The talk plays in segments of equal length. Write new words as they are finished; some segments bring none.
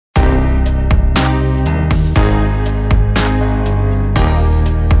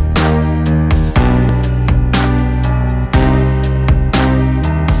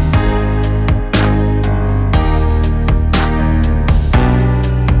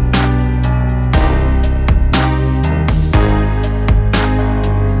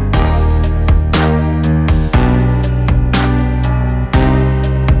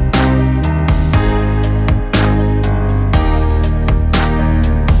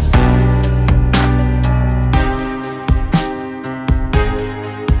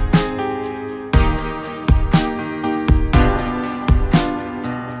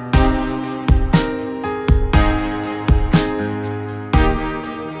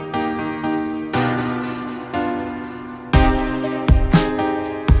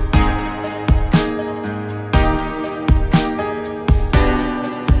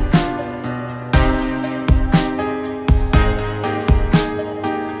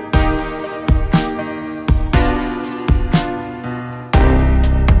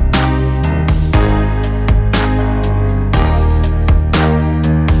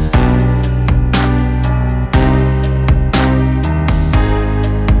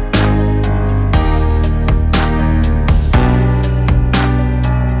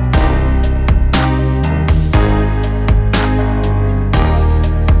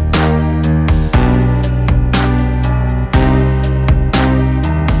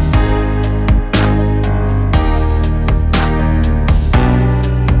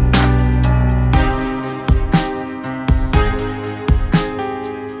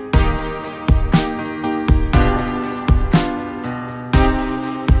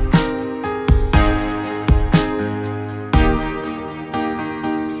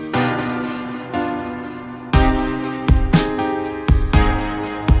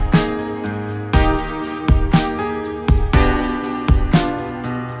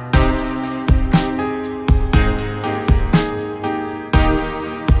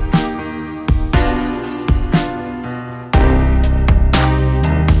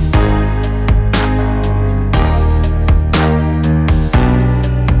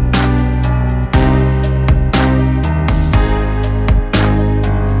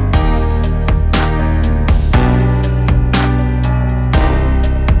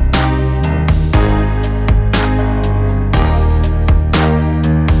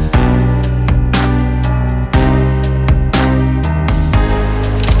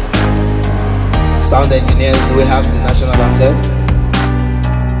Sound engineers, do we have the national anthem?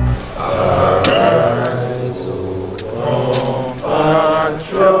 Arise, O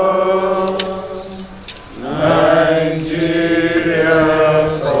compatriots, Nigerians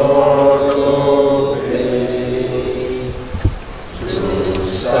all obey, to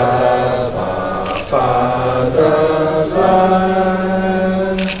serve our Father's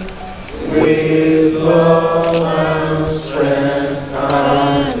land with love and strength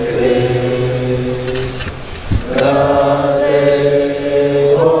and faith. The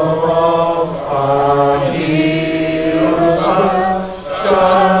labor of our heroes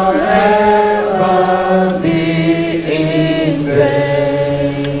shall never be in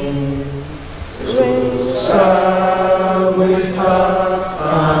vain. To serve with heart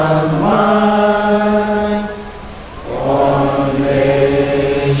and mind, one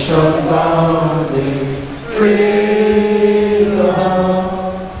nation bound in freedom,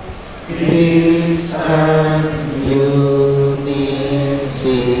 peace and unity.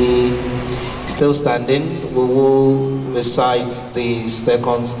 Still standing, we will recite the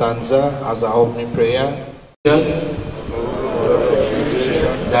second stanza as our opening prayer.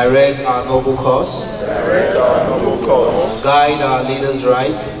 Direct our noble course. Direct our noble course. Guide our leaders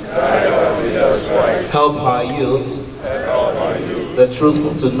right. Guide our leaders right. Help our youth. Help our youth. The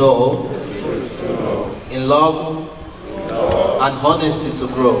truth to know. The truth to know. In love and honesty to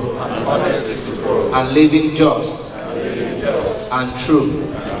grow. And honesty to grow. And living just And living just. and true.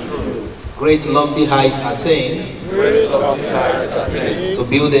 And true. Great lofty heights attain. Great lofty heights attain. To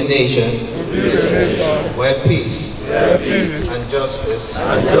build a nation. To build a nation. Where peace. Where peace. And justice.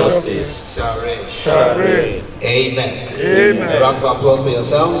 And justice. Shall reign. Shall reign. Amen. Amen. A round of applause for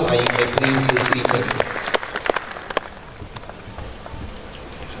yourselves, and you may please be seated.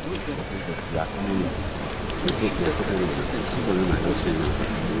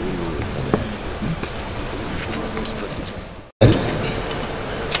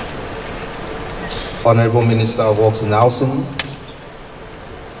 Honorable Minister of Works and Housing,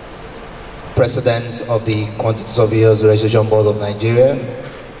 President of the Quantity Surveyors Registration Board of Nigeria,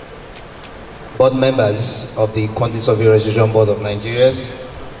 board members of the Quantity Surveyors Registration Board of Nigeria,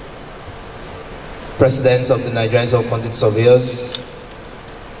 President of the Nigerian Quantity Surveyors,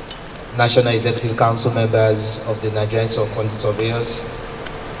 National Executive Council members of the Nigerian Quantity Surveyors,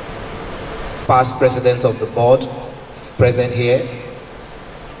 past President of the board present here,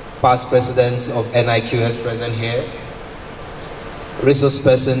 past presidents of NIQS present here, resource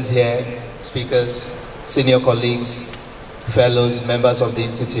persons here, speakers, senior colleagues, fellows, members of the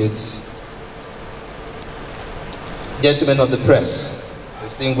Institute, gentlemen of the press,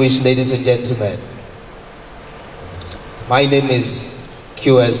 distinguished ladies and gentlemen. My name is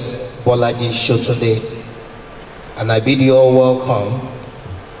QS Bolaji Shotunde, and I bid you all welcome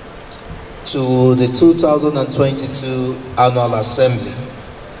to the 2022 Annual Assembly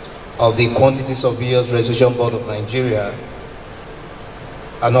of the Quantity Surveyors Registration Board of Nigeria,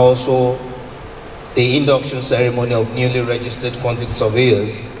 and also the induction ceremony of newly registered quantity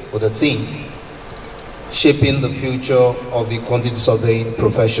surveyors with a team shaping the future of the quantity surveying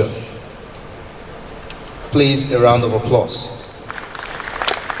profession. Please, a round of applause.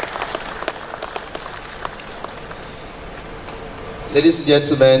 Ladies and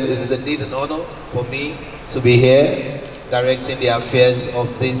gentlemen, it is indeed an honor for me to be here directing the affairs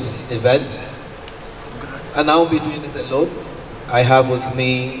of this event. And I won't be doing this alone. I have with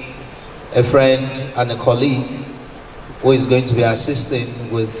me a friend and a colleague who is going to be assisting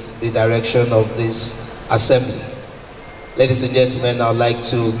with the direction of this assembly. Ladies and gentlemen, I would like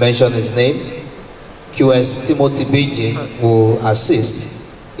to mention his name. QS Timothy Benji will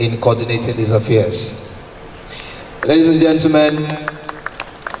assist in coordinating these affairs. Ladies and gentlemen,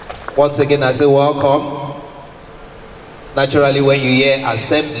 once again I say welcome. Naturally, when you hear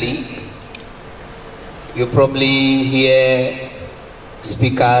assembly, you probably hear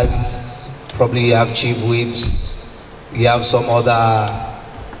speakers, probably you have chief whips, you have some other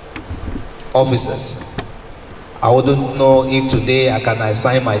officers. I wouldn't know if today I can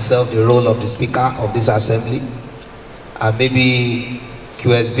assign myself the role of the speaker of this assembly, and maybe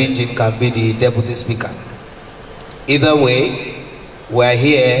QS Benjin can be the deputy speaker. Either way, we're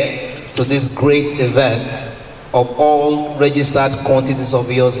here to this great event of all registered quantity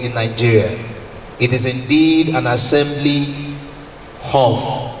surveyors in Nigeria. It is indeed an assembly of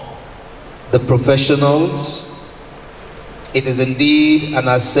the professionals. It is indeed an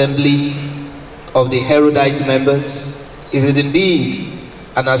assembly of the erudite members. It is indeed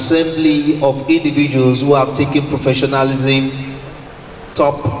an assembly of individuals who have taken professionalism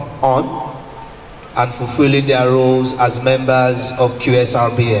top on. and fulfilling their roles as members of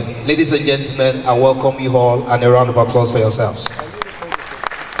QSRBN. Ladies and gentlemen, I welcome you all, and a round of applause for yourselves.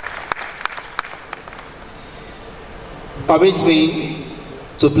 Permit me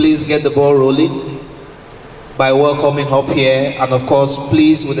to please get the ball rolling by welcoming up here, and of course,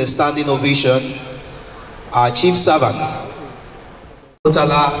 please, with a standing ovation, our chief servant,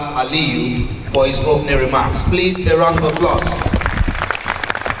 Murtala Aliyu, for his opening remarks. Please, a round of applause.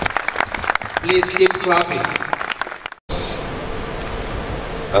 Please keep clapping.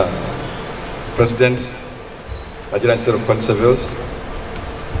 President, Nigerian Institute of Quantity Surveyors,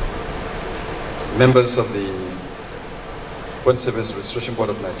 members of the Quantity Surveyors Registration Board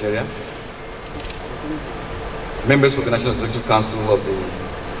of Nigeria, members of the National Executive Council of the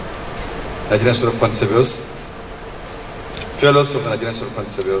Nigerian Institute of Quantity Surveyors, fellows of the Nigerian Institute of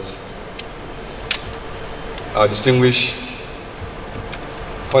Quantity Surveyors, our distinguished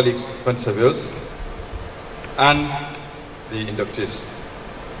colleagues, quantity surveyors, and the inductees.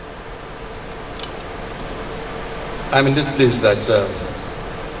 I'm indeed pleased that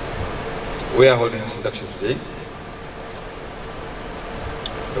we are holding this induction today.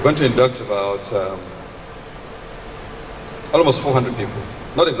 We're going to induct about almost 400 people.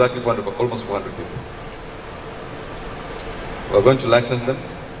 Not exactly 400, but almost 400 people. We're going to license them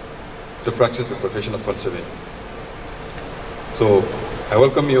to practice the profession of quantity surveying. So I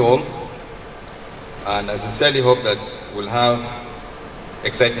welcome you all, and I sincerely hope that we'll have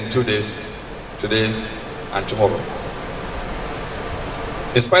exciting 2 days, today and tomorrow.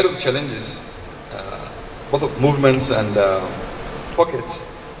 In spite of the challenges, both of movements and pockets,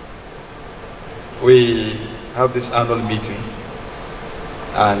 we have this annual meeting,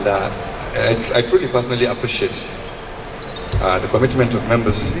 and I truly personally appreciate the commitment of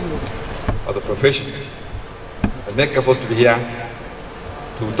members of the profession and make efforts to be here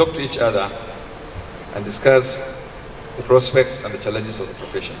to talk to each other and discuss the prospects and the challenges of the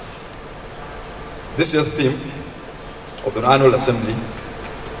profession. This year's theme of the annual assembly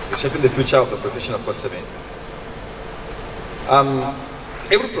is shaping the future of the profession of quantity surveying.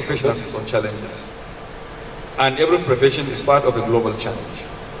 Every profession has its own challenges, and every profession is part of a global challenge.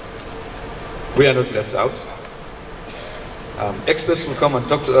 We are not left out. Experts will come and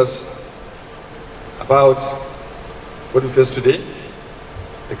talk to us about what we face today,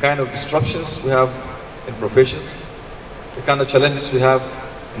 the kind of disruptions we have in professions, the kind of challenges we have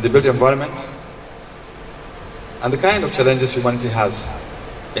in the built environment, and the kind of challenges humanity has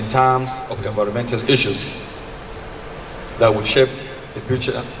in terms of environmental issues that will shape the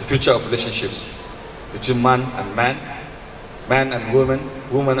future of relationships between man and man, man and woman,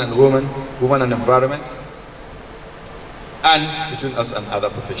 woman and woman, woman and environment, and between us and other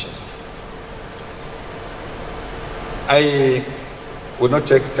professions. I will not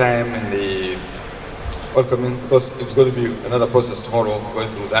take time in the welcoming because it's going to be another process tomorrow going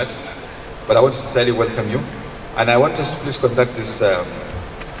through that, but I want to sincerely welcome you, and I want us to please conduct this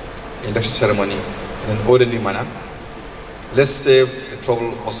induction ceremony in an orderly manner. Let's save the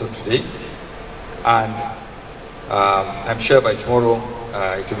trouble of most of today, and I'm sure by tomorrow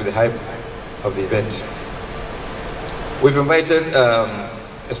it will be the hype of the event. We've invited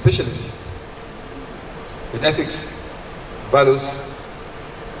a specialist in ethics, values,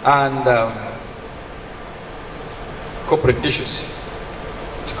 and corporate issues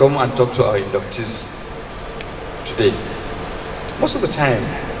to come and talk to our inductees today. Most of the time,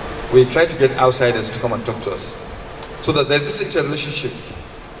 we try to get outsiders to come and talk to us, so that there's this interrelationship,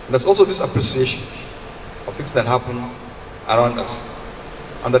 and there's also this appreciation of things that happen around us,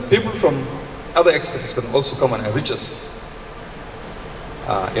 and that people from other expertise can also come and enrich us,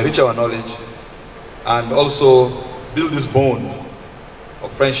 enrich our knowledge, and also build this bond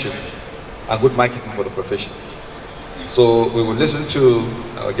of friendship and good marketing for the profession. So we will listen to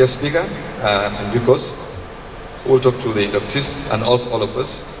our guest speaker in due course. We'll talk to the inductees and also all of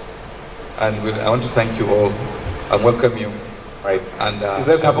us. And I want to thank you all and welcome you. Right. And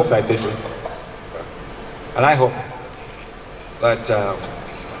let's have a citation. And I hope that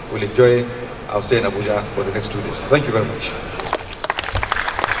we'll enjoy our stay in Abuja for the next 2 days. Thank you very much.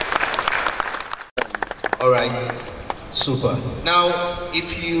 All right, super. Now,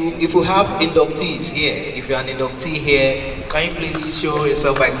 if you have inductees here, if you're an inductee here, can you please show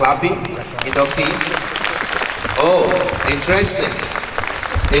yourself by clapping? Inductees. Oh, interesting.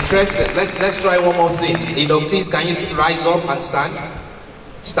 Interesting. Let's try one more thing. Inductees, can you rise up and stand?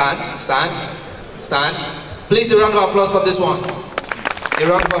 Stand. Please, a round of applause for these ones. A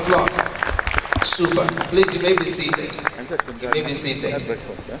round of applause. Super. Please, you may be seated. You may be seated.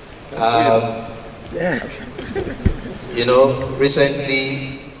 You know,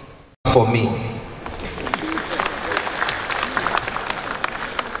 recently, for me,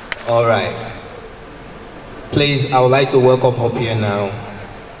 All right. Please, I would like to welcome up here now.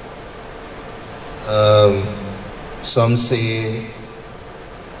 Some say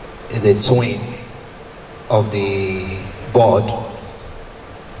the twin of the board.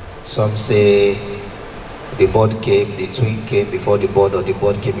 Some say the board came, the twin came before the board, or the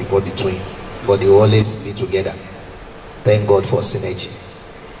board came before the twin. But they always be together. Thank God for synergy.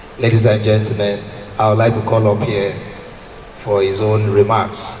 Ladies and gentlemen, I would like to call up here for his own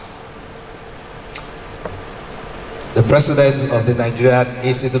remarks the President of the Nigerian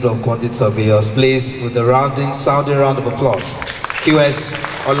Institute of Quantity Surveyors, please, with a sounding round of applause, QS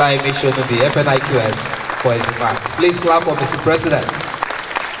Olaimi Shonubi, FNI QS, for his remarks. Please clap for Mr. President.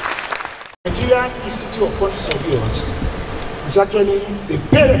 Nigerian Institute of Quantity Surveyors is actually the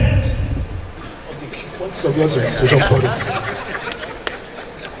parent of the Quantity Surveyors Registration Body.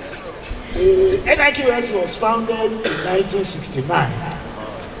 The NIQS was founded in 1969,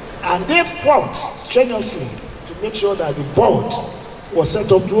 and they fought strenuously to make sure that the board was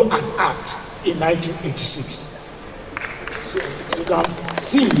set up through an act in 1986. So you can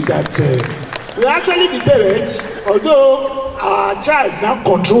see that we are actually the parents, although our child now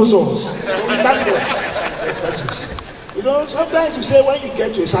controls us. So we thank God. You know, sometimes you say when you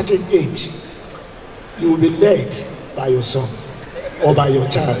get to a certain age, you will be led by your son or by your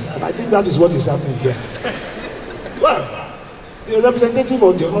child, and I think that is what is happening here. Well, the representative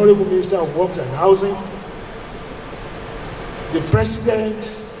of the Honorable Minister of Works and Housing, the President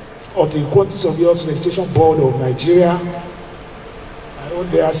of the Quantity Surveyors Registration Board of Nigeria, my own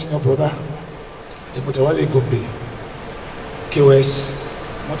dear senior brother, the Mutawale Gombe, QS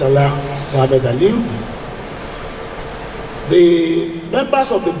Mutala Mohamed Aliu, the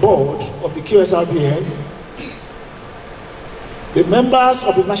members of the board of the QSRBN, the members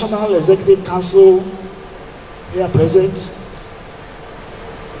of the National Executive Council here present,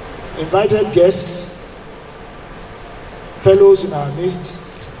 invited guests, fellows in our midst,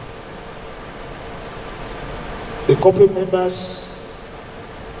 the corporate members,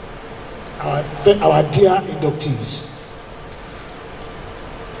 our dear inductees.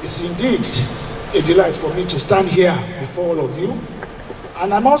 It's indeed a delight for me to stand here before all of you,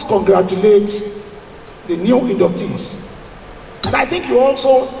 and I must congratulate the new inductees. And I think you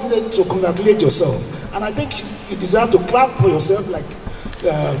also need to congratulate yourself, and I think you deserve to clap for yourself like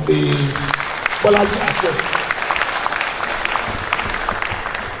the Bolaji has said.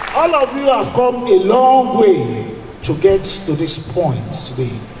 All of you have come a long way to get to this point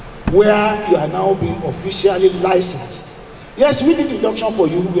today, where you are now being officially licensed. Yes, we did induction for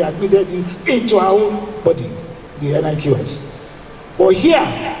you, we admitted you into our own body, the NIQS. But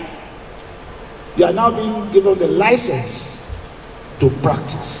here, you are now being given the license to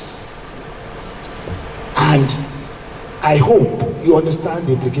practice. And I hope you understand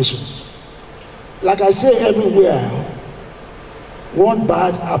the implication. Like I say everywhere, one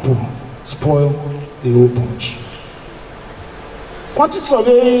bad apple spoils the whole bunch. Quantity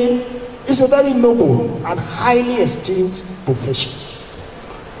surveying is a very noble and highly esteemed profession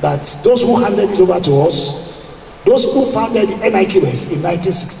that those who handed it over to us, those who founded the NIQS in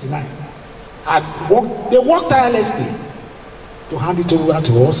 1969, they worked tirelessly to hand it over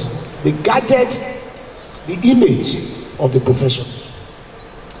to us. They guarded the image of the profession.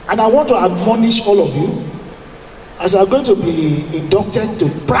 And I want to admonish all of you, as you are going to be inducted to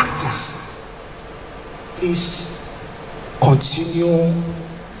practice, please continue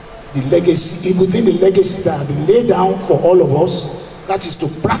the legacy, within the legacy that has been laid down for all of us, that is to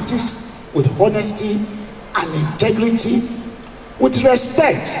practice with honesty and integrity, with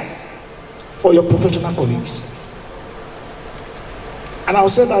respect for your professional colleagues. And I'll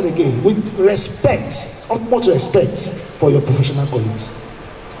say that again, with respect, utmost respect for your professional colleagues.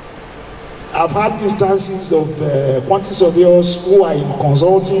 I've had instances of quantity surveyors who are in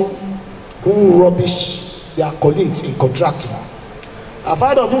consulting, who rubbish their colleagues in contracting. I've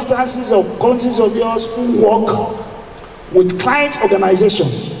heard of instances of quantity surveyors who work with client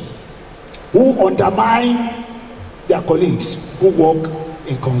organizations, who undermine their colleagues who work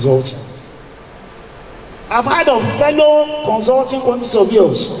in consulting. I've heard of fellow consulting quantity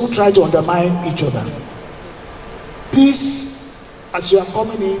surveyors who try to undermine each other. Please, as you are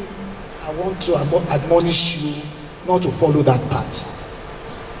coming in, I want to admonish you not to follow that path.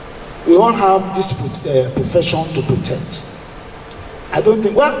 We all have this profession to protect. I don't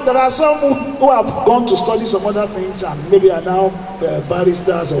think, well, there are some who have gone to study some other things and maybe are now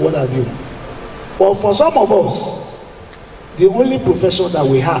barristers or what have you. But for some of us, the only profession that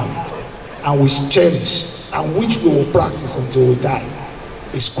we have and we cherish and which we will practice until we die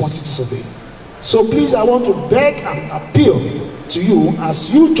is quantity surveying. So please, I want to beg and appeal to you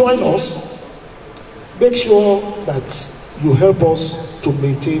as you join us, make sure that you help us to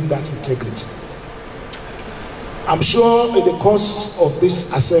maintain that integrity. I'm sure in the course of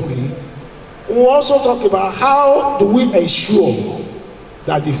this assembly, we'll also talk about how do we ensure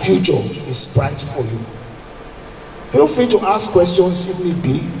that the future is bright for you. Feel free to ask questions if need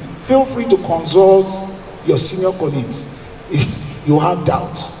be. Feel free to consult your senior colleagues if you have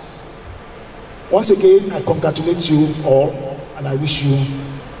doubt. Once again, I congratulate you all and I wish you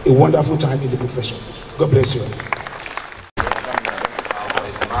a wonderful time in the profession. God bless you.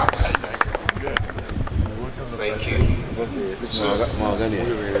 Thank you.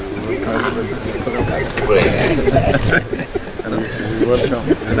 Great.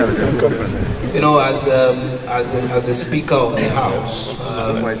 You know, as a Speaker of the House,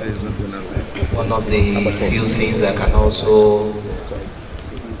 one of the few things I can also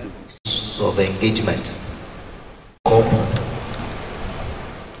of engagement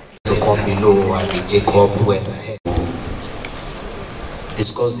to come below, and the Jacob went ahead to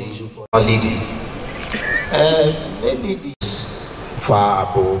discuss the issue for our leading. Maybe this far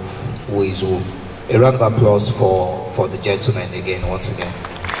above who is who. A round of applause for the gentleman again, once again.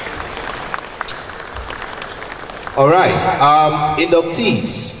 All right,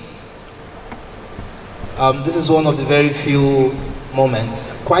 inductees. This is one of the very few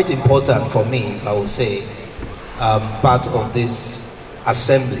moments, quite important for me, if I would say, part of this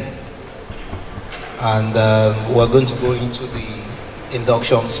assembly. And we're going to go into the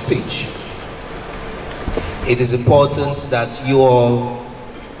induction speech. It is important that you all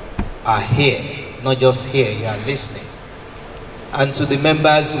are here, not just here, you are listening. And to the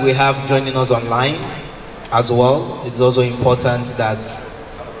members we have joining us online as well, it's also important that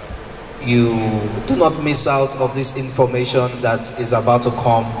you do not miss out of this information that is about to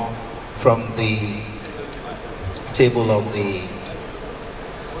come from the table of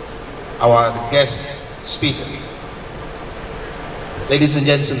our guest speaker. Ladies and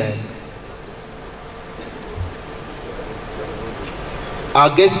gentlemen,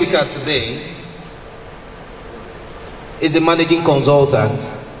 our guest speaker today is a managing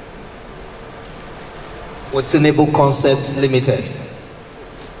consultant with Tenable Concepts Limited.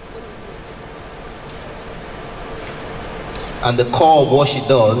 And the core of what she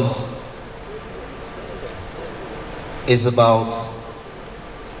does is about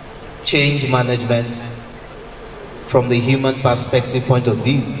change management from the human perspective point of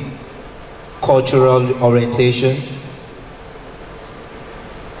view, cultural orientation,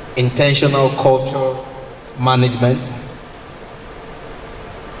 intentional culture management,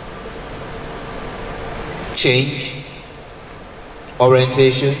 change,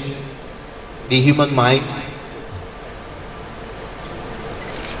 orientation, the human mind.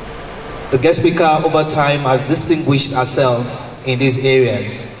 The guest speaker over time has distinguished herself in these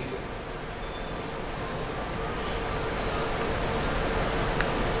areas.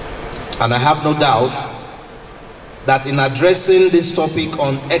 And I have no doubt that in addressing this topic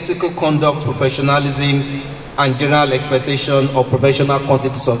on ethical conduct, professionalism, and general expectation of professional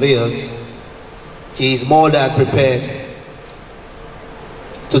quantity surveyors, she is more than prepared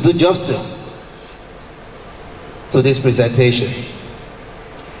to do justice to this presentation.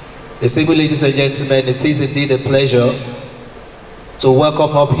 Distinguished ladies and gentlemen, it is indeed a pleasure to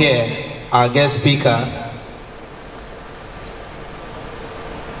welcome up here our guest speaker,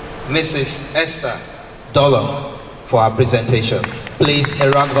 Mrs. Esther Dollop, for our presentation. Please,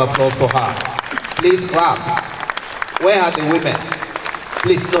 a round of applause for her. Please clap. Where are the women?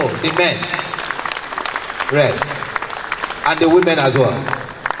 Please, no, the men. Rest. And the women as well.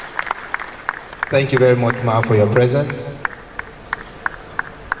 Thank you very much, ma'am, for your presence.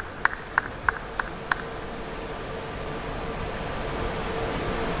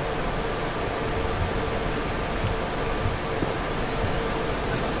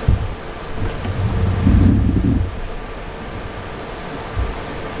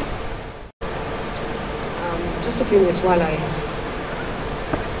 Just a few minutes while I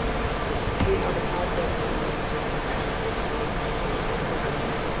see how the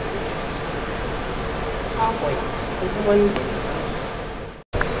PowerPoint. Can someone?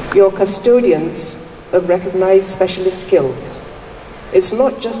 You're custodians of recognized specialist skills. It's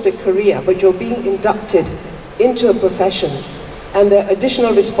not just a career, but you're being inducted into a profession, and there are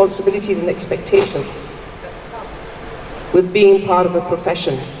additional responsibilities and expectations with being part of a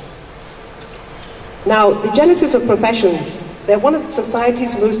profession. Now, the genesis of professions, they're one of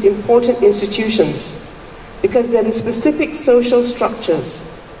society's most important institutions because they're the specific social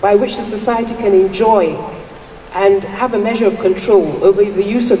structures by which the society can enjoy and have a measure of control over the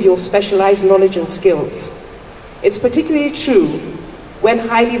use of your specialized knowledge and skills. It's particularly true when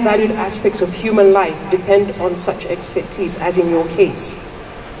highly valued aspects of human life depend on such expertise, as in your case.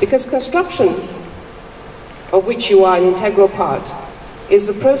 Because construction, of which you are an integral part, is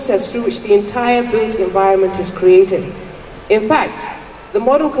the process through which the entire built environment is created. In fact, the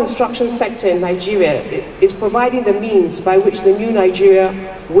modern construction sector in Nigeria is providing the means by which the new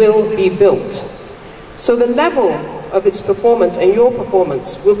Nigeria will be built. So the level of its performance and your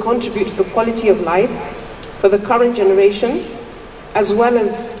performance will contribute to the quality of life for the current generation, as well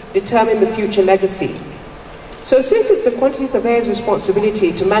as determine the future legacy. So since it's the quantity surveyor's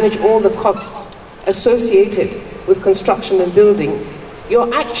responsibility to manage all the costs associated with construction and building,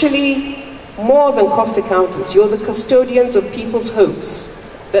 you're actually more than cost accountants. You're the custodians of people's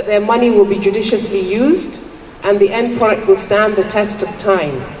hopes that their money will be judiciously used and the end product will stand the test of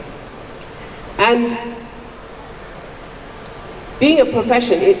time. And being a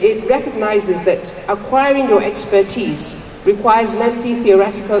profession, it recognizes that acquiring your expertise requires lengthy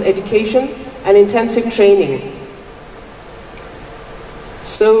theoretical education and intensive training.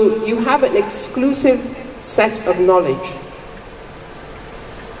 So you have an exclusive set of knowledge.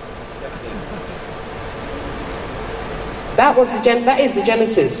 That is the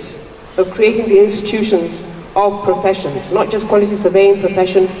genesis of creating the institutions of professions, not just quality surveying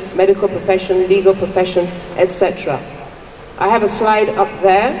profession, medical profession, legal profession, etc. I have a slide up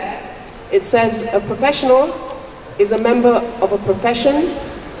there. It says a professional is a member of a profession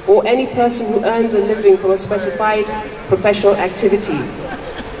or any person who earns a living from a specified professional activity.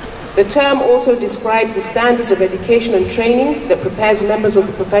 The term also describes the standards of education and training that prepares members of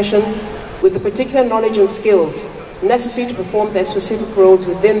the profession with the particular knowledge and skills necessary to perform their specific roles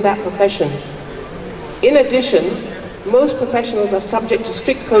within that profession. In addition, most professionals are subject to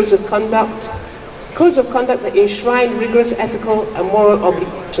strict codes of conduct that enshrine rigorous ethical and moral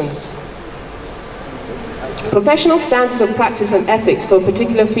obligations. Professional standards of practice and ethics for a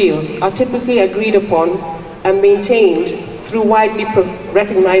particular field are typically agreed upon and maintained through widely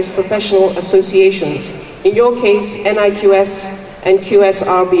recognized professional associations, in your case, NIQS and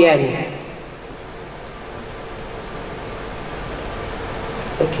QSRBN.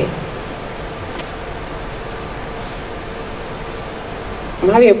 Okay. I'm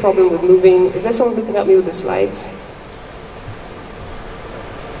having a problem with moving. Is there someone who can help me with the slides?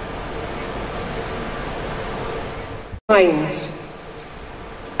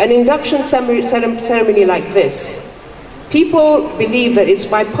 An induction ceremony like this, people believe that it's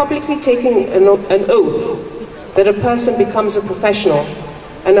by publicly taking an oath that a person becomes a professional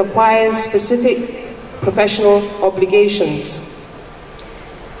and acquires specific professional obligations.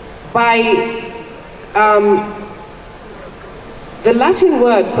 The Latin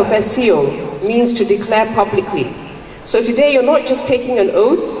word professio means to declare publicly. So today you're not just taking an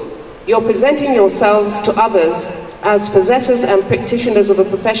oath, you're presenting yourselves to others as possessors and practitioners of a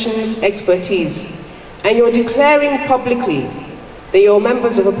profession's expertise. And you're declaring publicly that you're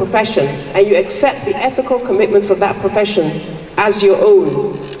members of a profession and you accept the ethical commitments of that profession as your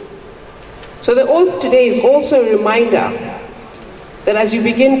own. So the oath today is also a reminder that as you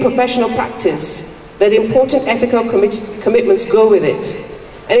begin professional practice, that important ethical commitments go with it.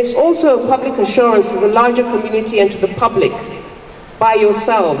 And it's also a public assurance to the larger community and to the public by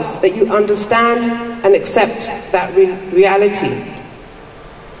yourselves that you understand and accept that reality.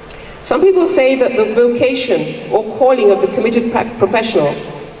 Some people say that the vocation or calling of the committed professional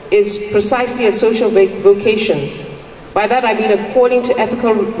is precisely a social vocation. By that I mean a calling to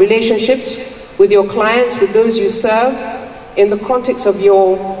ethical relationships with your clients, with those you serve, in the context of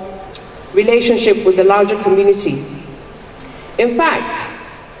your relationship with the larger community. In fact,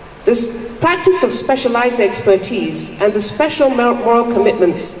 this practice of specialized expertise and the special moral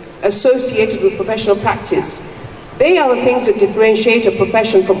commitments associated with professional practice, they are the things that differentiate a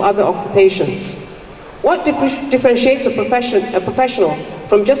profession from other occupations. What differentiates a professional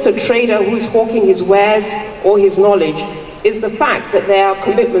from just a trader who's hawking his wares or his knowledge is the fact that there are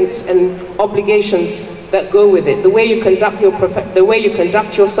commitments and obligations that go with it. The way you conduct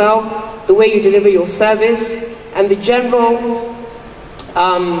yourself, the way you deliver your service, and the general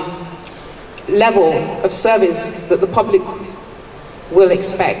level of service that the public will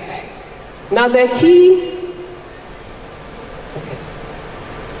expect. Now there are key... Okay.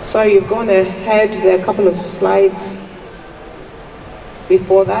 Sorry, you've gone ahead. There are a couple of slides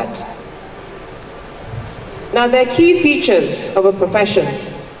before that. Now there are key features of a profession.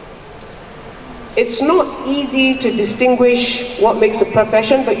 It's not easy to distinguish what makes a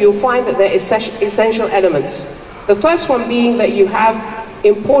profession, but you'll find that there are essential elements. The first one being that you have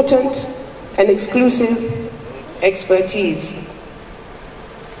important and exclusive expertise.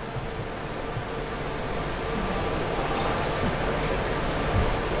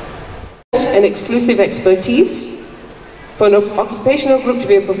 An exclusive expertise. For an occupational group to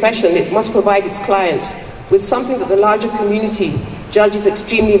be a profession, it must provide its clients with something that the larger community judges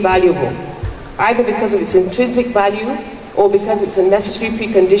extremely valuable, either because of its intrinsic value or because it's a necessary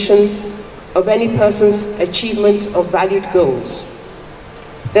precondition of any person's achievement of valued goals.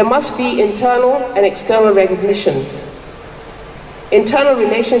 There must be internal and external recognition. Internal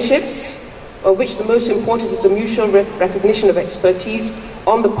relationships, of which the most important is the mutual recognition of expertise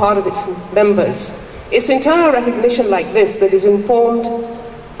on the part of its members. It's internal recognition like this that is informed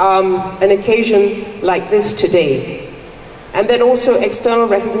an occasion like this today. And then also external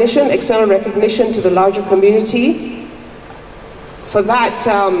recognition to the larger community. For that,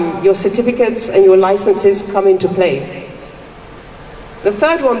 your certificates and your licenses come into play. The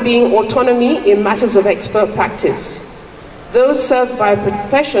third one being autonomy in matters of expert practice. Those served by a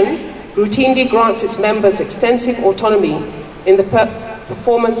profession routinely grants its members extensive autonomy in the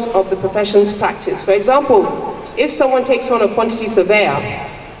performance of the profession's practice. For example, if someone takes on a quantity surveyor,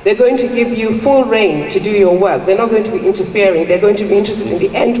 they're going to give you full reign to do your work. They're not going to be interfering. They're going to be interested in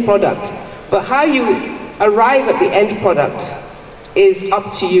the end product. But how you arrive at the end product is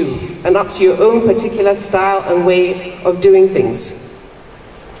up to you and up to your own particular style and way of doing things.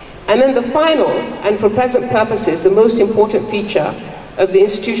 And then the final, and for present purposes, the most important feature of the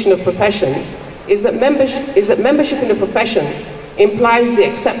institution of profession is that membership in a profession implies the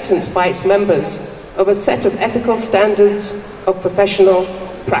acceptance by its members of a set of ethical standards of professional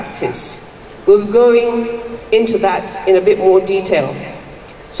practice. We'll be going into that in a bit more detail.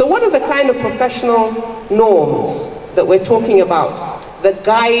 So what are the kind of professional norms that we're talking about that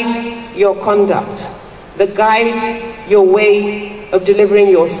guide your conduct, that guide your way of delivering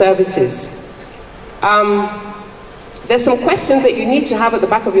your services? There's some questions that you need to have at the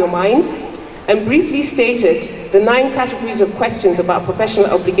back of your mind, and briefly stated, the 9 categories of questions about professional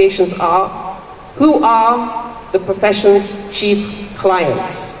obligations are: who are the profession's chief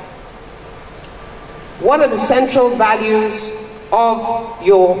clients? What are the central values of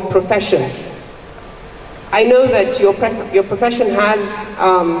your profession? I know that your profession has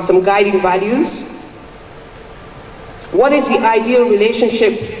some guiding values. What is the ideal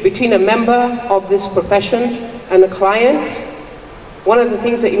relationship between a member of this profession and a client? One of the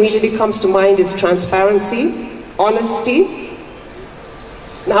things that immediately comes to mind is transparency, honesty.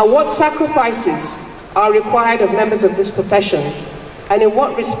 Now, what sacrifices are required of members of this profession, and in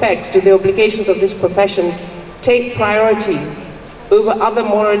what respects do the obligations of this profession take priority over other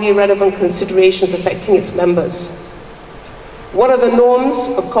morally relevant considerations affecting its members? What are the norms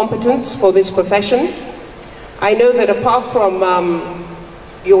of competence for this profession? I know that apart from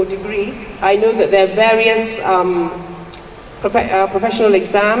your degree, I know that there are various professional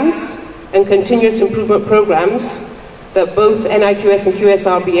exams and continuous improvement programs that both NIQS and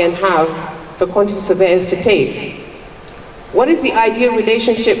QSRBN have for quantity surveyors to take. What is the ideal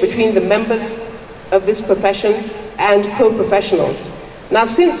relationship between the members of this profession and co-professionals? Now,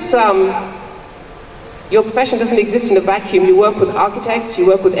 since your profession doesn't exist in a vacuum, you work with architects, you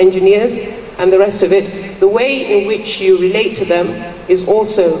work with engineers, and the rest of it, the way in which you relate to them is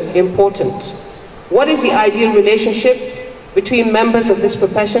also important. What is the ideal relationship between members of this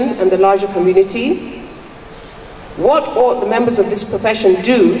profession and the larger community? What ought the members of this profession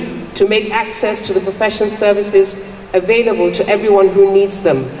do to make access to the profession's services available to everyone who needs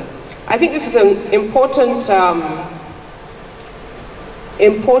them? I think this is an important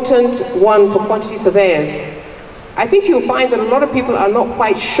one for quantity surveyors. I think you'll find that a lot of people are not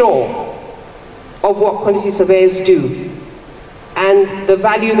quite sure of what quantity surveyors do and the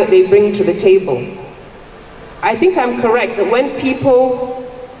value that they bring to the table. I think I'm correct that when people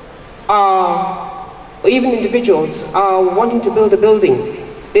are, or even individuals, are wanting to build a building,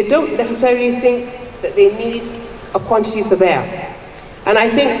 they don't necessarily think that they need a quantity surveyor. And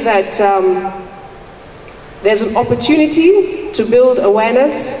I think that there's an opportunity to build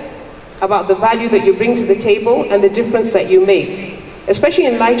awareness about the value that you bring to the table and the difference that you make, especially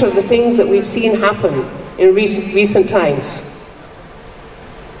in light of the things that we've seen happen in recent times.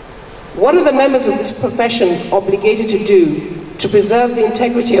 What are the members of this profession obligated to do to preserve the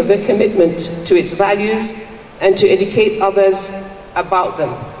integrity of their commitment to its values and to educate others about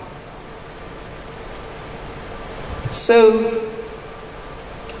them? So,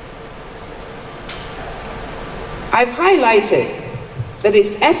 I've highlighted that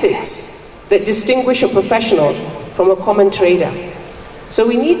it's ethics that distinguish a professional from a common trader. So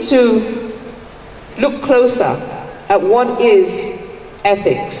we need to look closer at what is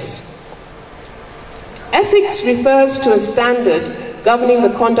ethics. Ethics refers to a standard governing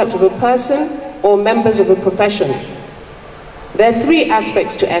the conduct of a person or members of a profession. There are three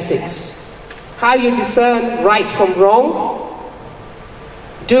aspects to ethics: how you discern right from wrong,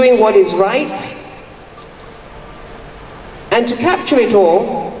 doing what is right, and to capture it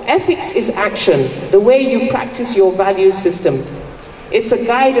all, ethics is action, the way you practice your value system. It's a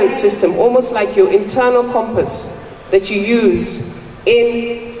guidance system, almost like your internal compass that you use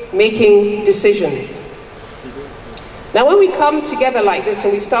in making decisions. Now, when we come together like this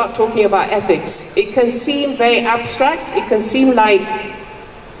and we start talking about ethics, it can seem very abstract. It can seem like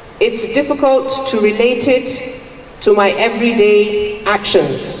it's difficult to relate it to my everyday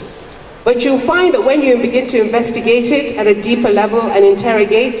actions. But you'll find that when you begin to investigate it at a deeper level and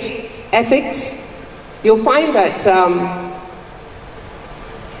interrogate ethics, you'll find that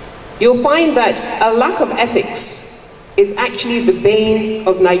a lack of ethics is actually the bane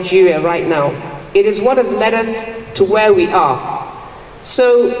of Nigeria right now. It is what has led us to where we are.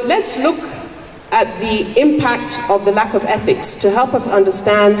 So let's look at the impact of the lack of ethics to help us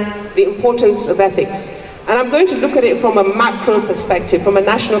understand the importance of ethics. And I'm going to look at it from a macro perspective, from a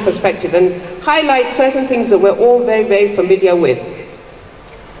national perspective, and highlight certain things that we're all very, very familiar with.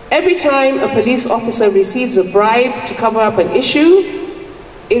 Every time a police officer receives a bribe to cover up an issue,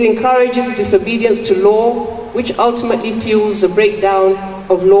 it encourages disobedience to law, which ultimately fuels the breakdown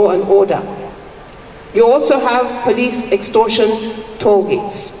of law and order. You also have police extortion toll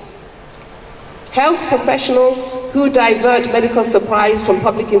gates. Health professionals who divert medical supplies from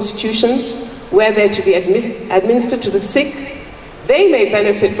public institutions where they're to be administered to the sick, they may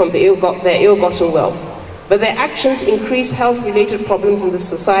benefit from their ill-gotten wealth, but their actions increase health-related problems in the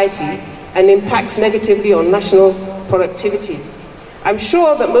society and impacts negatively on national productivity. I'm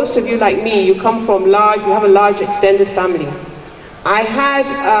sure that most of you, like me, you have a large extended family. I had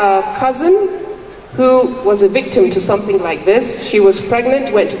a cousin who was a victim to something like this. She was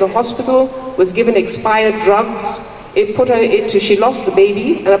pregnant, went to the hospital, was given expired drugs. It put her into, she lost the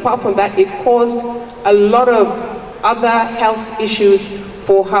baby, and apart from that, it caused a lot of other health issues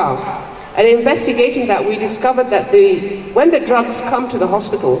for her. And investigating that, we discovered that when the drugs come to the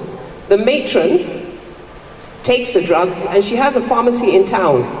hospital, the matron takes the drugs and she has a pharmacy in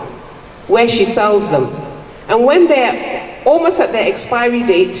town where she sells them. And when they're almost at their expiry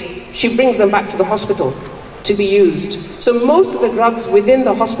date, she brings them back to the hospital to be used. So most of the drugs within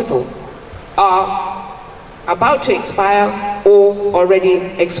the hospital are about to expire or already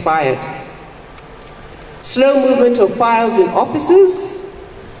expired. Slow movement of files in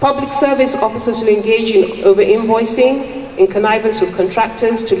offices, public service officers who engage in over-invoicing, in connivance with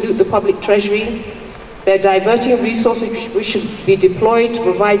contractors to loot the public treasury. They're diverting resources which should be deployed to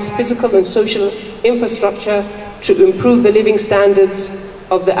provide physical and social infrastructure to improve the living standards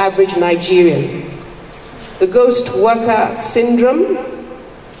of the average Nigerian. The ghost worker syndrome.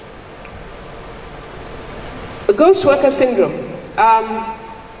 The ghost worker syndrome.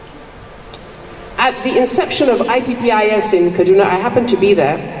 At the inception of IPPIS in Kaduna, I happened to be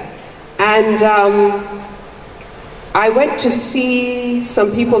there, and I went to see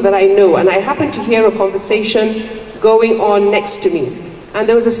some people that I know, and I happened to hear a conversation going on next to me. And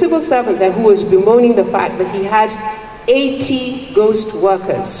there was a civil servant there who was bemoaning the fact that he had 80 ghost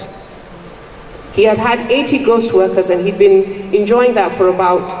workers. He had had 80 ghost workers, and he'd been enjoying that for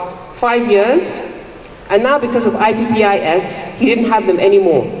about 5 years. And now, because of IPPIS, he didn't have them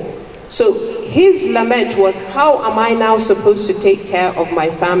anymore. So his lament was, how am I now supposed to take care of my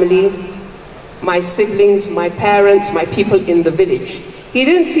family, my siblings, my parents, my people in the village? He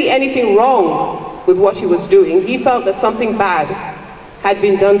didn't see anything wrong with what he was doing. He felt that something bad had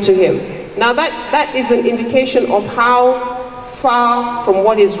been done to him. Now that is an indication of how far from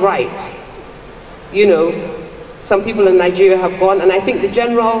what is right, you know, some people in Nigeria have gone, and I think the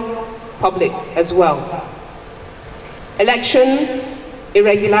general public as well. Election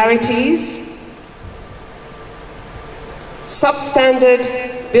irregularities,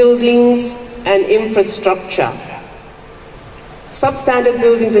 substandard buildings and infrastructure. Substandard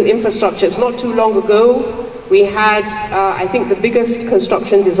buildings and infrastructure. It's not too long ago we had, I think, the biggest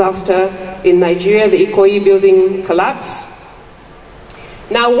construction disaster in Nigeria, the Ikoyi building collapse.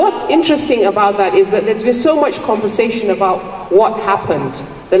 Now, what's interesting about that is that there's been so much conversation about what happened,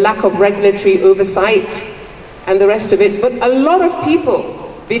 the lack of regulatory oversight and the rest of it, but a lot of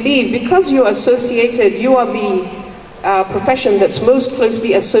people believe, because you're associated, you are the profession that's most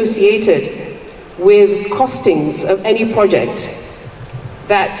closely associated with costings of any project,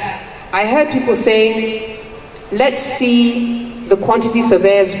 that I heard people saying, let's see the quantity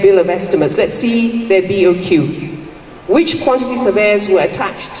surveyors' bill of estimates, let's see their BOQ. Which quantity surveyors were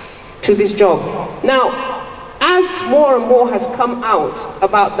attached to this job. Now, as more and more has come out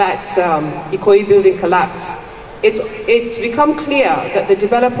about that Ikoyi building collapse, it's become clear that the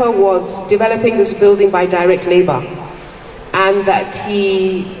developer was developing this building by direct labor, and that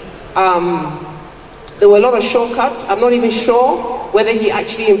there were a lot of shortcuts. I'm not even sure whether he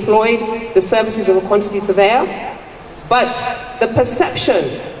actually employed the services of a quantity surveyor, but the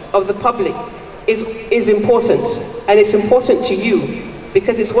perception of the public is important, and it's important to you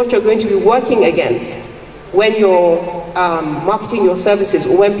because it's what you're going to be working against when you're marketing your services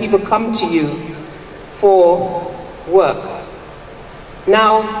or when people come to you for work.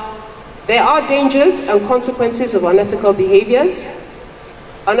 Now, there are dangers and consequences of unethical behaviors.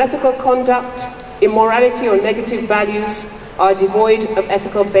 Unethical conduct, immorality, or negative values are devoid of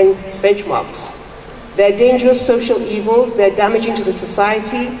ethical benchmarks. They're dangerous social evils, they're damaging to the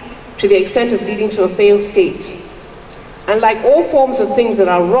society to the extent of leading to a failed state. And like all forms of things that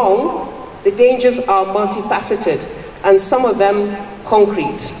are wrong, the dangers are multifaceted, and some of them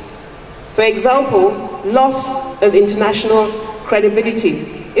concrete. For example, loss of international credibility.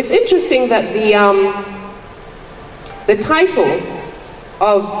 It's interesting that the title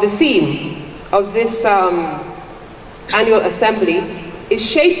of the theme of this annual assembly is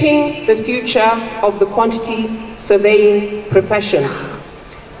Shaping the Future of the Quantity Surveying Profession.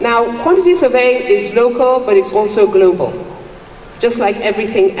 Now, quantity surveying is local, but it's also global, just like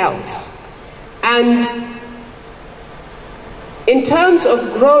everything else. And in terms of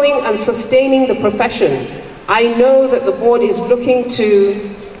growing and sustaining the profession, I know that the board is looking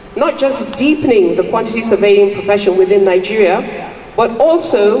to not just deepening the quantity surveying profession within Nigeria, but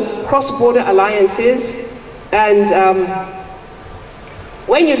also cross-border alliances. And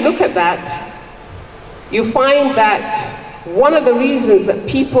when you look at that, you find that one of the reasons that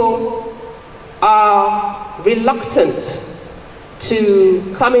people are reluctant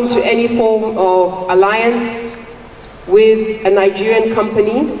to come into any form of alliance with a Nigerian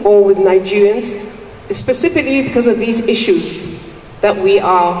company or with Nigerians, specifically because of these issues that we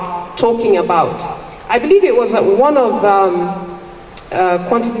are talking about. I believe it was at one of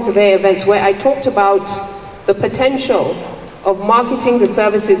quantity survey events where I talked about the potential of marketing the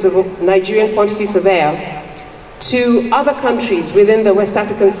services of a Nigerian quantity surveyor to other countries within the West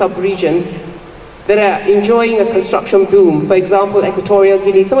African sub-region that are enjoying a construction boom. For example, Equatorial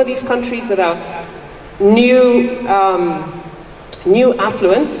Guinea, some of these countries that are new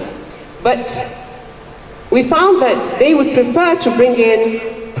affluence, but we found that they would prefer to bring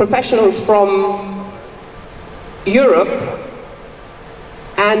in professionals from Europe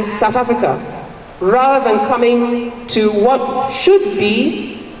and South Africa, rather than coming to what should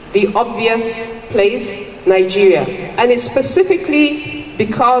be the obvious place, Nigeria. And it's specifically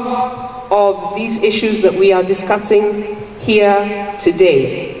because of these issues that we are discussing here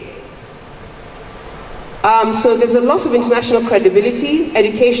today. So there's a loss of international credibility,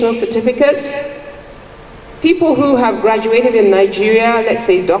 educational certificates. People who have graduated in Nigeria, let's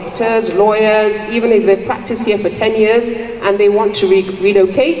say doctors, lawyers, even if they've practiced here for 10 years and they want to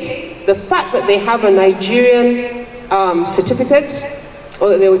relocate, the fact that they have a Nigerian certificate or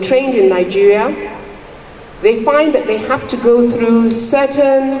that they were trained in Nigeria, they find that they have to go through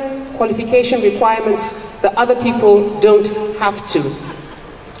certain qualification requirements that other people don't have to.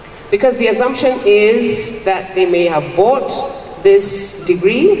 Because the assumption is that they may have bought this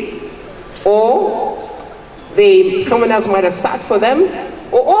degree, or someone else might have sat for them,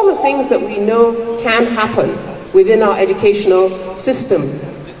 or all the things that we know can happen within our educational system.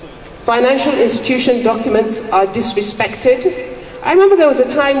 Financial institution documents are disrespected. I remember there was a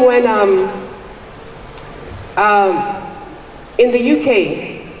time when in the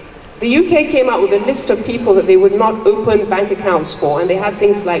UK came out with a list of people that they would not open bank accounts for, and they had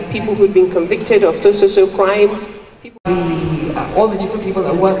things like people who'd been convicted of so crimes, all the different people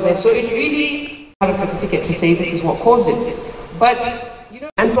that work there. So it really had a certificate to say this is what caused it. But, you know,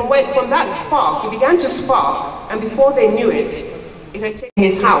 and from that spark, it began to spark, and before they knew it, it had taken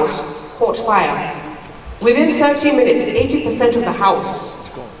his house, caught fire. Within 30 minutes, 80% of the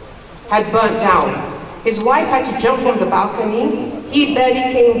house had burnt down. His wife had to jump from the balcony. He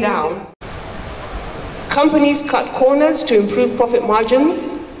barely came down. Companies cut corners to improve profit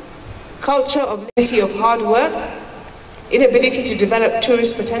margins. Culture of liberty of hard work. Inability to develop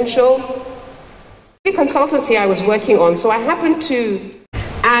tourist potential. The consultancy I was working on, so I happened to,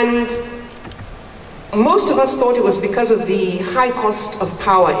 and most of us thought it was because of the high cost of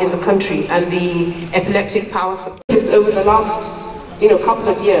power in the country and the epileptic power supplies over the last couple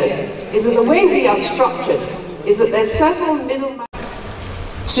of years, is that the way we are structured is that there's certain middlemen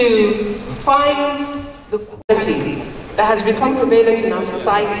to find the quality that has become prevalent in our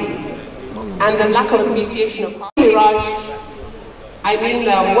society and the lack of appreciation of Raj. I mean,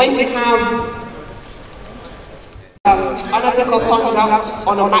 when you have unethical conduct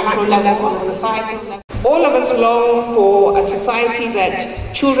on a macro level, on a societal level, all of us long for a society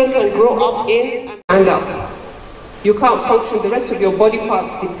that children can grow up in and stand up. You can't function, the rest of your body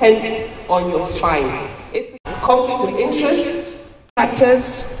parts depend on your spine. It's conflict of interest,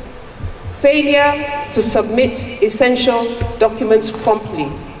 factors, failure to submit essential documents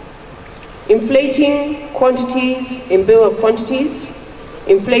promptly, inflating quantities in bill of quantities,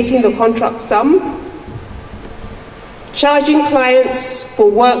 inflating the contract sum, charging clients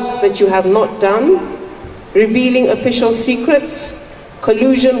for work that you have not done, revealing official secrets,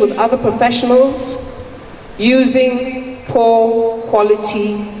 collusion with other professionals, using poor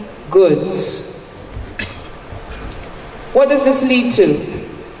quality goods. What does this lead to?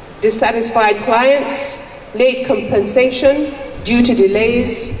 Dissatisfied clients, late compensation due to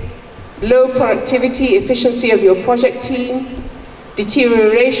delays, low productivity, efficiency of your project team,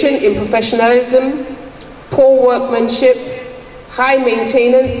 deterioration in professionalism, poor workmanship, high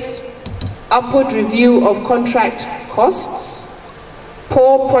maintenance, upward review of contract costs,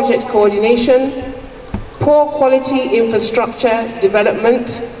 poor project coordination, poor quality infrastructure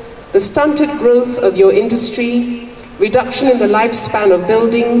development, the stunted growth of your industry, reduction in the lifespan of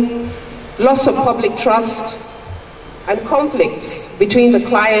building, loss of public trust, and conflicts between the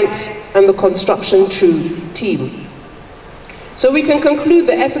client and the construction team. So we can conclude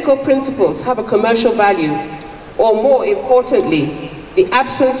that ethical principles have a commercial value, or more importantly, the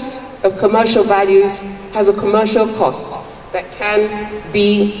absence of commercial values has a commercial cost that can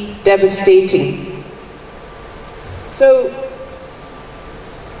be devastating. So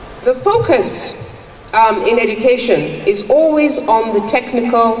the focus in education is always on the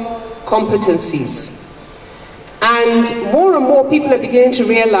technical competencies. And more people are beginning to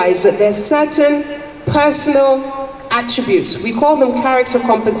realize that there's certain personal attributes, we call them character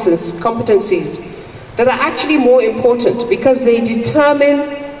competencies, that are actually more important because they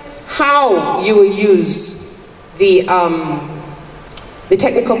determine how you will use the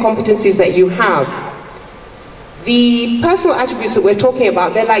technical competencies that you have. The personal attributes that we're talking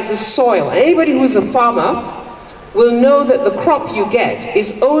about, they're like the soil. And anybody who's a farmer will know that the crop you get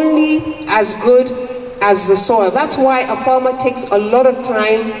is only as good as the soil. That's why a farmer takes a lot of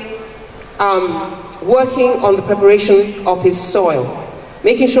time working on the preparation of his soil,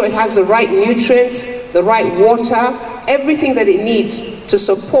 making sure it has the right nutrients, the right water, everything that it needs to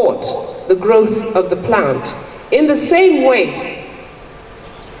support the growth of the plant. In the same way,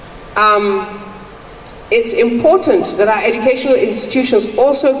 it's important that our educational institutions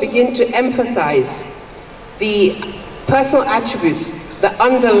also begin to emphasize the personal attributes that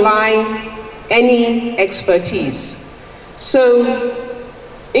underlie any expertise. So,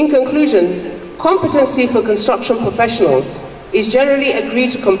 in conclusion, competency for construction professionals is generally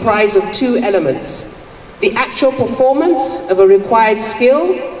agreed to comprise of two elements: the actual performance of a required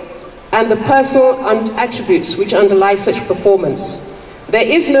skill and the personal attributes which underlie such performance. There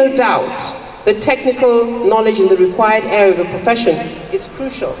is no doubt that technical knowledge in the required area of a profession is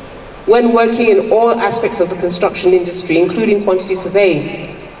crucial when working in all aspects of the construction industry, including quantity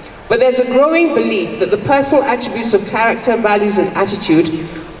surveying. But there's a growing belief that the personal attributes of character, values, and attitude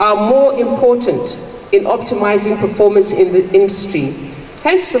are more important in optimizing performance in the industry.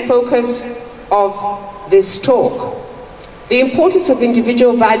 Hence the focus of this talk. The importance of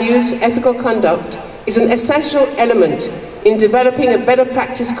individual values, ethical conduct, is an essential element in developing a better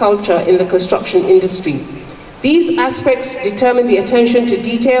practice culture in the construction industry. These aspects determine the attention to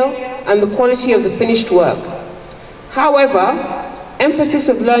detail and the quality of the finished work. However, emphasis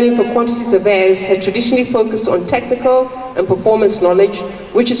of learning for quantity surveyors has traditionally focused on technical and performance knowledge,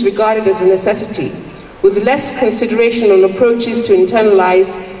 which is regarded as a necessity, with less consideration on approaches to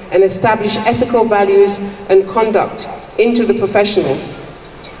internalize and establish ethical values and conduct into the professionals.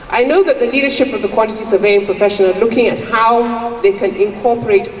 I know that the leadership of the quantity surveying profession are looking at how they can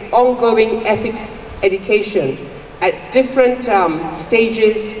incorporate ongoing ethics education at different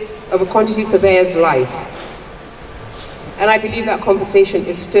stages of a quantity surveyor's life. And I believe that conversation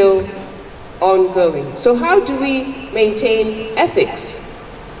is still ongoing. So how do we maintain ethics?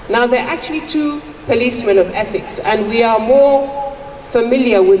 Now, there are actually two policemen of ethics, and we are more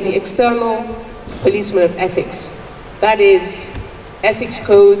familiar with the external policemen of ethics. That is, ethics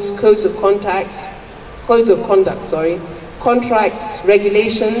codes, codes of conduct, contracts,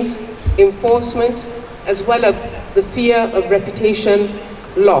 regulations, enforcement, as well as the fear of reputation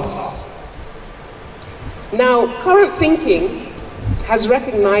loss. Now, current thinking has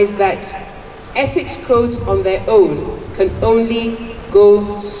recognized that ethics codes on their own can only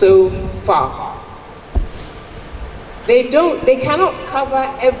go so far. They cannot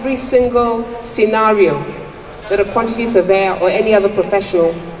cover every single scenario that a quantity surveyor or any other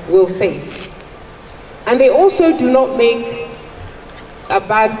professional will face. And they also do not make a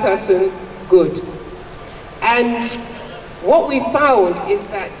bad person good. And what we found is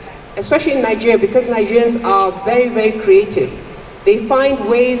that, especially in Nigeria, because Nigerians are very, very creative, they find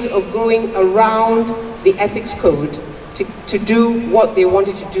ways of going around the ethics code to do what they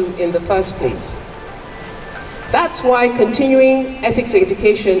wanted to do in the first place. That's why continuing ethics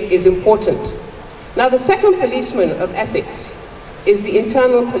education is important. Now, the second policeman of ethics is the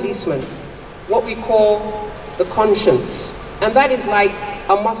internal policeman, what we call the conscience, and that is like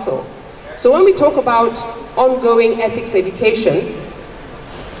a muscle. So when we talk about ongoing ethics education,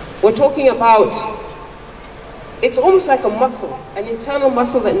 we're talking about, it's almost like a muscle, an internal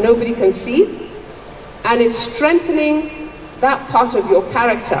muscle that nobody can see, and it's strengthening that part of your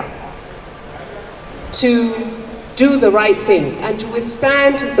character to do the right thing and to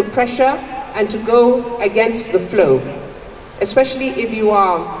withstand the pressure and to go against the flow. Especially if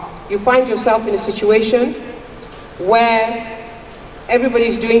you find yourself in a situation where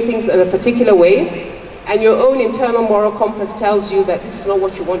everybody's doing things in a particular way and your own internal moral compass tells you that this is not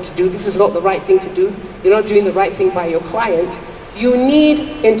what you want to do, this is not the right thing to do, you're not doing the right thing by your client, you need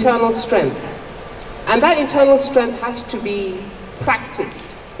internal strength. And that internal strength has to be practiced.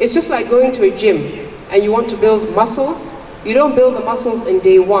 It's just like going to a gym and you want to build muscles. You don't build the muscles in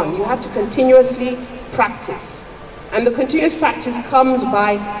day one. You have to continuously practice. And the continuous practice comes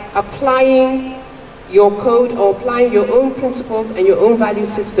by applying your code or applying your own principles and your own value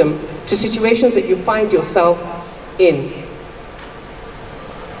system to situations that you find yourself in.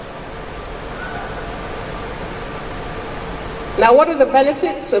 Now, what are the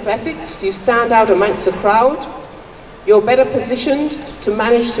benefits of ethics? You stand out amongst the crowd. You're better positioned to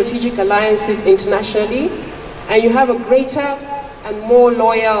manage strategic alliances internationally, and you have a greater and more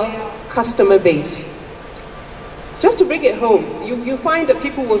loyal customer base. Just to bring it home, you find that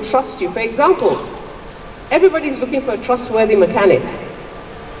people will trust you. For example, everybody's looking for a trustworthy mechanic,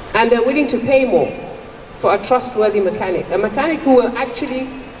 and they're willing to pay more for a trustworthy mechanic. A mechanic who will actually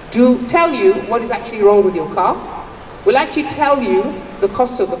tell you what is actually wrong with your car, will actually tell you the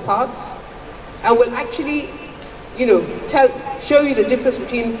cost of the parts, and will actually, show you the difference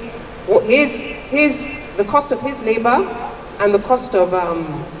between the cost of his labor and the cost of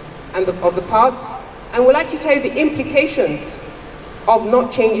the parts, and will actually tell you the implications of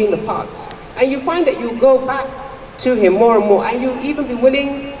not changing the parts. And you find that you go back to him more and more, and you'll even be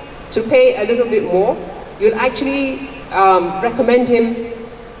willing to pay a little bit more. You'll actually recommend him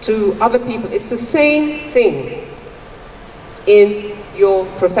to other people. It's the same thing in your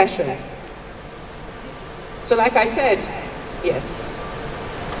profession. So like I said, yes,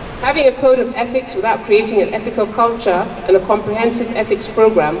 having a code of ethics without creating an ethical culture and a comprehensive ethics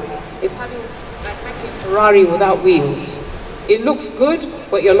program is having a Ferrari without wheels. It looks good,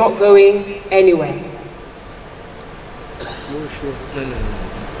 but you're not going anywhere.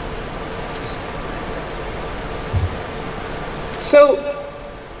 So,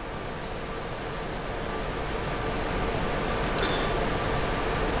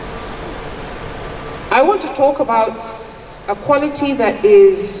 I want to talk about a quality that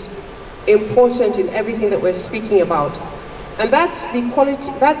is important in everything that we're speaking about. And that's the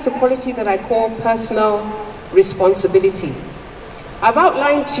quality that I call personal responsibility. I've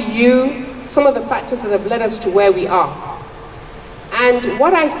outlined to you some of the factors that have led us to where we are. And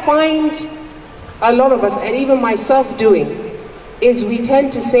what I find a lot of us, and even myself, doing is we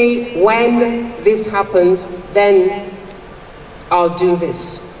tend to say, when this happens, then I'll do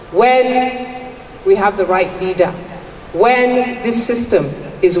this. When we have the right leader, when this system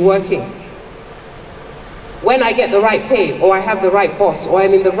is working, when I get the right pay, or I have the right boss, or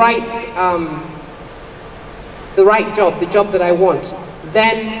I'm in the right job, the job that I want,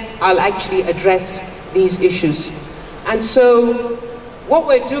 then I'll actually address these issues. And so what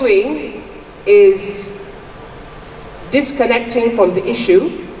we're doing is disconnecting from the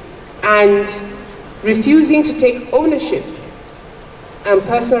issue and refusing to take ownership and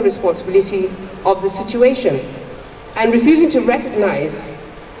personal responsibility of the situation, and refusing to recognize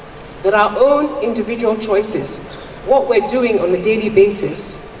that our own individual choices, what we're doing on a daily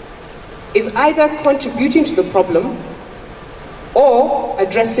basis, is either contributing to the problem or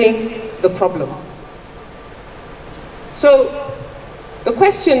addressing the problem. So the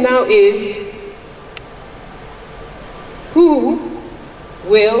question now is, who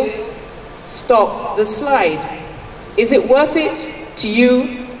will stop the slide? Is it worth it to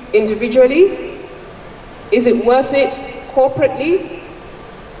you individually? Is it worth it corporately?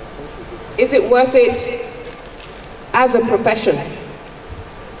 is it worth it as a profession?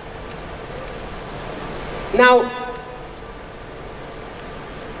 Now,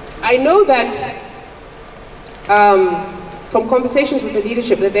 I know that from conversations with the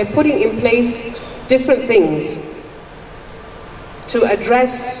leadership that they're putting in place different things to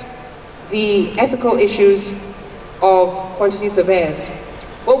address the ethical issues of quantity surveyors.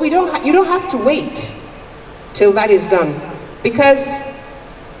 Well, you don't have to wait till that is done, because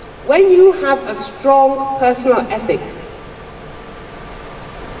when you have a strong personal ethic,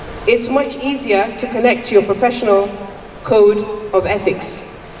 it's much easier to connect to your professional code of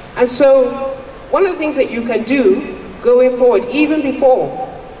ethics. And so one of the things that you can do going forward, even before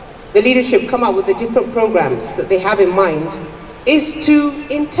the leadership come up with the different programs that they have in mind, is to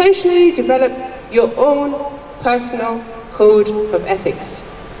intentionally develop your own personal code of ethics.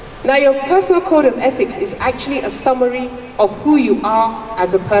 Now, your personal code of ethics is actually a summary of who you are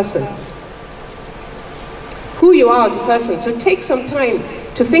as a person. Who you are as a person. So take some time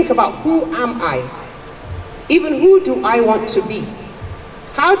to think about, who am I? Even who do I want to be?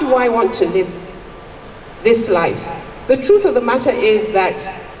 How do I want to live this life? The truth of the matter is that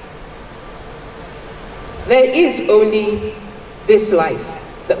there is only this life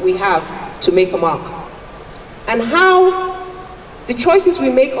that we have to make a mark. And how the choices we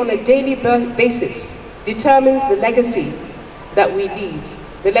make on a daily basis determines the legacy that we leave.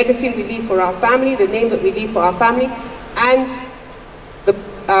 The legacy we leave for our family, the name that we leave for our family, and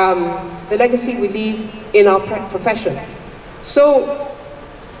the legacy we leave in our profession. So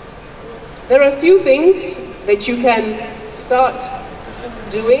there are a few things that you can start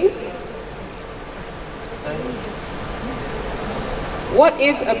doing. What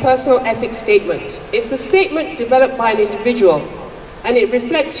is a personal ethics statement? It's a statement developed by an individual, and it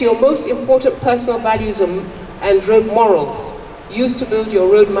reflects your most important personal values and morals used to build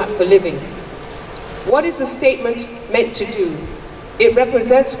your roadmap for living. What is the statement meant to do? It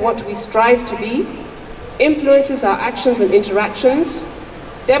represents what we strive to be, influences our actions and interactions,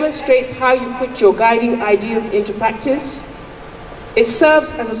 demonstrates how you put your guiding ideals into practice. It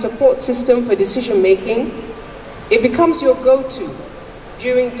serves as a support system for decision making. It becomes your go-to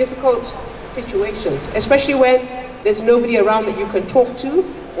during difficult situations, especially when there's nobody around that you can talk to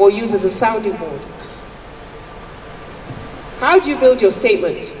or use as a sounding board. How do you build your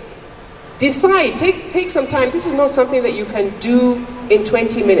statement? Decide, take some time. This is not something that you can do in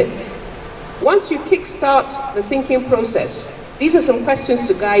 20 minutes. Once you kickstart the thinking process, these are some questions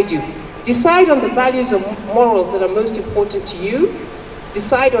to guide you. Decide on the values and morals that are most important to you.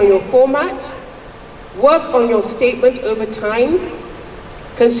 Decide on your format. Work on your statement over time.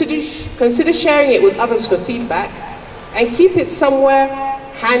 Consider sharing it with others for feedback, and keep it somewhere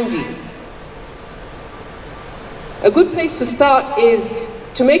handy. A good place to start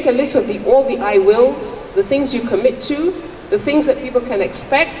is to make a list of all the I wills, the things you commit to, the things that people can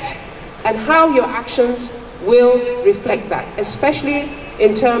expect, and how your actions will reflect that, especially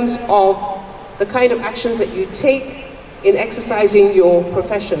in terms of the kind of actions that you take in exercising your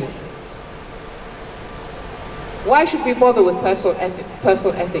profession. Why should we bother with personal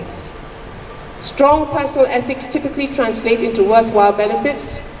ethics? Strong personal ethics typically translate into worthwhile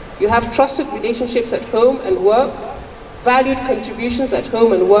benefits. You have trusted relationships at home and work, valued contributions at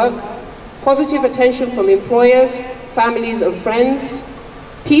home and work, positive attention from employers, families and friends,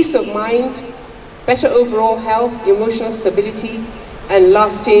 peace of mind, better overall health, emotional stability, and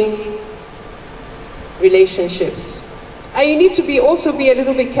lasting relationships. And you need to also be a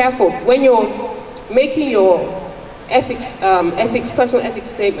little bit careful when you're making your personal ethics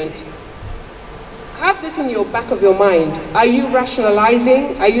statement. Have this in your back of your mind. Are you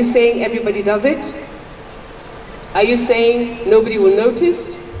rationalizing? Are you saying everybody does it? Are you saying nobody will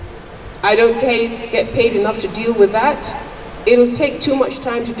notice? I don't get paid enough to deal with that. It'll take too much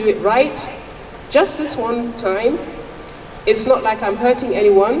time to do it right. Just this one time. It's not like I'm hurting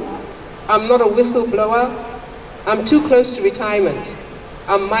anyone. I'm not a whistleblower. I'm too close to retirement.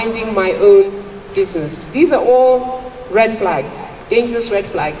 I'm minding my own business. These are all red flags, dangerous red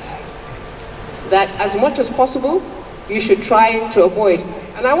flags, that as much as possible you should try to avoid.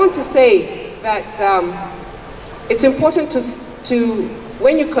 And I want to say that it's important to,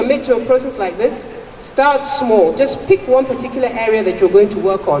 when you commit to a process like this, start small. Just pick one particular area that you're going to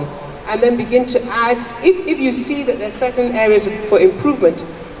work on, and then begin to add, if you see that there's certain areas for improvement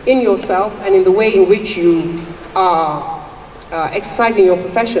in yourself and in the way in which you are exercising your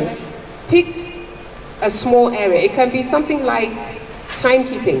profession, pick a small area. It can be something like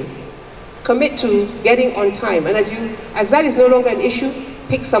timekeeping. Commit to getting on time, and as that is no longer an issue,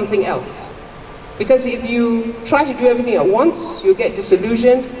 pick something else. Because if you try to do everything at once, you'll get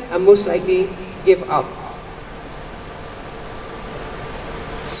disillusioned and most likely give up.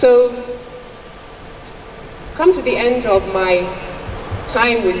 So, come to the end of my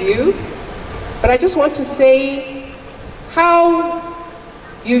time with you, but I just want to say how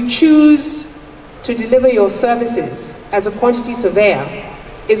you choose to deliver your services as a quantity surveyor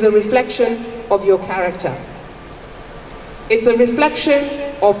is a reflection of your character. It's a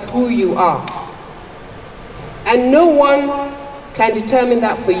reflection of who you are. And no one can determine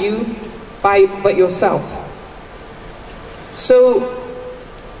that for you but yourself. So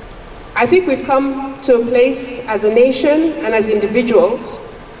I think we've come to a place as a nation and as individuals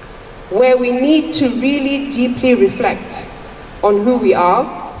where we need to really deeply reflect on who we are,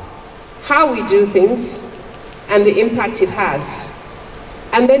 how we do things, and the impact it has.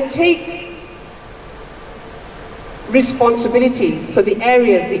 And then take responsibility for the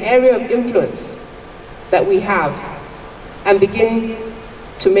area of influence that we have, and begin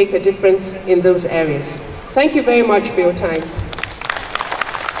to make a difference in those areas. Thank you very much for your time.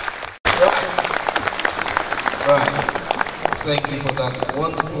 Right. Thank you for that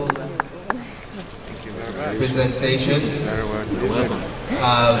wonderful presentation.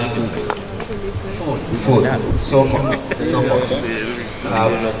 Food, so much.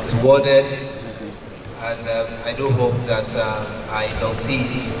 It's worded, and I do hope that our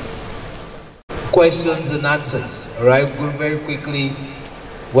inductees. Questions and answers. All right, go very quickly.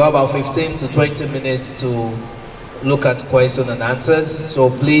 We have about 15 to 20 minutes to look at questions and answers. So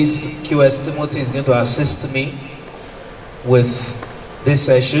please, QS Timothy is going to assist me with this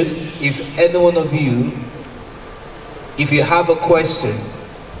session. If any one of you, if you have a question,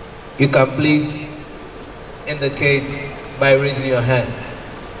 you can please indicate by raising your hand.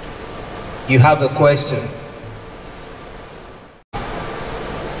 You have a question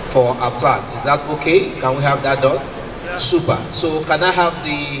for our plan. Is that okay? Can we have that done? Yeah. Super. So can I have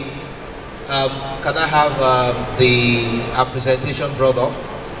our presentation brought up?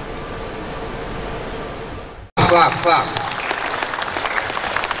 Clap.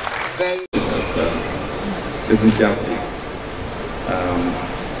 Very. Listen carefully.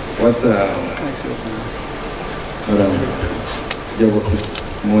 There was this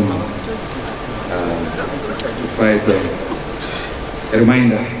morning, quite a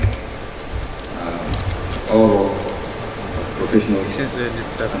reminder, all as professionals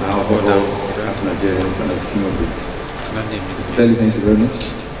and our roles as Nigerians and as human beings. Sincerely, thank you very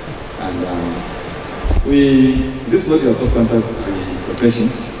much. And this was your first contact with the profession,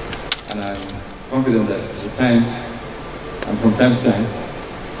 and I'm confident that with time, and from time to time,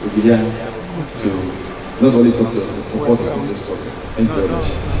 we'll be here to not only talk to us, but support us in this process. Thank you very much.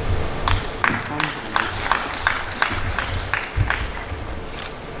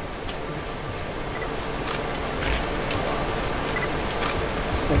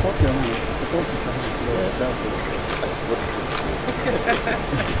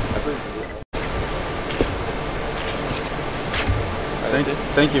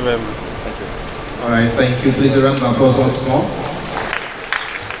 Thank you very much. Thank you. All right, thank you. Please round of applause once more.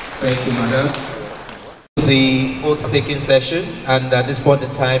 Thank you, madam. The oath-taking session, and at this point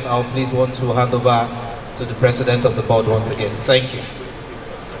in time, I'll please want to hand over to the president of the board once again. Thank you.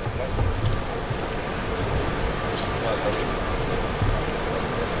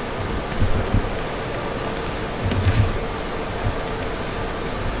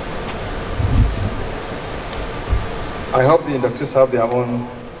 I hope the inductees have their own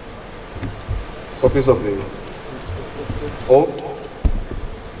copies of the oath.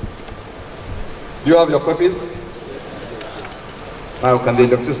 Do you have your copies? Now, can the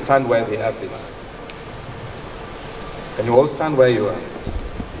inductees stand where they are, please? Can you all stand where you are?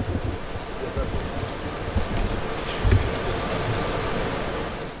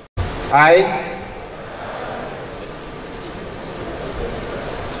 I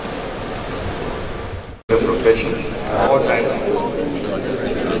the profession at all times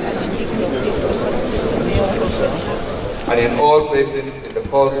and in all places in the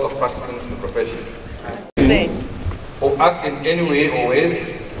course of practicing the profession. Or act in any way or ways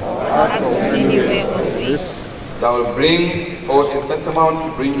that will bring or is tantamount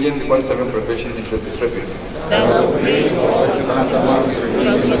to bringing the one-serving profession into disrepute.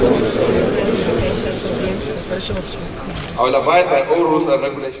 I will abide by all rules and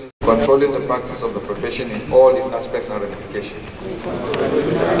regulations controlling the practice of the profession in all its aspects and ramifications.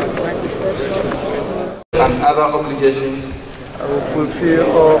 And other obligations I will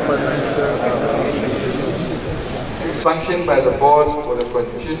fulfill all financial sanctioned by the board for the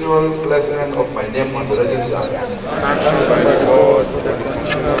continual placement of my name on the register. sanctioned by the board for the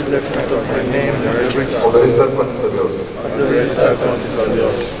upliftment of my name in the register of the registered quantity surveyors.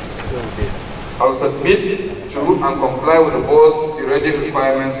 I will submit to and comply with the board's periodic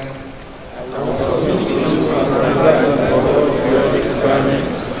requirements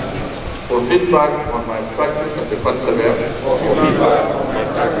for feedback on my practice as a quantity surveyor.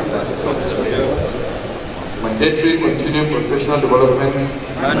 Mandatory continuing professional development.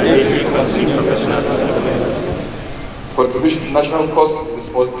 Contribution to national cost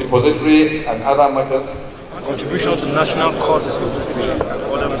depository and other matters. Contribution to national cause depository and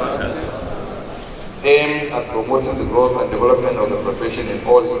other matters. Aimed at promoting the growth and development of the profession in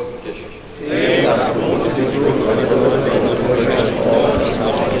all its implications.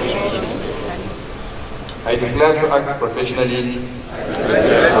 I declare to act professionally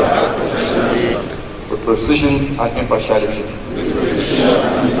with precision and impartiality.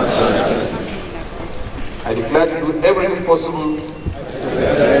 I declare to do everything possible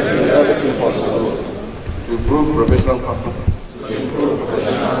to improve professional competence.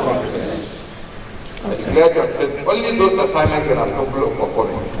 I declare to accept only those assignments that I'm capable of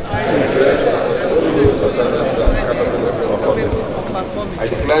performing. I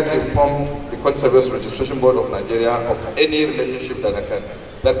declare to inform the Quantity Surveyors Registration Board of Nigeria of any relationship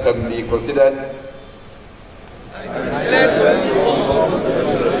that can be considered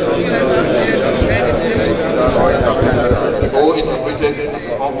or interpreted as a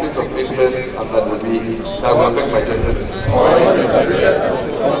conflict of interest and that will affect my judgment.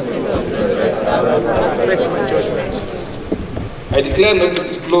 I declare not to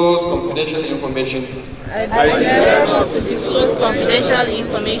disclose confidential information.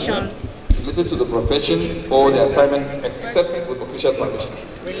 Related to the profession or the assignment except with official permission.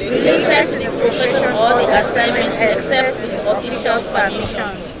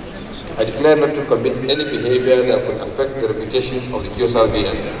 I declare not to commit any behavior that would affect the reputation of the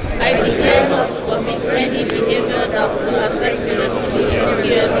QSRBM. I declare not to commit any behavior that would affect the reputation of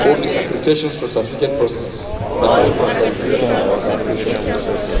QSRBM. Or its accreditations to certificate processes.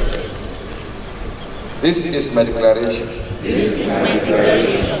 This is my declaration.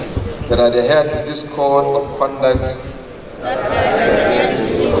 That I adhere to this code of conduct.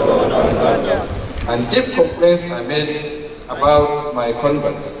 And if complaints are made about my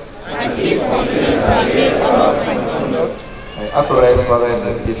conduct, I authorize further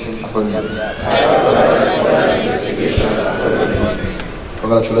investigation upon me.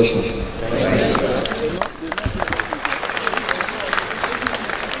 Congratulations.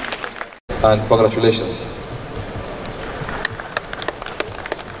 And congratulations.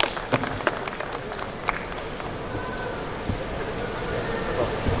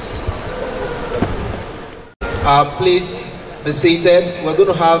 Please be seated. We're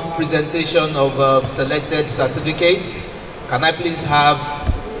going to have presentation of selected certificates. Can I please have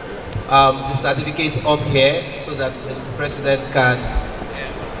the certificates up here so that Mr. President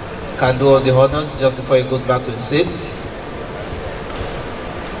can do us the honors just before he goes back to his seat.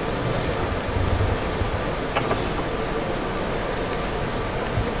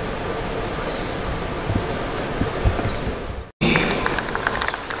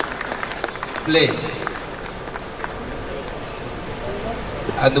 Please.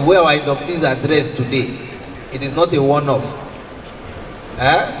 And the way our inductees are dressed today, it is not a one-off.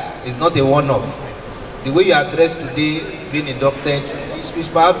 It's not a one-off. The way you are dressed today, being inducted, is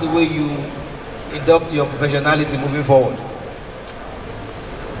perhaps the way you induct your professionalism moving forward.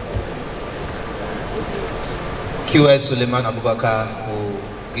 QS Suleiman Abubakar will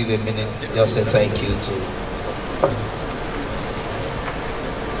give a minute, just say thank you to.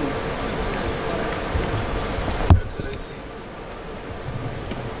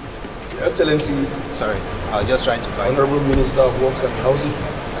 Excellency, sorry, I was just trying to find. Honorable Minister of Works and Housing,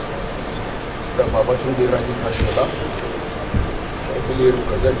 Mr. Babatunde Raji Fashola, ably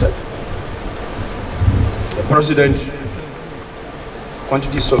represented, the President,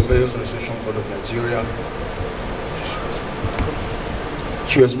 Quantity Surveyors Registration Board of Nigeria,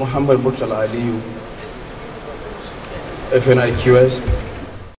 QS Muhammad Murtala Aliyu,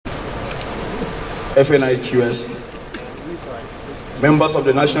 FNIQS, members of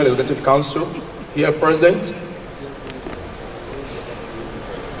the National Executive Council here present,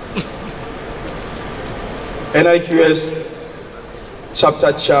 NIQS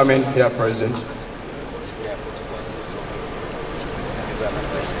chapter chairman here present,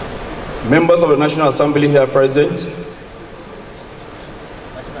 members of the National Assembly here present,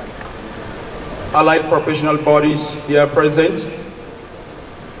 allied professional bodies here present,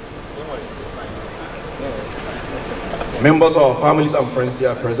 members of our families and friends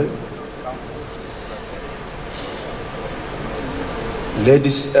here present,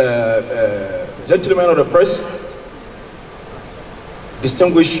 ladies, gentlemen of the press,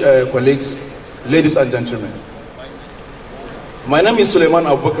 distinguished colleagues, ladies and gentlemen. My name is Suleiman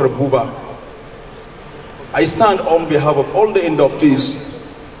Abubakar Buba. I stand on behalf of all the inductees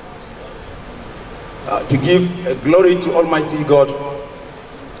to give glory to Almighty God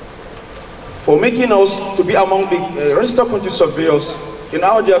for making us to be among the registered quantity surveyors in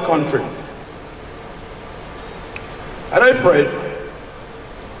our dear country. And I pray,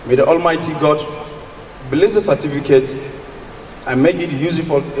 may the Almighty God bless the certificate and make it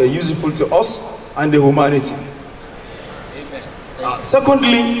useful to us and the humanity.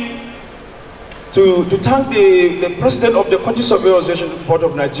 Secondly, to thank the President of the Quantity Surveyors Board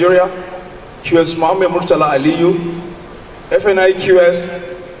of Nigeria, QS Mohammed Murtala Aliyu, FNIQS,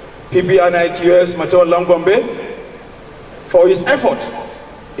 PBNIQS Mateo Langombe, for his effort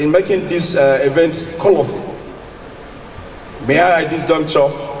in making this event colorful. May I at this juncture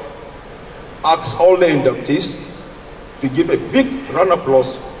ask all the inductees to give a big round of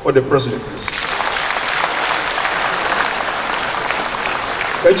applause for the President, please.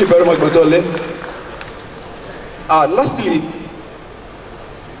 Thank you very much, Matole. Lastly,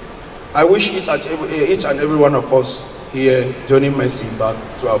 I wish each and every one of us here joining mercy back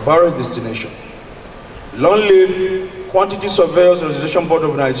to our various destination. Long live Quantity Surveyors Registration Board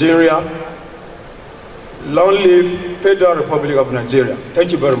of Nigeria. Long live Federal Republic of Nigeria.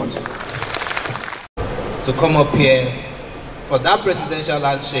 Thank you very much. To come up here for that presidential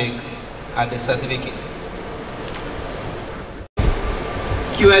handshake and the certificate.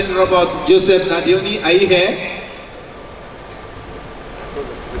 QS Robert Joseph Nadioni, are you here?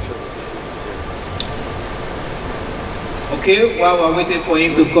 Okay, while we're waiting for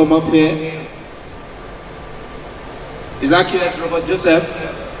him to come up here. Is that QS Robert Joseph?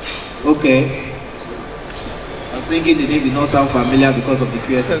 Okay. I was thinking the name did not sound familiar because of the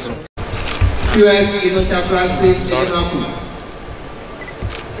QS. QS Inocha Francis Enaku.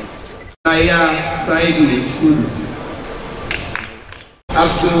 Saya Saidu Kuru.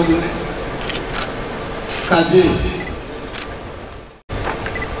 Abdul Kadir.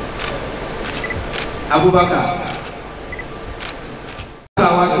 Abubakar.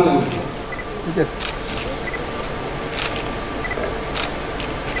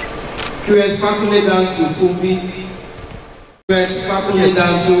 QS Fakule Dansu Fumbi. QS Fakule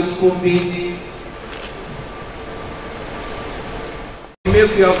Dansu Fumbi.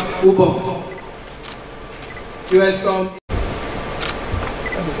 Mayfield Ubo. QS Tom.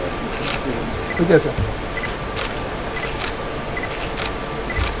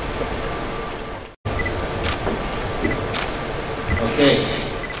 Okay.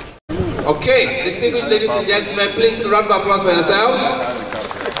 Okay, distinguished ladies and gentlemen, please a round of applause for yourselves.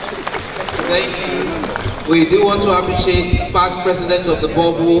 Thank you. We do want to appreciate past presidents of the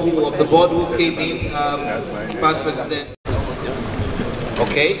board who came in. Past president.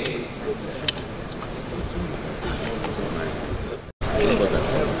 Okay.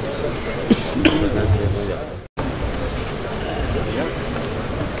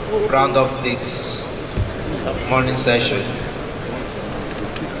 Round up this morning session.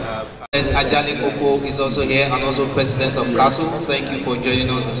 Ajali Koko is also here and also president of Castle. Thank you for joining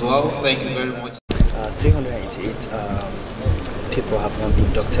us as well. Thank you very much. 388 people have not been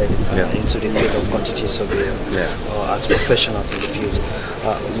inducted into the field of quantity surveying or as professionals in the field.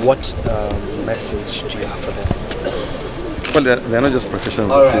 What message do you have for them? Well, they're not just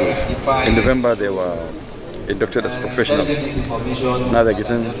professionals. All right. In November, they were inducted as professionals. Now they're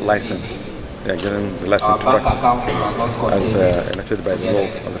getting licensed. They are getting the license to practice as elected by the law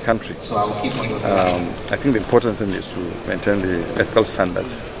of the country. I think the important thing is to maintain the ethical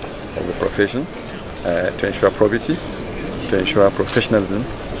standards of the profession, to ensure probity, to ensure professionalism,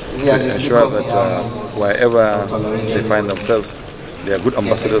 to ensure that wherever they find themselves, they are good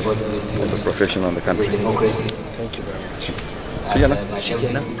ambassadors of the profession and the country. Thank you very much.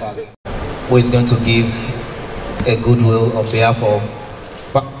 Who is going to give a goodwill on behalf of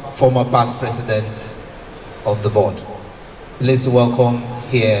former past presidents of the board. Please welcome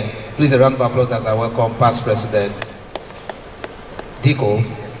here. Please a round of applause as I welcome past president Diko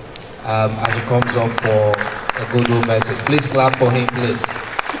as he comes up for a goodwill message. Please clap for him, please.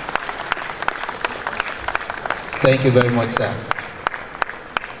 Thank you very much, sir.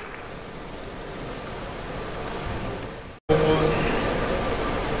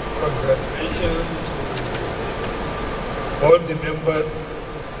 Congratulations, all the members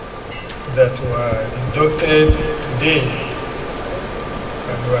that were inducted today,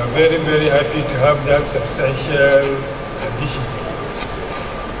 and we are very, very happy to have that substantial addition.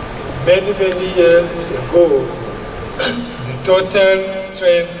 Many, many years ago, the total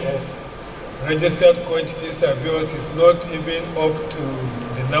strength of registered quantity surveyors is not even up to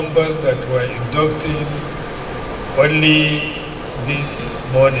the numbers that were inducted only this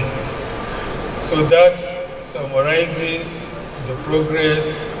morning. So that summarizes the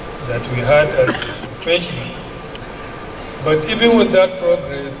progress that we had as a profession. But even with that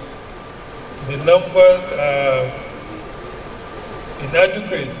progress, the numbers are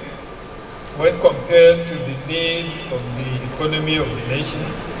inadequate when compared to the needs of the economy of the nation.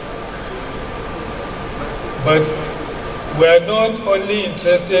 But we are not only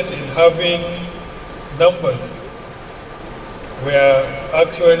interested in having numbers, we are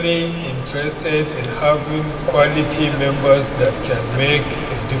actually interested in having quality members that can make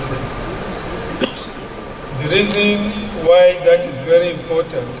a difference. The reason why that is very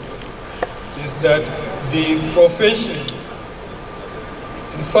important is that the profession,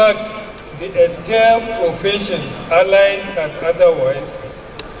 in fact, the entire professions, allied and otherwise,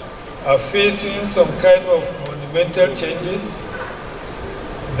 are facing some kind of monumental changes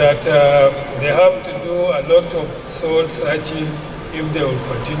that they have to do a lot of soul searching if they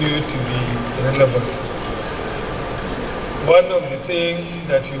will continue to be relevant. One of the things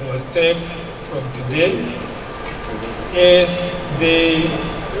that you must take from today is the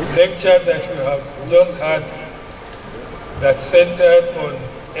lecture that we have just had that centered on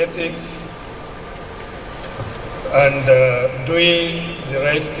ethics and doing the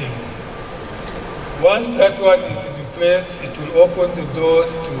right things. Once that one is in place, it will open the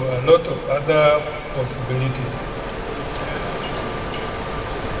doors to a lot of other possibilities.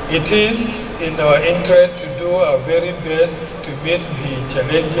 It is in our interest to do our very best to meet the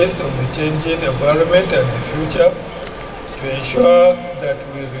challenges of the changing environment and the future, to ensure that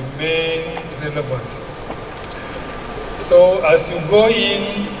we remain relevant. So as you go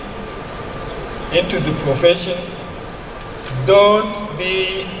into the profession, don't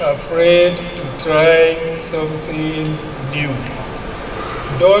be afraid to try something new.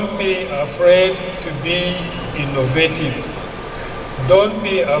 Don't be afraid to be innovative. Don't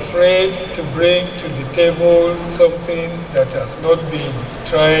be afraid to bring to the table something that has not been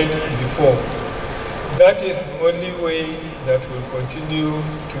tried before. That is the only way that will continue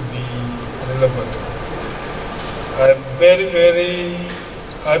to be relevant. I'm very, very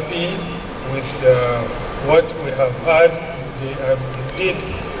happy with what we have had. I'm indeed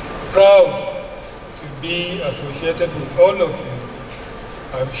proud to be associated with all of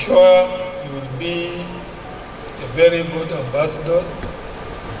you. I'm sure you will be a very good ambassadors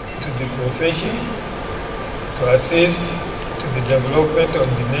to the profession, to assist to the development of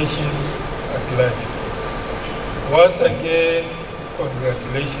the nation at large. Once again,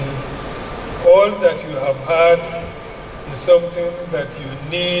 congratulations. All that you have had is something that you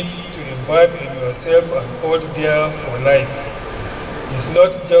need to imbibe in yourself and hold dear for life. It's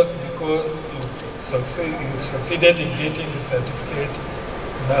not just because you succeeded in getting the certificate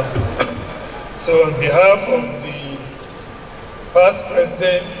now. So on behalf of the past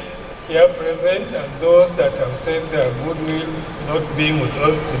presidents here present and those that have sent their goodwill not being with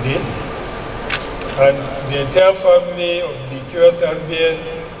us today, and the entire family of the QSRBN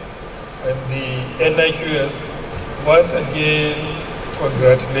and the NIQS, once again,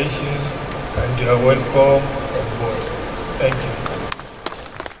 congratulations and you are welcome on board. Thank you.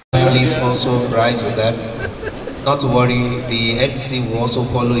 Please also rise with them. Not to worry, the MC will also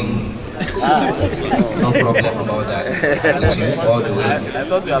follow you. No problem about that. I'm with you all the way. I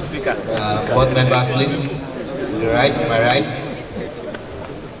thought you were speaker. Board members, please. To the right, my right.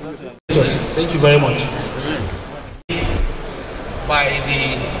 Thank you very much. By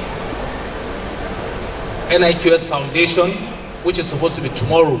the NIQS Foundation, which is supposed to be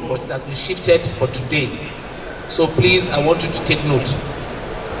tomorrow, but it has been shifted for today. So please, I want you to take note.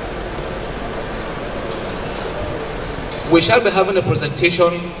 We shall be having a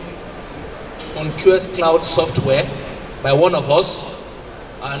presentation on QS Cloud software by one of us,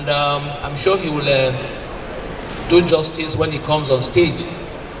 and I'm sure he will do justice when he comes on stage.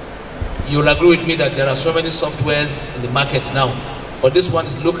 You will agree with me that there are so many softwares in the market now, but this one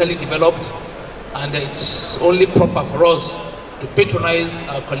is locally developed, and it's only proper for us to patronize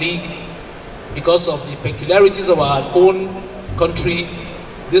our colleague because of the peculiarities of our own country.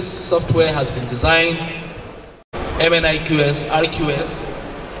 This software has been designed, MNIQS,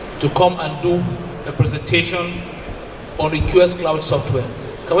 RQS, to come and do a presentation on the QS Cloud software.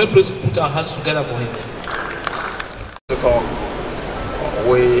 Can we please put our hands together for him?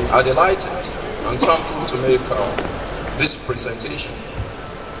 We are delighted and thankful to make this presentation.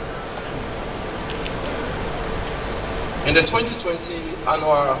 In the 2020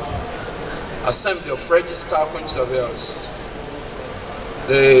 Annual Assembly of Registered Quantity Surveyors,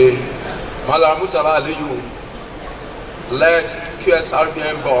 the Malam Murtala Aliyu led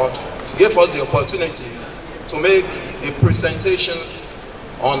QSRBN board gave us the opportunity to make a presentation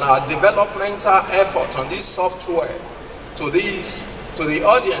on our developmental effort on this software to the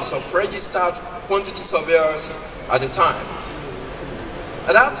audience of registered quantity surveyors at the time.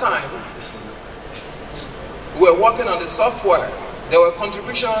 At that time, we were working on the software. There were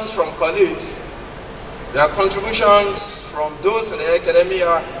contributions from colleagues. There are contributions from those in the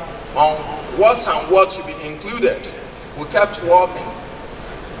academia on what and what should be included. We kept working.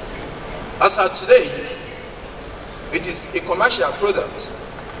 As of today, it is a commercial product.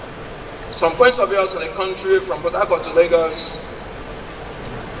 Some point surveyors in the country, from Port Harcourt to Lagos,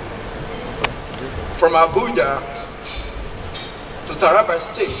 from Abuja to Taraba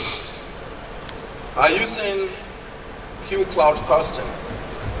State, are using Q Cloud Costing.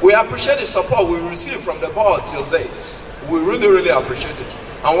 We appreciate the support we receive from the board till date. We really, really appreciate it.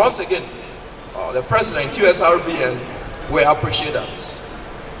 And once again, the president, QSRBN, we appreciate that.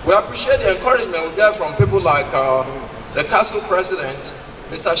 We appreciate the encouragement we get from people like the council president,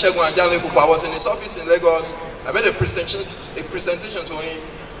 Mr. Shegun Ajanlekupa. I was in his office in Lagos. I made a presentation to him.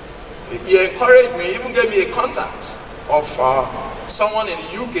 He encouraged me, even gave me a contact of someone in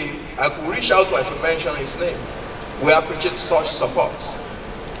the UK I could reach out to. I should mention his name. We appreciate such support.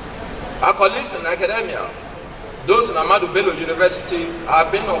 Our colleagues in academia, those in Ahmadu Bello University,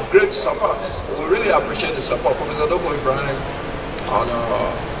 have been of great support. We really appreciate the support. Professor Doko Ibrahim,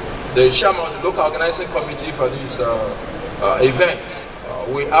 and the chairman of the local organizing committee for this event.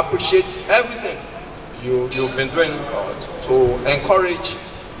 We appreciate everything you've been doing to encourage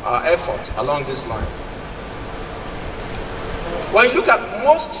our effort along this line. When you look at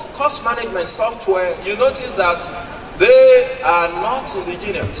most cost management software, you notice that they are not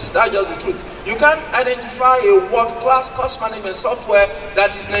indigenous. That's just the truth. You can't identify a world-class cost management software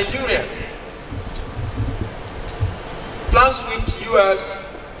that is Nigerian. PlanSwift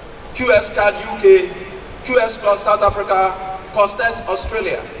US, QSCAD UK, QS Plus South Africa, Costes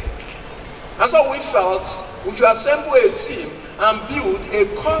Australia. And so we felt we should assemble a team and build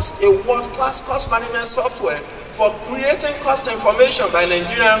a world-class cost management software for creating cost information by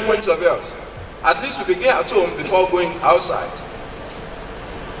Nigerian quantity surveyors. At least we begin at home before going outside.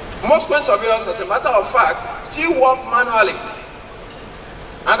 Most quantity surveyors, as a matter of fact, still work manually.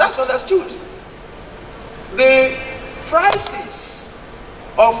 And that's understood. The prices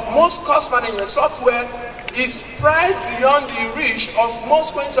of most cost management software is priced beyond the reach of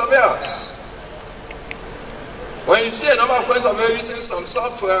most quantity surveyors. When you see a number of quantity surveyors using some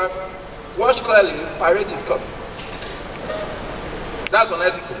software, watch clearly, pirated copy. That's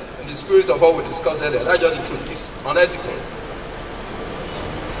unethical in the spirit of what we discussed earlier. That's just the truth. It's unethical.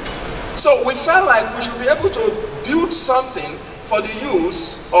 So we felt like we should be able to build something for the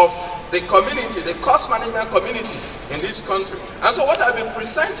use of the community, the cost management community in this country. And so what I'll be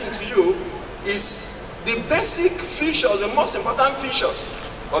presenting to you is the basic features, the most important features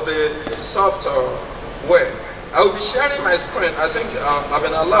of the software. I will be sharing my screen. I think I've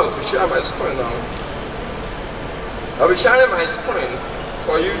been allowed to share my screen now. I'll be sharing my screen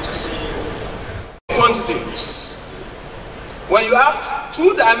for you to see quantities. When you have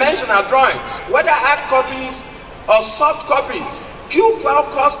two-dimensional drawings, whether hard copies or soft copies, Q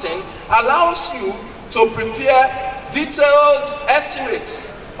Cloud Costing allows you to prepare detailed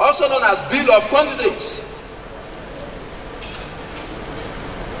estimates, also known as bill of quantities.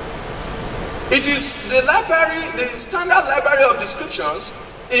 It is the library, the standard library of descriptions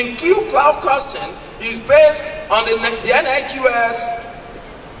in Q Cloud Costing is based on the NIQS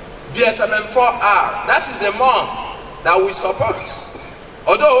BSMM4R. That is the MOM that we support.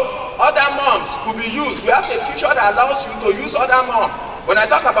 Although other MOMs could be used, we have a feature that allows you to use other MOM. When I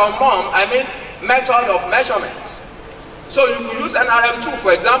talk about MOM, I mean method of measurement. So you could use NRM2,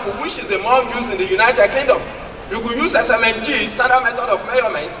 for example, which is the MOM used in the United Kingdom. You could use SMMG, standard method of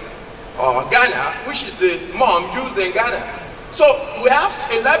measurement, or Ghana, which is the MOM used in Ghana. So we have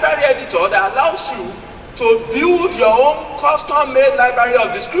a library editor that allows you to build your own custom-made library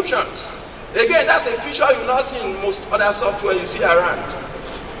of descriptions. Again, that's a feature you not see in most other software you see around.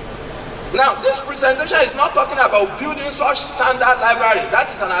 Now, this presentation is not talking about building such standard library.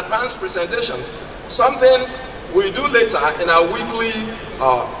 That is an advanced presentation, something we do later in our weekly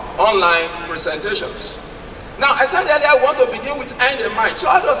online presentations. Now, I said earlier I want to begin with end in mind. So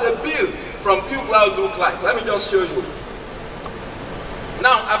how does a bill from Q Cloud look like? Let me just show you.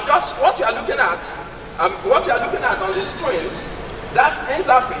 Now, what you are looking at on the screen, that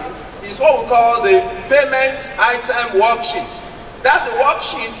interface is what we call the payment item worksheet. That's a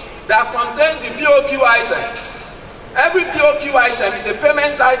worksheet that contains the BOQ items. Every POQ item is a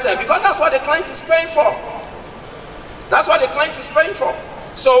payment item because that's what the client is paying for. That's what the client is paying for.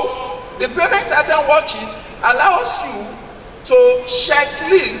 So the payment item worksheet allows you to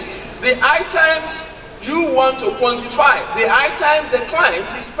checklist the items you want to quantify, the items the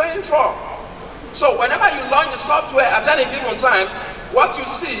client is paying for. So whenever you launch the software at any given time, what you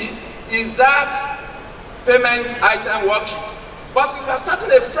see is that payment item worksheet. But if you are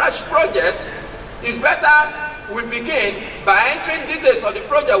starting a fresh project, it's better we begin by entering details of the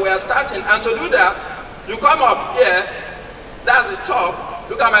project we are starting, and to do that, you come up here, that's the top.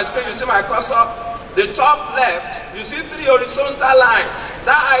 Look at my screen, you see my cursor. The top left, you see 3 horizontal lines.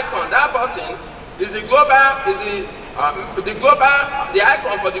 That icon, that button, is the global, the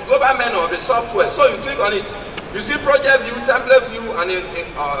icon for the global menu of the software. So you click on it. You see project view, template view, and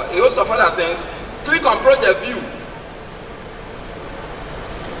a host of other things. Click on project view.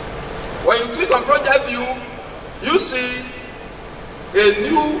 When you click on project view, you see a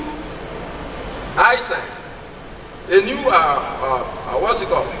new item, a new what's it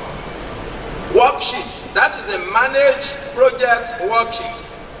called? Worksheet. That is the manage project worksheet.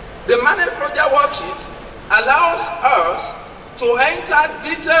 The manage project worksheet allows us to enter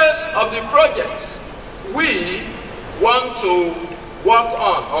details of the projects we want to work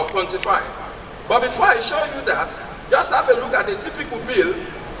on or quantify. But before I show you that, just have a look at a typical bill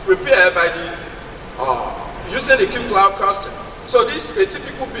prepared by the using the Q Cloud custom. So this is a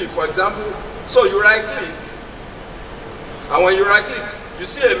typical bill, for example. So you right click, and when you right click, you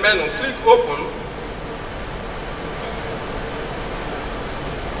see a menu, click open.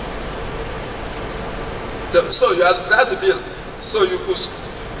 So that's the bill. So you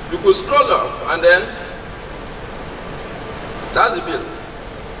could scroll up, and then that's the bill.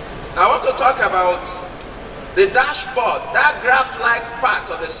 I want to talk about the dashboard, that graph-like part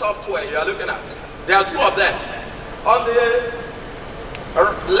of the software you are looking at. There are 2 of them. On the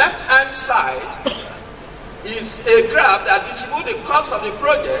left-hand side is a graph that distributes the cost of the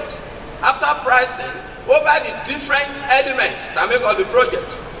project after pricing over the different elements that make up the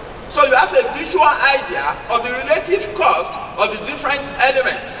project. So you have a visual idea of the relative cost of the different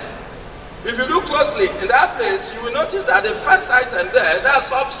elements. If you look closely in that place, you will notice that the first item there, that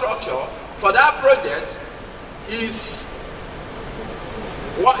substructure for that project, is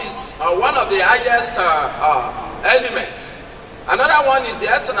what is one of the highest elements. Another one is the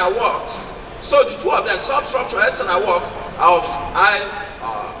external works. So the 2 of them, substructure, external works, are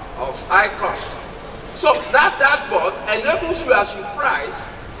of high cost. So that dashboard enables you, as you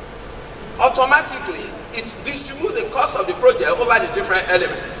price, automatically it distributes the cost of the project over the different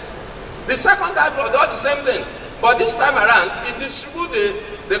elements. The second dashboard does the same thing, but this time around it distributes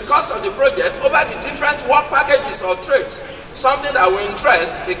the cost of the project over the different work packages or trades, something that will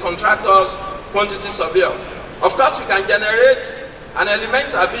interest a contractor's quantity surveyor. Of course, you can generate an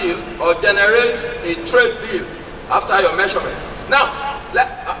elemental bill or generate a trade bill after your measurement. Now,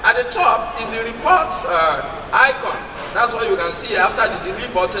 at the top is the reports icon. That's what you can see after the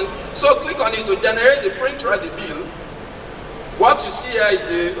delete button. So click on it to generate the print ready bill. What you see here is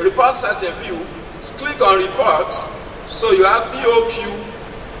the report setting view. Just click on reports. So you have POQ,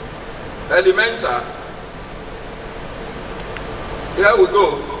 elemental. Here we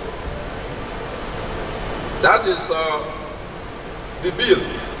go. That is the bill.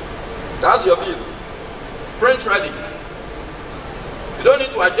 That's your bill. Print ready. You don't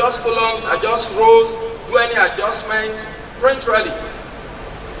need to adjust columns, adjust rows, do any adjustment. Print ready.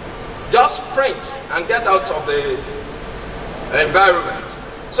 Just print and get out of the environment.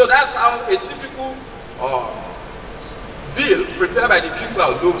 So that's how a typical bill prepared by the Q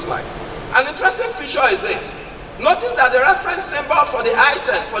Cloud looks like. An interesting feature is this. Notice that the reference symbol for the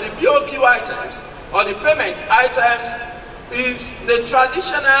item, for the POQ items or the payment items, is the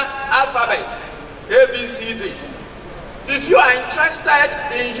traditional alphabet, A, B, C, D. If you are interested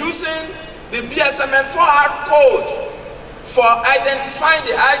in using the BSMN4R code for identifying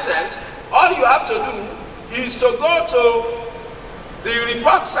the items, all you have to do is to go to the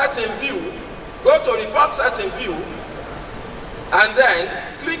report setting view, go to report setting view, and then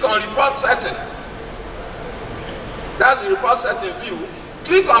click on report setting. That's the report setting view.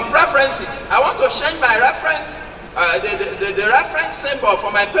 Click on preferences. I want to change my reference, the reference symbol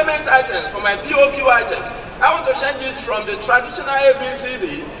for my payment items, for my POQ items. I want to change it from the traditional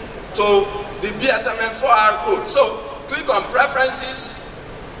ABCD to the BSMN4R code. So click on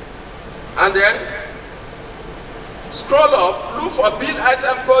preferences and then scroll up, look for bill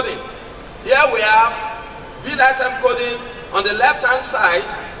item coding. Here we have bill item coding on the left hand side,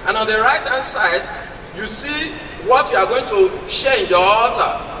 and on the right hand side you see what you are going to change or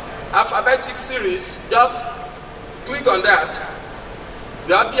alter. Alphabetic series, just click on that.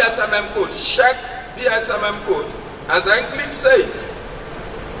 You have BSMM code, check BSMM code, and then click save.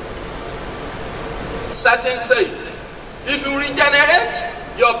 Setting saved. If you regenerate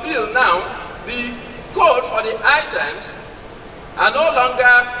your bill now, the code for the items are no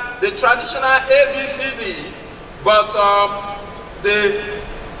longer the traditional ABCD, but the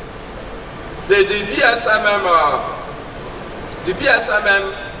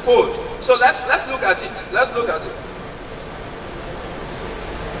BSMM code. So let's look at it. Let's look at it.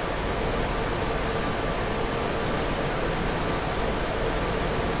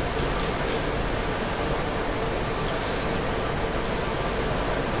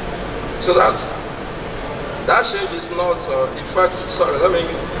 So that change is not effective. Sorry, let me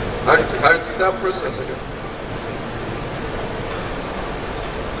repeat that process again.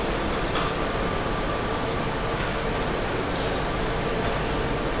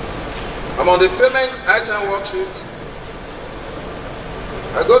 I'm on the payment item worksheet.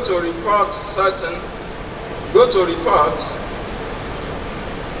 I go to reports certain, go to reports.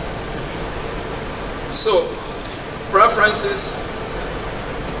 So preferences.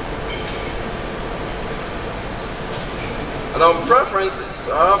 And on preferences,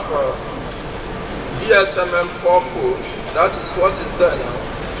 I have DSMM4 code. That is what is there now.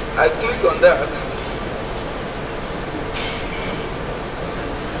 I click on that.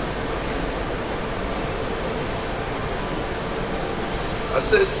 I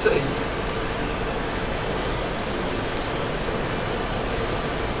say save.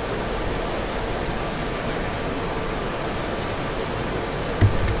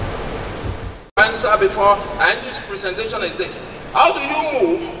 Answer before I end this presentation is this. How do you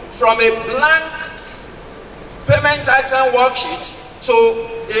move from a blank payment item worksheet to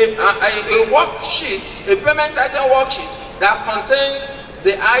a worksheet, a payment item worksheet that contains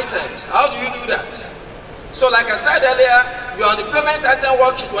the items? How do you do that? So like I said earlier, you're on the payment item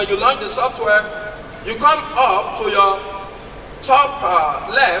worksheet. When you launch the software, you come up to your top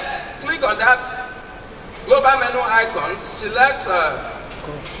left, click on that global menu icon, select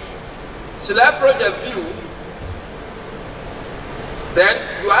project view, then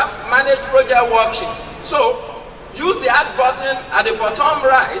you have manage project worksheet. So use the add button at the bottom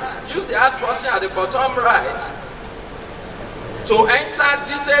right, use the add button at the bottom right to enter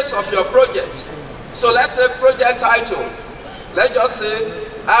details of your project. So let's say project title, let's just say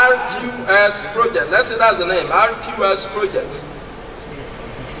RQS project, let's say that's the name, RQS project.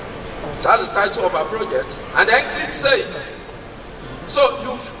 That's the title of our project, and then click save. So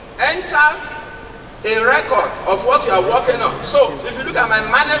you've enter a record of what you are working on. So if you look at my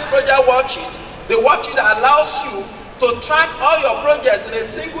managed project worksheet, the worksheet allows you to track all your projects in a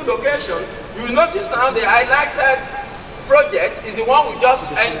single location. You will notice now the highlighted project is the one we just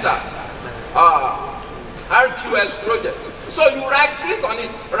entered, RQS project. So you right click on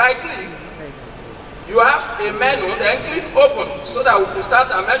it, right click, you have a menu, then click open so that we can start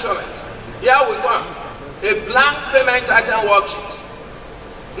our measurement. Here we go, a blank payment item worksheet.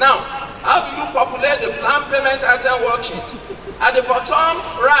 Now, how do you populate the blank payment item worksheet? At the bottom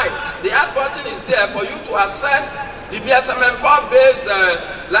right, the add button is there for you to access the BSMM4 based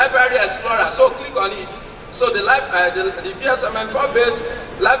library explorer. So click on it. So the BSMM4 based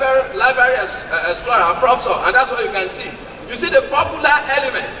library explorer pops up, and that's what you can see. You see the popular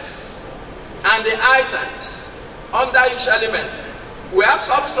elements and the items under each element. We have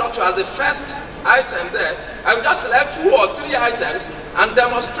substructure as the first item there. I will just select 2 or 3 items and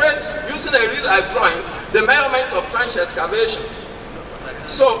demonstrate using a real-life drawing the measurement of trench excavation.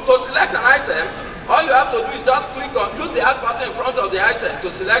 So to select an item, all you have to do is just click on, use the add button in front of the item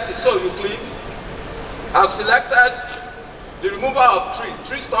to select it. So you click. I've selected the removal of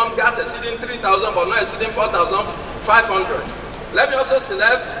tree stump gap exceeding 3,000 but not exceeding 4,500. Let me also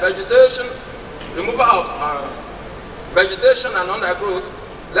select vegetation, removal of vegetation and undergrowth.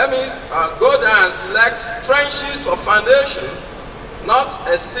 Let me go down and select trenches for foundation not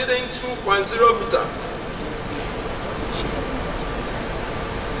exceeding 2.0 meter.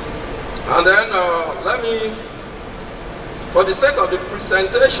 And then let me, for the sake of the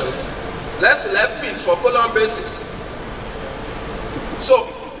presentation, let's select pit for column basis. So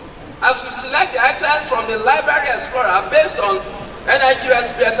as you select the item from the library explorer based on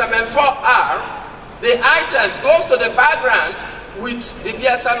NIQS BSMM4R, the items goes to the background with the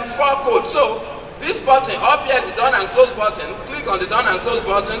BSM4 code. So this button up here is the done and close button. Click on the done and close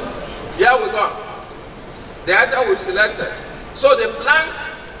button. Here we go. The item we've selected. So the blank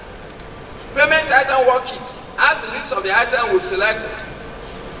payment item worksheet has the list of the item we've selected.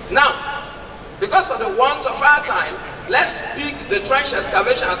 Now, because of the want of our time, let's pick the trench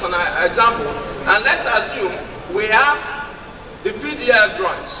excavation as an example, and let's assume we have the PDF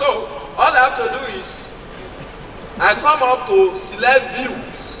drawing. So all I have to do is I come up to select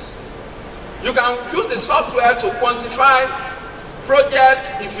views. You can use the software to quantify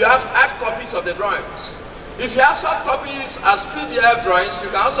projects if you have hard copies of the drawings. If you have soft copies as PDF drawings, you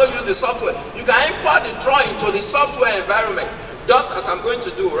can also use the software. You can import the drawing to the software environment, just as I'm going to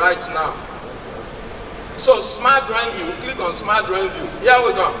do right now. So Smart Drawing View, click on Smart Drawing View. Here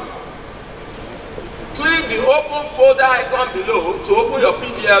we go. Click the open folder icon below to open your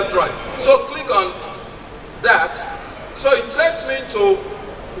PDF drawing. So click on that. So it takes me to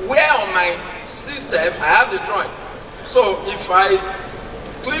where on my system I have the drawing. So if I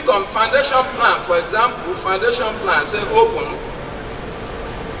click on foundation plan, for example, foundation plan, say open.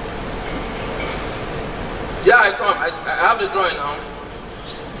 Here I come, I have the drawing now.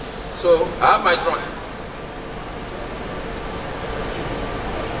 So I have my drawing.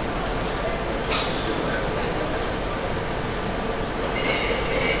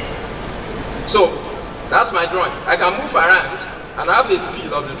 So that's my drawing. I can move around and have a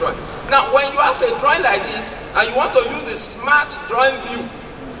feel of the drawing. Now when you have a drawing like this and you want to use the Smart Drawing View,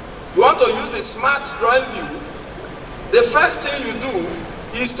 the first thing you do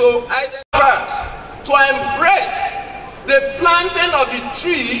is to identify, to embrace the planting of the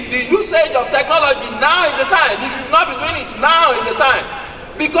tree, the usage of technology. Now is the time. If you've not been doing it, now is the time.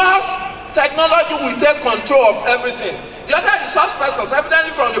 Because technology will take control of everything. The other resource persons,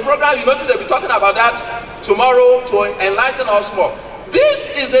 evidently from the program, you notice they'll be talking about that tomorrow to enlighten us more.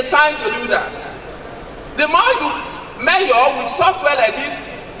 This is the time to do that. The more you measure with software like this,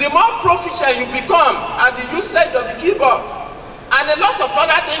 the more proficient you become at the usage of the keyboard. And a lot of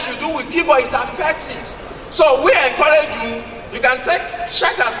other things you do with keyboard, it affects it. So we encourage you, you can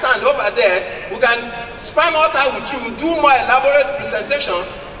check and stand over there, we can spend more time with you, do more elaborate presentation,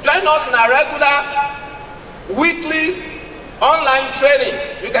 join us in a regular weekly online training.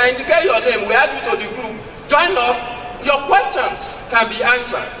 You can indicate your name, we add you to the group, join us, your questions can be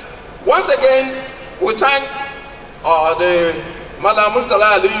answered. Once again, we thank the Madam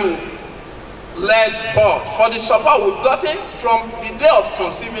Murtala Aliyu led board for the support we've gotten from the day of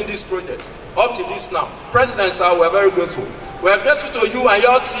conceiving this project up to this now. President sir, we're very grateful. We're grateful to you and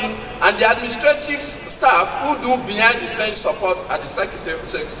your team and the administrative staff who do behind the scenes support at the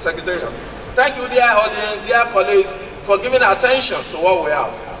secretariat. Thank you, dear audience, dear colleagues, for giving attention to what we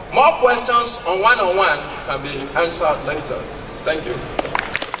have. More questions on one-on-one can be answered later. Thank you.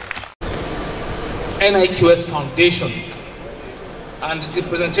 NIQS Foundation. And the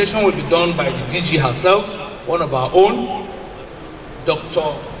presentation will be done by the DG herself, one of our own,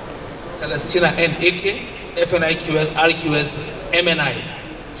 Dr. Celestina N. Eke, FNIQS, RQS, MNI.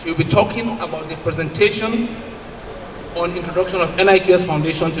 She will be talking about the presentation on introduction of NIQS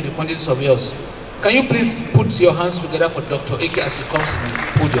Foundation to the quantity surveyors. Can you please put your hands together for Dr. Eke as she comes to the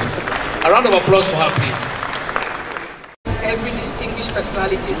podium? A round of applause for her, please. Every distinguished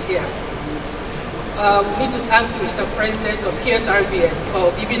personalities here. We need to thank Mr. President of QSRBN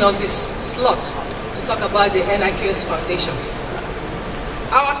for giving us this slot to talk about the NIQS Foundation.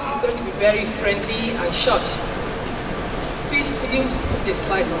 Ours is going to be very friendly and short. Please begin to put the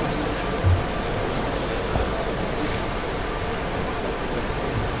slides on.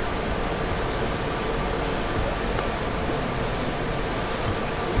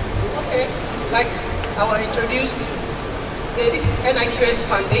 Okay, like I introduced, this is NIQS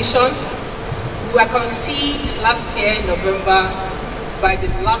Foundation. We were conceived last year in November by the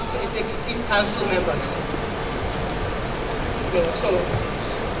last Executive Council members.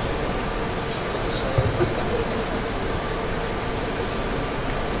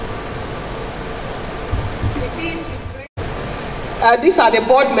 These are the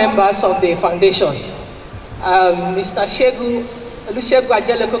board members of the foundation. Mr. Olusegun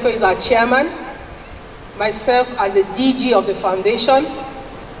Ajelekoko is our chairman. Myself as the DG of the foundation.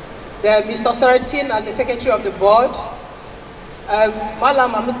 Then Mr. Soretin as the secretary of the board.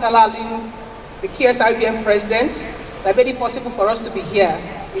 Malam Murtala Aliyu, the QSRBN president. That made it possible for us to be here,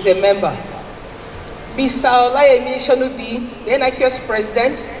 is a member. Mr. Olayemi Shonubi, the NIQS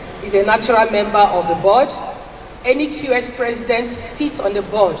president, is a natural member of the board. Any QS president sits on the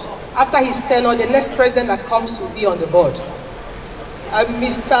board. After his tenure, the next president that comes will be on the board.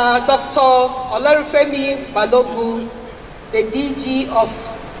 Mr. Dr. Olorufemi Balogu, the DG of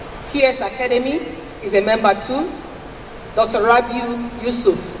QS Academy, is a member too. Dr. Rabiu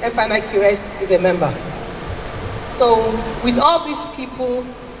Yusuf, FNIQS, is a member. So with all these people,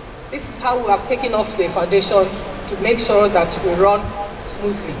 this is how we have taken off the foundation to make sure that we run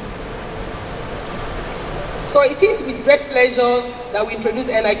smoothly. So it is with great pleasure that we introduce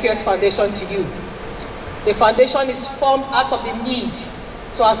NIQS Foundation to you. The foundation is formed out of the need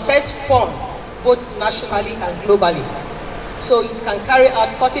to access funds both nationally and globally, so it can carry out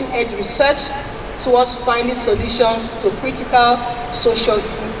cutting-edge research towards finding solutions to critical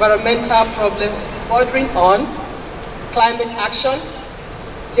socio-environmental problems bordering on climate action,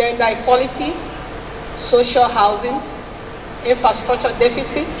 gender equality, social housing, infrastructure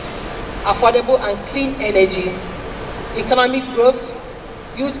deficit, affordable and clean energy, economic growth,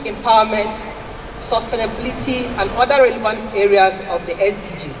 youth empowerment, sustainability, and other relevant areas of the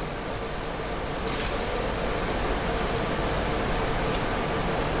SDG.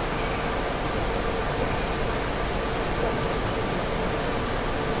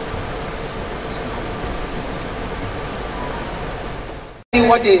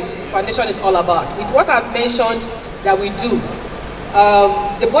 What the foundation is all about. With what I've mentioned that we do,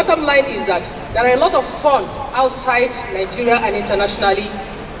 the bottom line is that there are a lot of funds outside Nigeria and internationally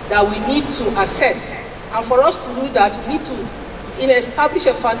that we need to access. And for us to do that, we need to establish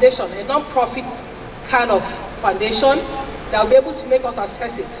a foundation, a non-profit kind of foundation that will be able to make us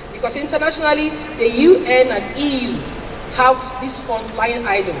access it. Because internationally, the UN and EU have these funds lying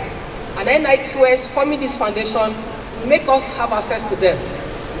idle. And NIQS forming this foundation will make us have access to them.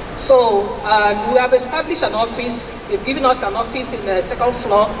 So we have established an office. They've given us an office in the second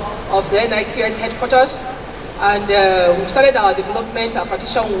floor of the NIQS headquarters. And we've started our development, our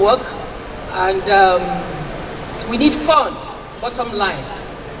partition work. And we need funds, bottom line.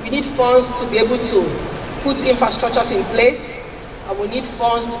 We need funds to be able to put infrastructures in place. And we need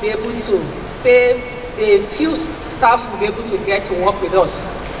funds to be able to pay the few staff we'll be able to get to work with us.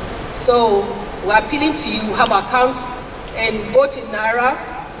 So we're appealing to you. We have accounts in both in Naira,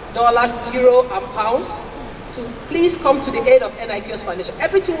 dollars, euro, and pounds, to please come to the aid of NIQS Foundation.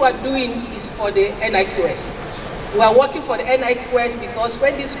 Everything we are doing is for the NIQS. We are working for the NIQS because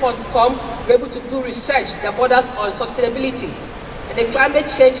when these funds come, we're able to do research that borders on sustainability. And the climate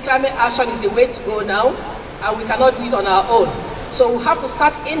change, climate action is the way to go now, and we cannot do it on our own. So we have to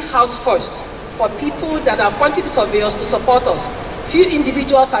start in-house first for people that are quantity surveyors to support us. Few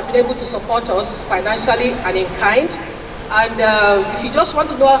individuals have been able to support us financially and in kind. And if you just want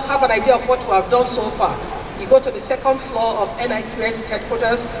to know, have an idea of what we have done so far, you go to the second floor of NIQS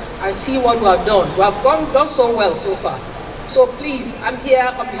headquarters and see what we have done. We have done so well so far. So please, I'm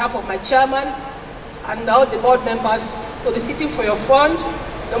here on behalf of my chairman and all the board members soliciting for your fund.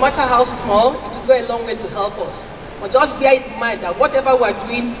 No matter how small, it will go a long way to help us. But just bear in mind that whatever we're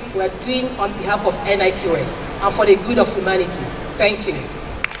doing on behalf of NIQS and for the good of humanity. Thank you.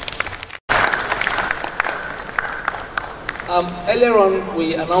 Earlier on,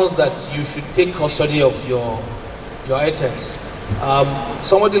 we announced that you should take custody of your items.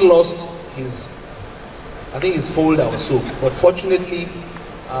 Somebody lost his, I think his folder or so, but fortunately,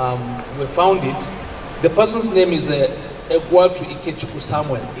 we found it. The person's name is Egwatu Ikechukwu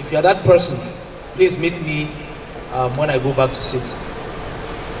Samuel. If you are that person, please meet me when I go back to sit.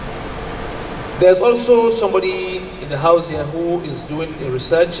 There's also somebody in the house here who is doing a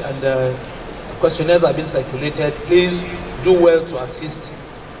research, and questionnaires have been circulated. Please do well to assist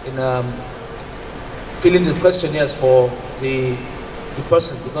in filling the questionnaires for the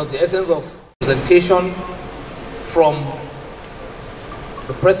person, because the essence of presentation from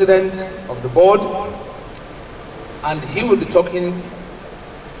the president of the board, and he will be talking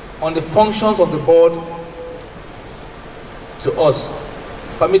on the functions of the board to us.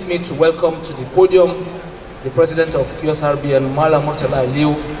 Permit me to welcome to the podium the president of QSRB and Mala Murtala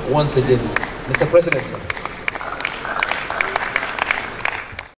Aliyu once again. Mr. President, sir.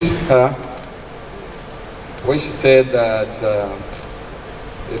 When she said that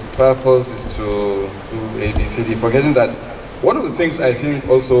the purpose is to do ABCD, forgetting that one of the things I think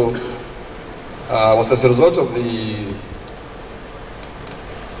also was as a result of the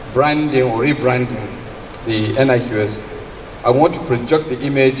branding or rebranding the NIQS, I want to project the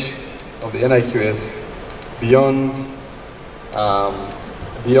image of the NIQS beyond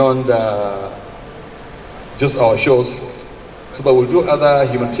just our shows, so that we'll do other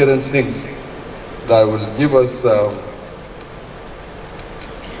humanitarian things that will give us, that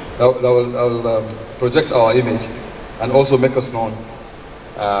will project our image and also make us known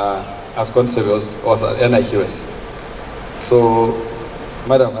as Surveyors or as NIQS. So,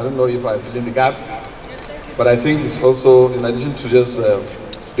 Madam, I don't know if I fill in the gap, but I think it's also, in addition to just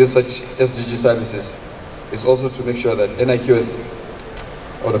doing such SDG services, it's also to make sure that NIQS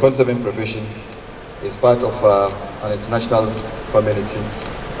or the conserving profession is part of an international community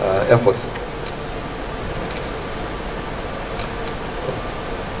effort.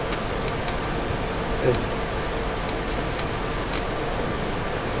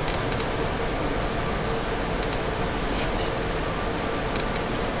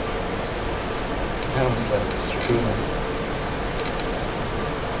 one slide is refusing.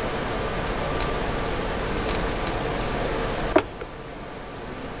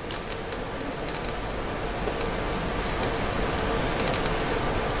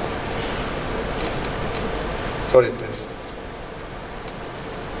 Sorry, please.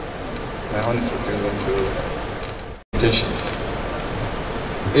 My one is refusing to petition.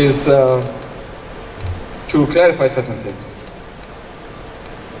 Is to clarify certain things.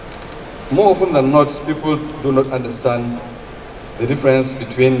 More often than not, people do not understand the difference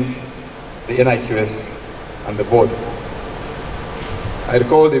between the NIQS and the board. I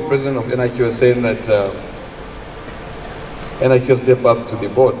recall the president of NIQS saying that NIQS gave birth to the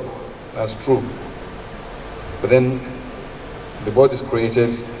board. That's true. But then the board is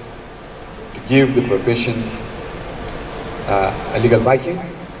created to give the profession a legal backing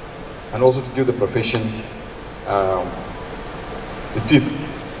and also to give the profession the teeth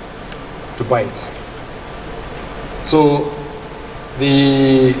to bite. So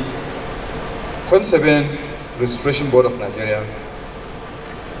the Conservation Registration Board of Nigeria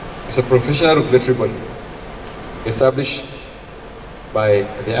is a professional regulatory body established by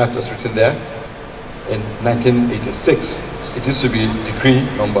the act as written there in 1986. It used to be decree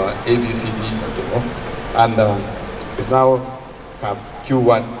number ABCD, I don't know, and it's now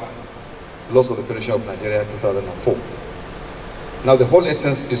Q1, Laws of the Federation of Nigeria 2004. Now the whole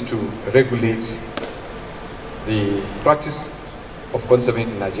essence is to regulate the practice of conserving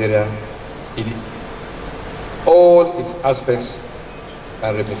in Nigeria in all its aspects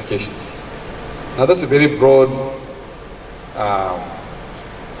and ramifications. Now that's a very broad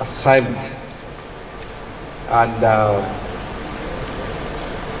assignment, and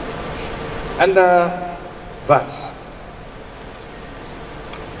that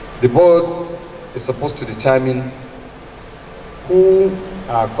the board is supposed to determine who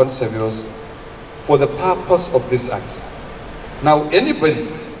are conservators for the purpose of this act. Now anybody,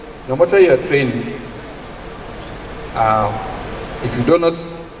 no matter your training, if you do not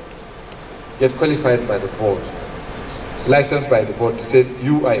get qualified by the board, licensed by the board to say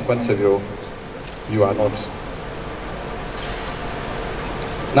you are a conservator, you are not.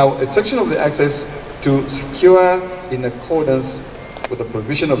 Now a section of the act says to secure in accordance with the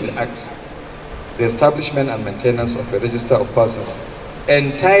provision of the act the establishment and maintenance of a register of persons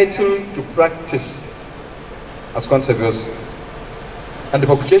entitled to practice as conservators and the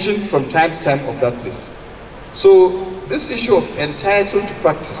publication from time to time of that list. So this issue of entitled to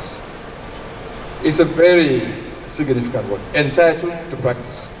practice is a very significant one. Entitled to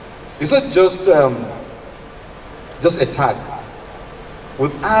practice. It's not just a tag.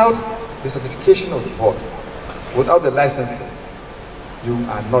 Without the certification of the board, without the licenses, you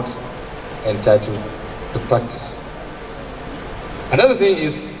are not entitled to practice. Another thing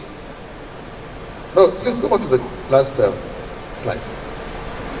is, no, let's go back to the last slide.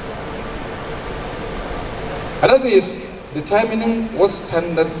 Another thing is determining what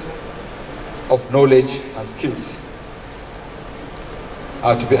standard of knowledge and skills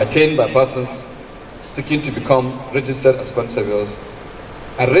are to be attained by persons seeking to become registered as conservators,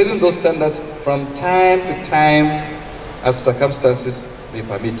 and raising those standards from time to time as circumstances may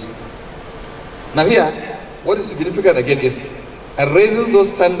permit. Now here, what is significant again is raising those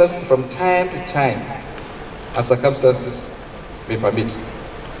standards from time to time as circumstances may permit.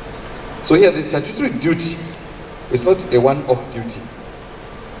 So here the statutory duty is not a one-off duty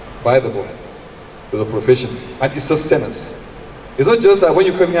by the board to the profession and its sustenance. It's not just that when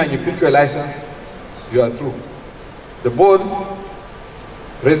you come here and you pick your license, you are through. The board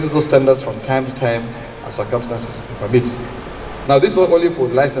raises those standards from time to time as circumstances permit. Now this is not only for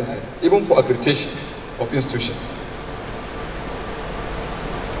licensing, even for accreditation of institutions.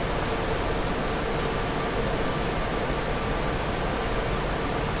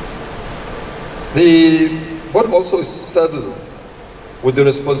 The board also is saddled with the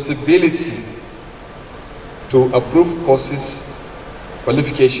responsibility to approve courses,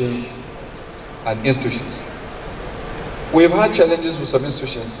 qualifications, and institutions. We've had challenges with some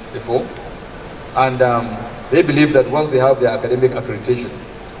institutions before, and they believe that once they have their academic accreditation,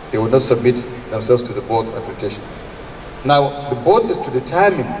 they will not submit themselves to the board's accreditation. Now, the board is to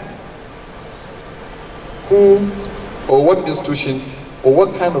determine who or what institution or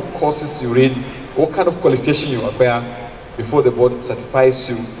what kind of courses you read, what kind of qualification you acquire before the board certifies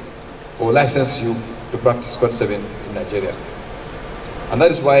you or licenses you to practice conserving in Nigeria. And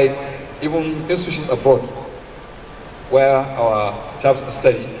that is why even institutions abroad where our chaps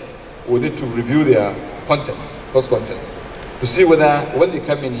study, we need to review their contents, course contents, to see whether when they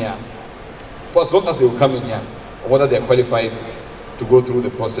come in here, for as long as they will come in here, or whether they are qualified to go through the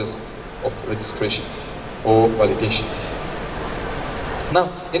process of registration. or validation. Now,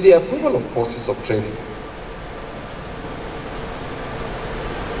 in the approval of courses of training,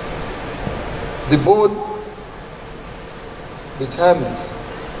 the board determines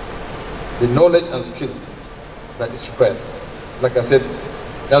the knowledge and skill that is required. Like I said,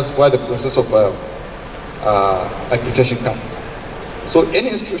 that's why the process of accreditation comes. So any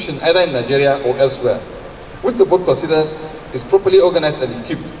institution, either in Nigeria or elsewhere, which the board considers is properly organized and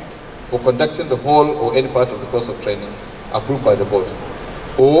equipped for conducting the whole or any part of the course of training approved by the board,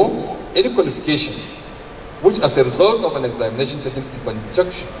 or any qualification which as a result of an examination taken in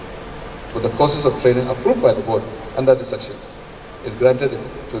conjunction with the courses of training approved by the board under this section is granted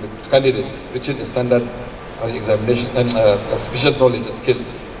to the candidates reaching a standard of examination and of sufficient knowledge and skill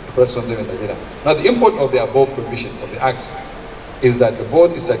to practice something in Nigeria. Now, the import of the above provision of the Act is that the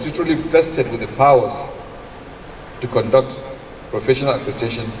board is statutorily vested with the powers to conduct professional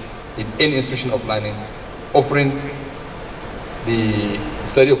accreditation in any institution of learning offering the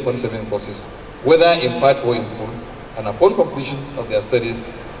study of conservation courses, whether in part or in full, and upon completion of their studies,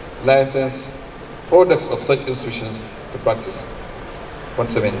 license products of such institutions to practice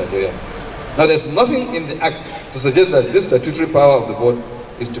conservation in Nigeria. Now, there's nothing in the Act to suggest that this statutory power of the board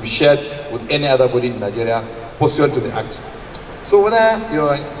is to be shared with any other body in Nigeria pursuant to the Act. So whether you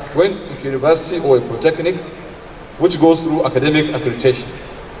are going to university or a polytechnic, which goes through academic accreditation,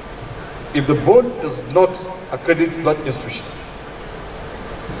 if the board does not accredit that institution,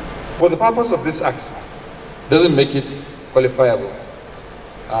 for the purpose of this Act, doesn't make it qualifiable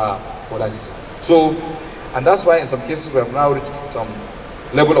for license. So, and that's why in some cases we have now reached some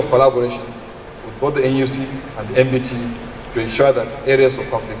level of collaboration with both the NUC and the MBT to ensure that areas of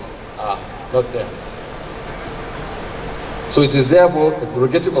conflicts are not there. So it is therefore a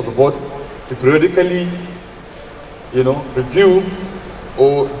prerogative of the board to periodically, review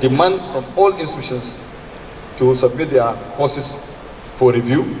or demand from all institutions to submit their courses for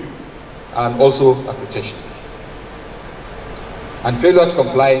review and also accreditation. And failure to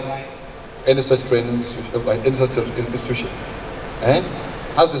comply any such training institution, any such institution,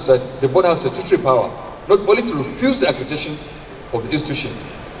 the board has statutory power not only to refuse the accreditation of the institution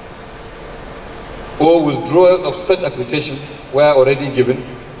or withdrawal of such accreditation where already given,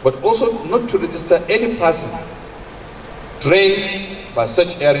 but also not to register any person trained by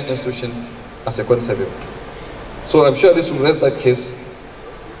such erring institution as a conservator. So I'm sure this will raise that case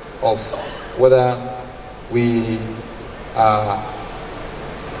of whether we are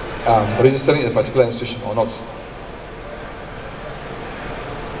registering a particular institution or not.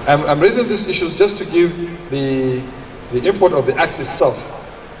 I'm raising these issues just to give the import of the Act itself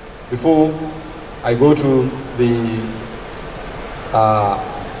before I go to the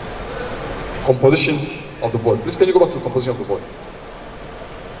composition of the board. Please, can you go back to the composition of the board?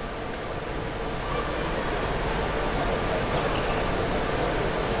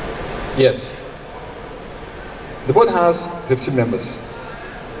 Yes. The board has 15 members.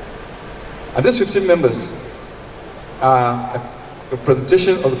 And these 15 members are a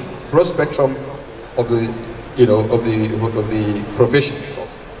presentation of the broad spectrum of the, of the professions.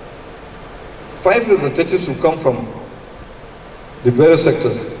 5 representatives will come from the various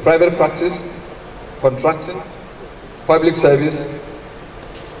sectors: private practice, contracting, public service,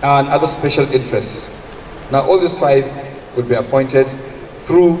 and other special interests. Now, all these 5 will be appointed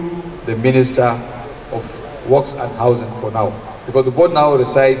through the Minister of Works and Housing for now, because the board now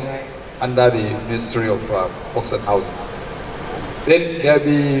resides under the Ministry of Works and Housing. Then there will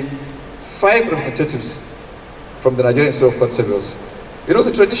be 5 representatives from the Nigerian Institute of Surveyors. You know,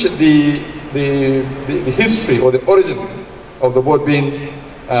 the tradition, the history or the origin of the board being,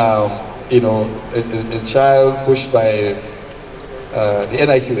 a child pushed by the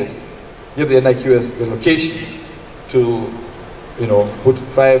NIQS, give the NIQS the location to, put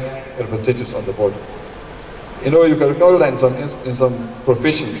 5 representatives on the board. You can recall that in some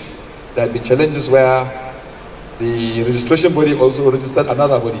professions, there have been challenges where the registration body also registered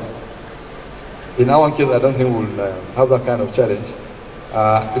another body. In our case, I don't think we'll have that kind of challenge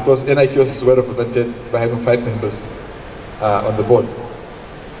because NIQS is well represented by having 5 members on the board.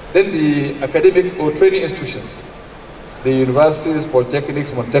 Then the academic or training institutions, the universities,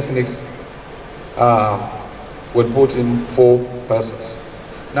 polytechnics, monotechnics, will put in 4 persons.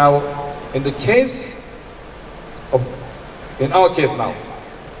 Now, in our case now,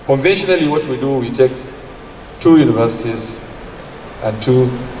 conventionally what we do, we take 2 universities and 2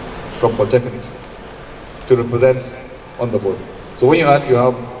 from polytechnics to represent on the board. So when you add, you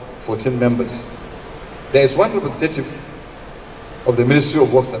have 14 members. There is 1 representative of the Ministry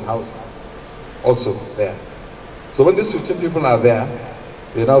of Works and Housing also there. So when these 15 people are there,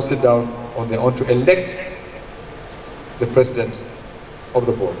 they now sit down on their own to elect the president of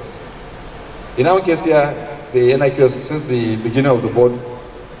the board. In our case here, the NIQS, since the beginning of the board,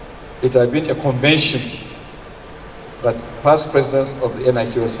 it had been a convention that past presidents of the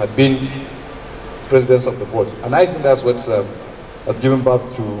NIQS had been presidents of the board. And I think that's what has given birth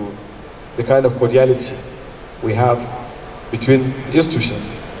to the kind of cordiality we have between the institutions,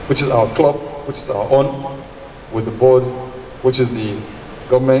 which is our club, which is our own, with the board, which is the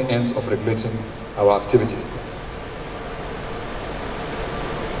government ends of regulating our activities.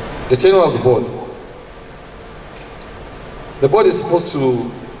 The tenure of the board. The board is supposed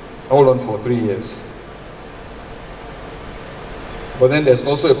to hold on for 3 years. But then there's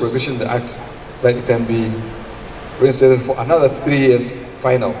also a provision in the Act that it can be reinstated for another 3 years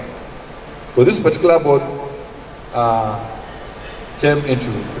final. So this particular board came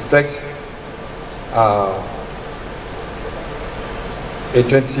into effect in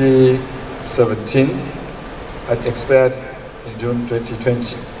 2017 and expired in June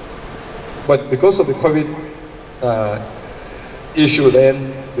 2020. But because of the COVID issue,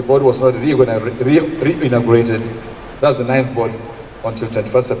 then the board was not re-inaugurated. That's the 9th board until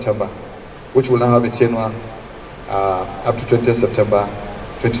 21st September, which will now have a tenure up to 20th September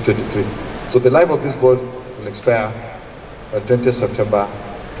 2023. So the life of this board will expire on 20th September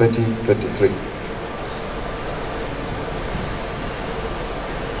 2023.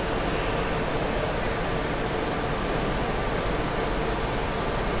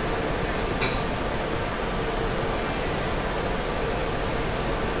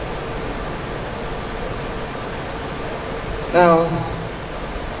 Now,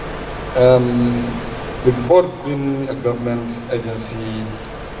 the board being a government agency,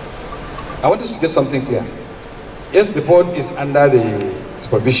 I want us to get something clear. Yes, the board is under the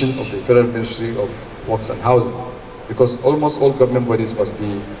supervision of the Federal Ministry of Works and Housing, because almost all government bodies must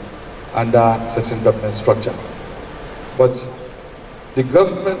be under certain government structure. But the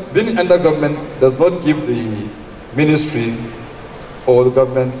government, being under government, does not give the ministry or the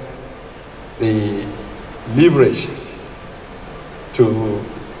government the leverage to,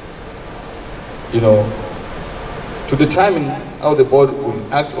 to determine how the board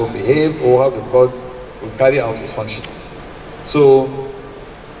will act or behave, or how the board will carry out its function. So,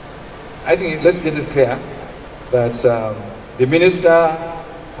 I think let's get it clear that the minister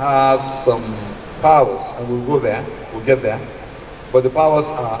has some powers, and we'll get there, but the powers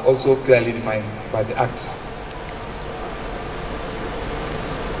are also clearly defined by the Act.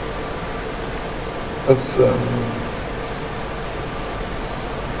 That's,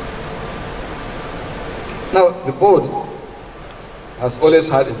 now, the board has always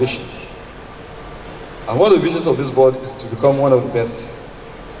had a vision. And one of the visions of this board is to become one of the best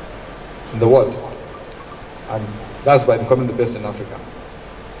in the world. And that's by becoming the best in Africa.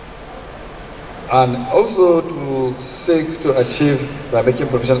 And also to seek to achieve by making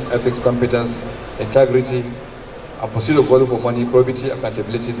professional ethics, competence, integrity, and pursuit of value for money, probity,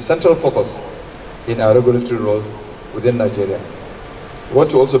 accountability, the central focus in our regulatory role within Nigeria. We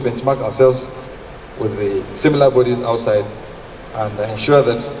want to also benchmark ourselves with the similar bodies outside and ensure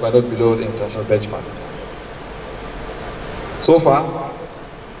that we are not below the international benchmark. So far,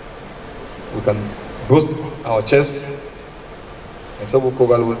 we can boast our chest in some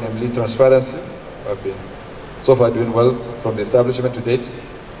valuable, namely transparency. We have been so far doing well from the establishment to date.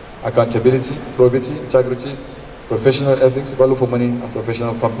 Accountability, probity, integrity, professional ethics, value for money, and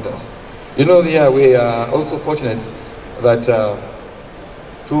professional competence. We are also fortunate that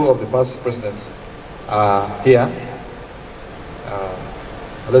two of the past presidents are here,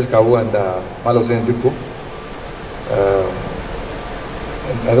 Alhaji Kawu and Malo Hussein Dikko.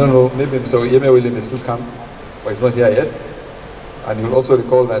 I don't know, maybe Mr. Yeme William may still come, but he's not here yet. And you'll also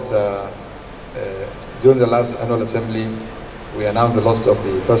recall that during the last annual assembly, we announced the loss of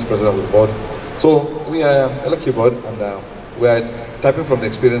the first president of the board. So we are a lucky board, and we are tapping from the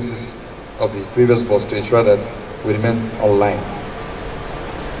experiences of the previous boards to ensure that we remain online.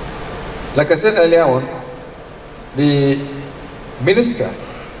 Like I said earlier on, the minister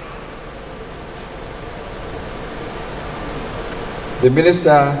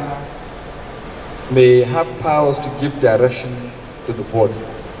may have powers to give direction to the board.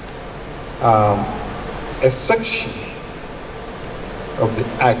 A section of the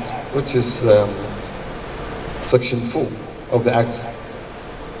Act, which is Section 4 of the Act,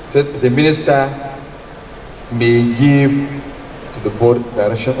 said the minister may give to the board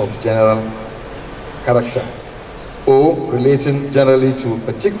direction of general character or relating generally to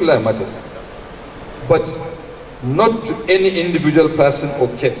particular matters, but not to any individual person or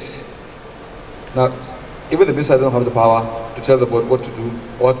case. Now, even the minister doesn't have the power to tell the board what to do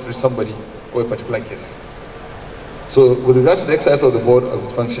or to treat somebody or a particular case. So with regard to the exercise of the board of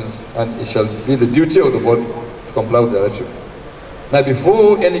its functions, and it shall be the duty of the board to comply with the directive. Now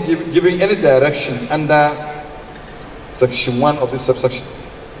before giving any direction under section 1 of this subsection,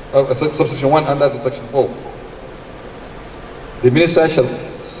 subsection 1 under the section 4, the minister shall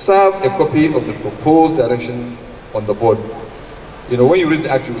serve a copy of the proposed direction on the board. You know, when you read the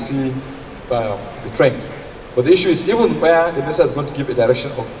act, you will see the trend. But the issue is, even where the minister is going to give a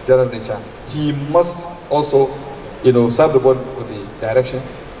direction of general nature, he must also, you know, serve the board with the direction,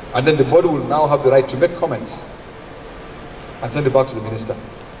 and then the board will now have the right to make comments and send it back to the minister.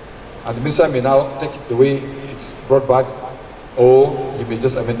 And the minister may now take it the way it's brought back, or he may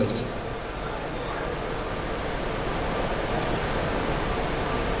just amend it.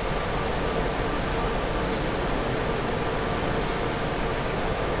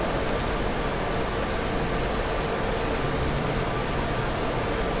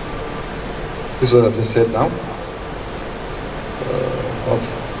 This is what I've just said now. Okay.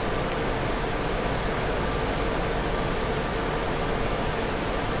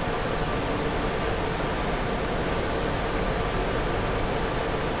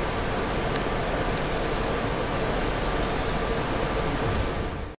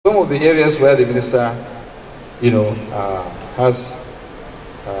 Some of the areas where the minister, you know, has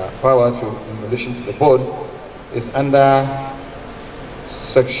power to in relation to the board is under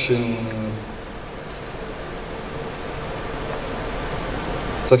section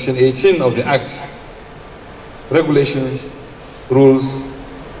 18 of the Act, regulations, rules,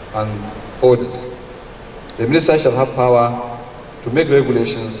 and orders. The minister shall have power to make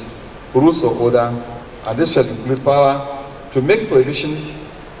regulations, rules of order, and this shall include power to make provision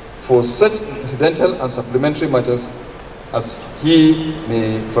for such incidental and supplementary matters as he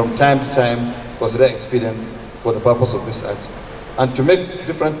may from time to time consider expedient for the purpose of this Act, and to make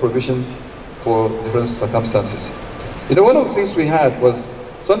different provision for different circumstances. You know, one of the things we had was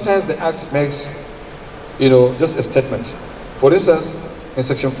sometimes the Act makes, you know, just a statement. For instance, in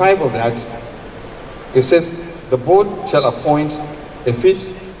section 5 of the Act, it says the board shall appoint a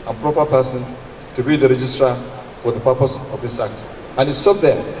fit and proper person to be the registrar for the purpose of this Act. And it stopped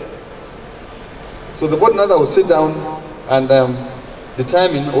there. So the board now will sit down and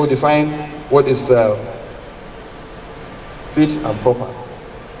determine or define what is fit and proper,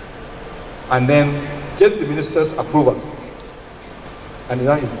 and then get the minister's approval. And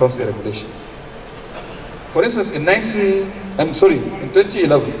now it becomes a regulation. For instance, in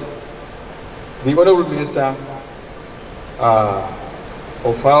 2011, the Honorable Minister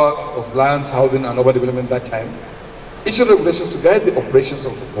of Lands, Housing and Urban Development that time issued regulations to guide the operations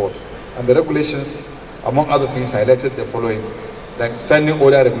of the board. And the regulations, among other things, highlighted the following: like standing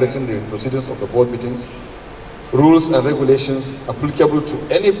order regulating the proceedings of the board meetings, rules and regulations applicable to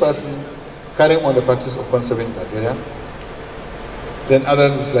any person carrying on the practice of conserving in Nigeria. Then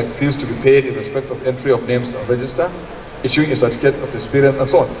others like fees to be paid in respect of entry of names on register, issuing a certificate of experience, and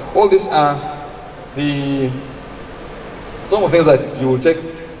so on. All these are some of the things that you will take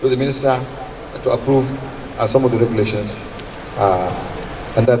to the minister to approve some of the regulations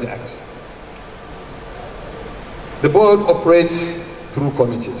under the Act. The board operates through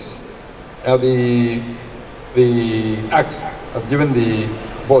committees. The Act has given the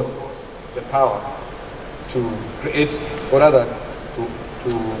board the power to create, or rather,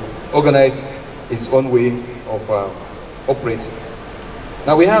 to organize its own way of operating.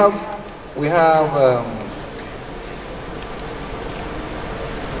 Now we have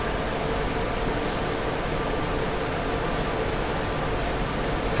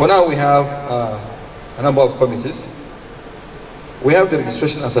for now we have a number of committees. We have the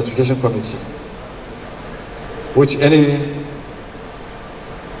Registration and Certification Committee, which any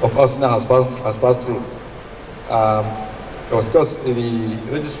of us now has passed through. Of course, the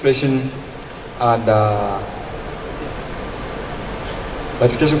registration and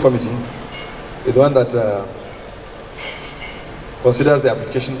certification committee is the one that considers the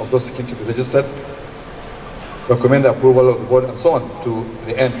application of those seeking to be registered, recommend the approval of the board, and so on to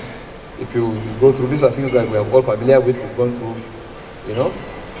the end. If you go through, these are things that we are all familiar with, we've gone through, you know.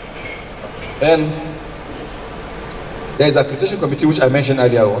 And there is an accreditation committee, which I mentioned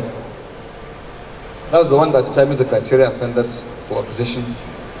earlier on. That's the one that determines the criteria and standards for accreditation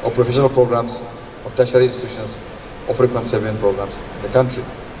of professional programs of tertiary institutions offering conserving programs in the country.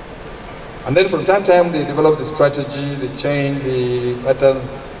 And then from time to time, they develop the strategy, they change the patterns,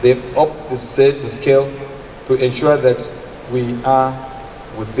 they up the scale to ensure that we are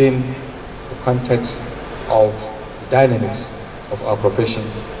within the context of dynamics of our profession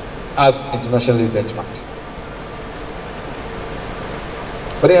as internationally benchmarked.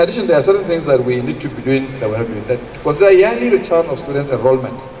 But in addition, there are certain things that we need to be doing that we're not doing. That to consider yearly return of students'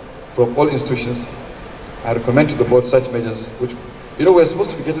 enrollment from all institutions, I recommend to the board such measures, which, you know, we're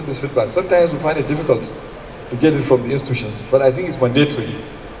supposed to be getting this feedback. Sometimes we find it difficult to get it from the institutions, but I think it's mandatory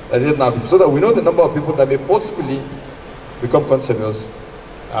that it now, so that we know the number of people that may possibly become conservators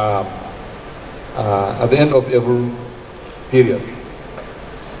at the end of every period.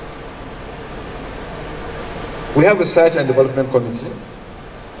 We have research and development committee,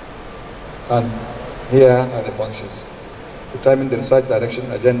 and here are the functions: determine the research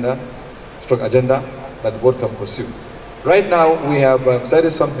direction agenda that the board can pursue. Right now, we have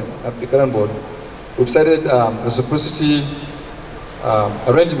decided something at the current board. We've decided reciprocity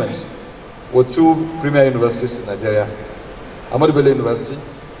arrangement with two premier universities in Nigeria, Ahmadu Bello University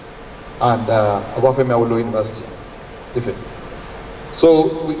and Obafemi Awolowo University, Ife.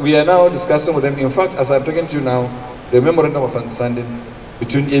 So we are now discussing with them. In fact, as I'm talking to you now, the memorandum of understanding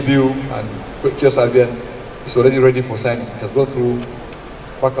between ABU and QS is already ready for signing. It has gone through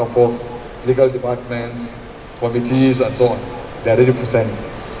back and forth, legal departments, committees, and so on. They are ready for signing.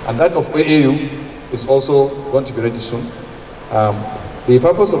 And that of AAU is also going to be ready soon. The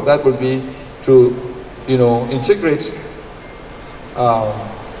purpose of that will be to, you know, integrate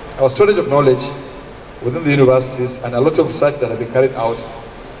our storage of knowledge within the universities and a lot of research that have been carried out,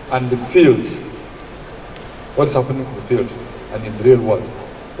 and the field, what is happening in the field and in the real world.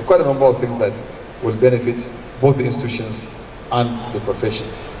 There are quite a number of things that will benefit both the institutions and the profession.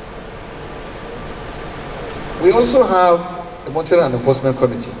 We also have a monitoring and enforcement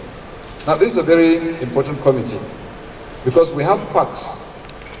committee. Now, this is a very important committee because we have parks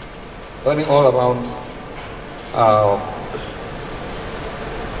running all around,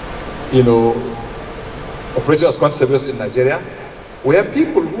 you know, operating as conservators in Nigeria. We have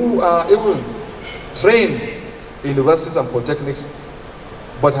people who are even trained in universities and polytechnics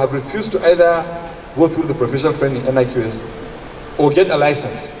but have refused to either go through the professional training, NIQS, or get a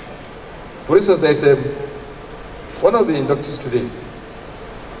license. For instance, there is one of the inductees today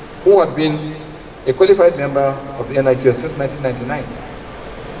who had been a qualified member of the NIQS since 1999,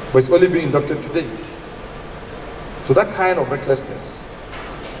 but is only being inducted today. So that kind of recklessness,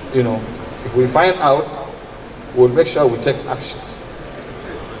 you know, if we find out, we'll make sure we take actions.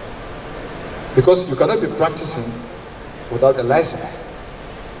 Because you cannot be practicing without a license.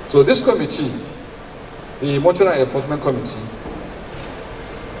 So this committee, the Monitoring and Enforcement Committee,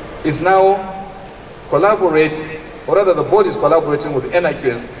 is now collaborating, or rather the board is collaborating with the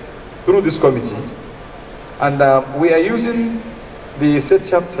NIQS through this committee. And we are using the state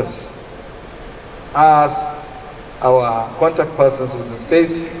chapters as our contact persons with the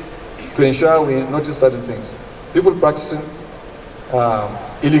states to ensure we notice certain things. People practicing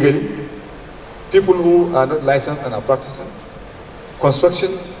illegally, people who are not licensed and are practicing,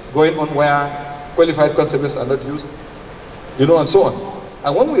 construction going on where qualified conservators are not used, you know, and so on.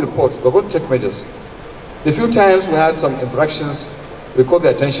 And when we report, we're going to take measures. The few times we had some infractions, we called the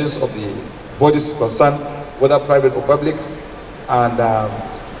attentions of the bodies concerned, whether private or public, and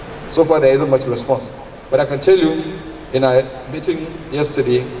so far there isn't much response. But I can tell you, in our meeting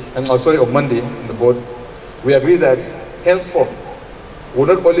yesterday, and on Monday in the board, we agreed that henceforth, we'll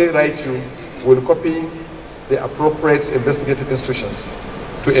not only write you, we'll copy the appropriate investigative institutions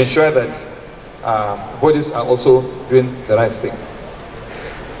to ensure that bodies are also doing the right thing.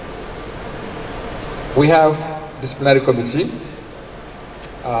 We have disciplinary committee.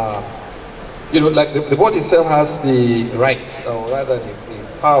 You know, like the board itself has the right, or rather the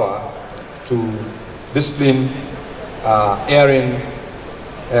power to discipline erring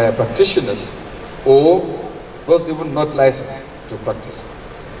practitioners or those even not licensed to practice.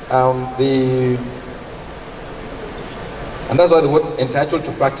 And that's why the word entitled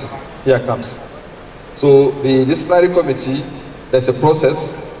to practice here comes. So the disciplinary committee, there's a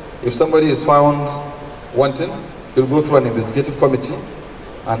process. If somebody is found wanting, he'll go through an investigative committee,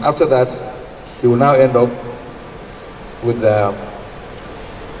 and after that, he will now end up with the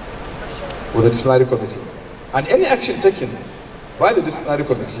disciplinary committee. And any action taken by the disciplinary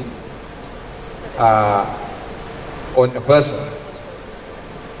committee on a person,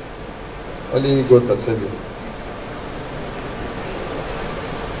 only God can save you.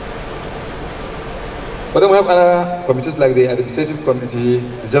 But then we have other committees like the administrative committee,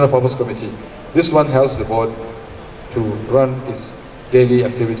 the general purpose committee. This one helps the board to run its daily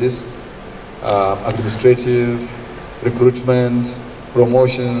activities, administrative, recruitment,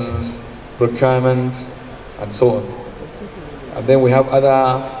 promotions, procurement, and so on. And then we have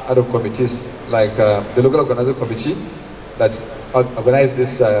other committees like the local organizing committee that organize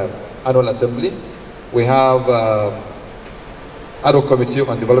this annual assembly. We have ad hoc committee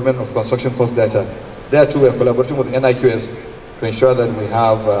on development of construction cost data. There too, we are collaborating with NIQS to ensure that we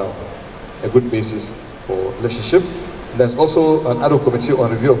have a good basis for relationship. There's also an ad hoc committee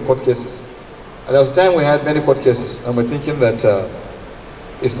on review of court cases. And there was a time we had many court cases, and we're thinking that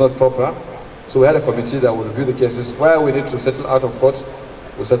it's not proper. So we had a committee that will review the cases. Where we need to settle out of court,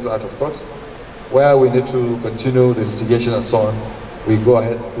 we settle out of court. Where we need to continue the litigation and so on, we go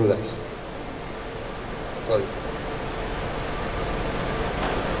ahead and do that. Sorry.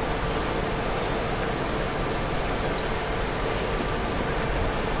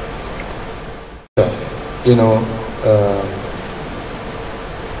 You know,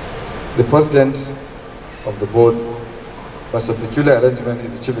 the president of the board was a peculiar arrangement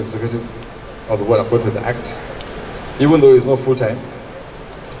in the chief executive of the board according to the act, even though he's not full-time,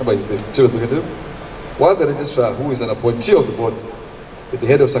 but he's the chief executive, while the registrar, who is an appointee of the board, with the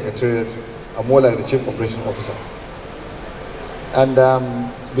head of secretariat, are more like the chief operation officer. And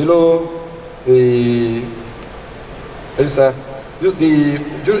below the registrar, during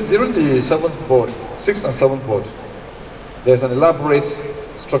the 7th board, 6th and 7th board, there's an elaborate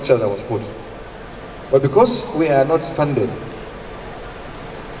structure that was put. But because we are not funded,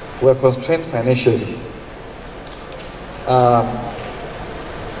 we are constrained financially,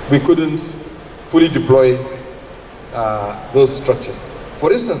 we couldn't fully deploy those structures.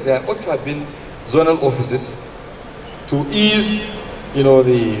 For instance, there ought to have been zonal offices to ease, you know,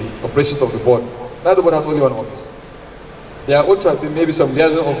 the operations of the board. Now the board has only one office. There ought to have been maybe some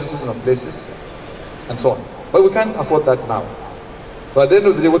liaison offices in some places, and so on. But we can't afford that now. So at the end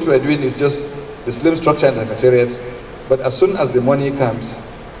of the day, what we are doing is just the slim structure in the secretariat. But as soon as the money comes,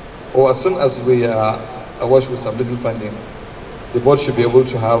 or as soon as we are awash with some little funding, the board should be able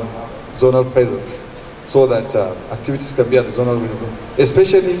to have zonal presence so that activities can be at the zonal level,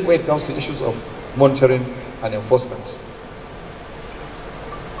 especially when it comes to issues of monitoring and enforcement.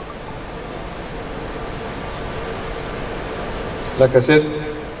 Like I said,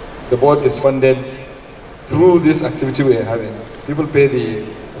 the board is funded through this activity we are having. People pay the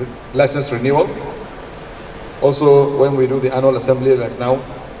license renewal. Also, when we do the annual assembly like now,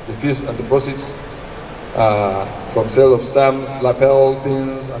 the fees and the proceeds from sale of stamps, lapel,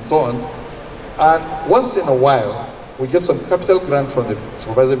 pins, and so on. And once in a while, we get some capital grant from the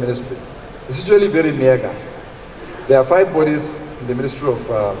supervisory ministry. It's usually very meager. There are 5 bodies in the Ministry of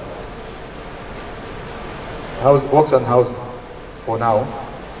Works and Housing for now.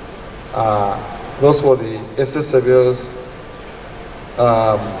 Those for the estate surveyors,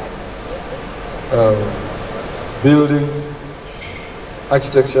 building,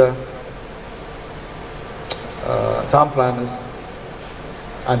 architecture, town planners,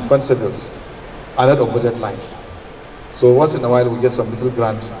 and constables, another budget line. So once in a while we get some little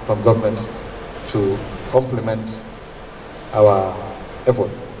grant from government to complement our effort.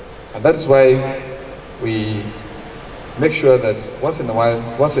 And that is why we make sure that once in a while,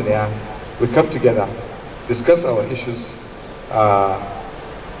 once in a year, we come together, discuss our issues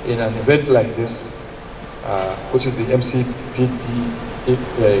in an event like this, which is the MCPD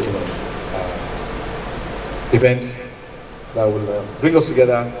event that will bring us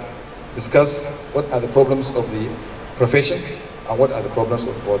together, discuss what are the problems of the profession and what are the problems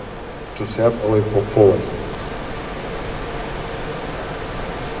of the board to serve a way forward.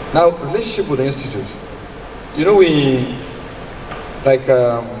 Now, relationship with the institute. You know, we, like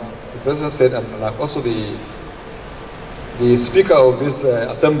the president said, and like also the speaker of this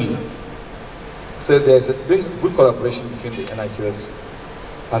assembly said, there's a good collaboration between the NIQS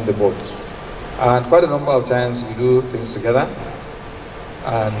and the board. And quite a number of times we do things together,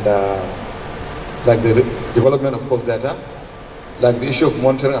 and like the development of cost data, like the issue of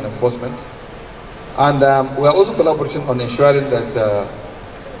monitoring and enforcement. And we are also collaborating on ensuring that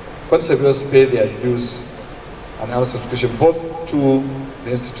constables pay their dues and annual subscription both to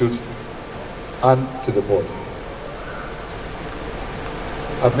the institute and to the board.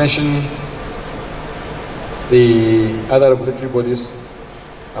 I've mentioned the other regulatory bodies,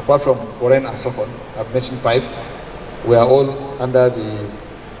 apart from Koren and Sokon. I've mentioned 5. We are all under the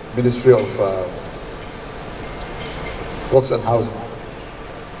Ministry of Works and Housing.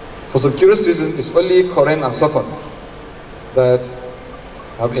 For some curious reason, it's only Koren and Sokon that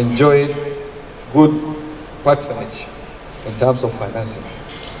have enjoyed good patronage in terms of financing.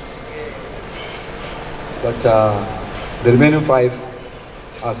 But the remaining 5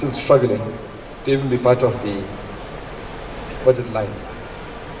 are still struggling to even be part of the budget line.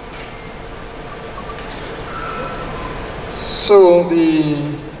 So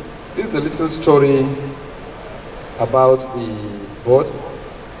this is a little story about the board,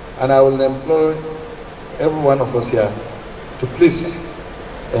 and I will employ every one of us here to please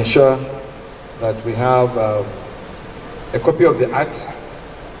ensure that we have a copy of the Act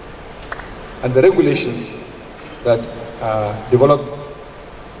and the regulations that develop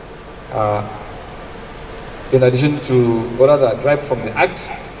in addition to, or rather derived from the Act,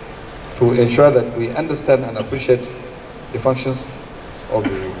 to ensure that we understand and appreciate the functions of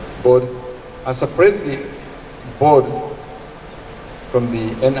the board and separate the board from the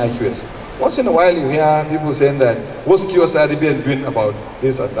NIQS. Once in a while you hear people saying that, what's QSRBN doing about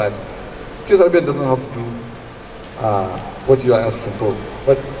this and that? QSRBN doesn't have to do what you are asking for.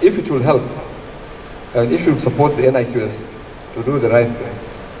 But if it will help, and if you support the NIQS to do the right thing,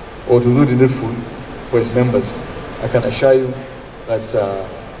 or to do the needful for its members, I can assure you that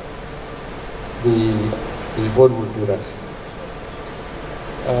the board will do that.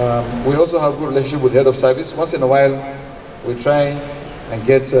 We also have a good relationship with the head of service. Once in a while, we try and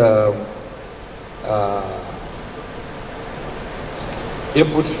get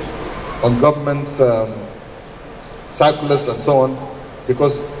input on government circulars and so on,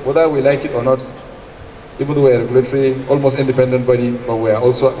 because whether we like it or not, even though we are a regulatory, almost independent body, but we are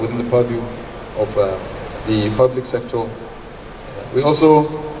also within the purview of the public sector. We also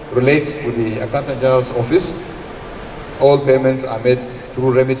relate with the Accountant General's office. All payments are made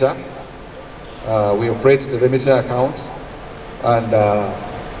through remitter. We operate a remitter account, and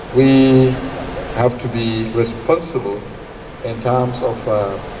we have to be responsible in terms of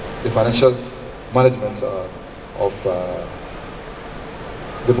the financial management of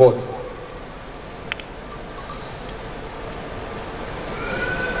the board.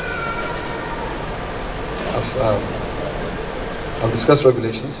 I've discussed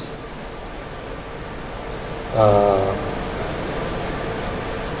regulations.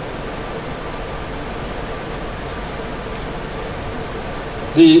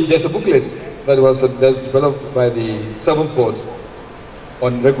 There's a booklet that was developed by the 7th board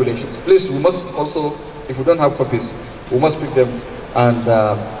on regulations. Please, we must also, if we don't have copies, we must pick them. And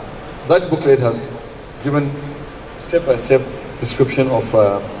that booklet has given step-by-step description of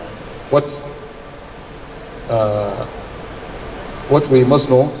what we must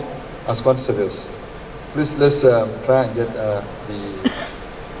know as quantity surveyors. Please, let's try and get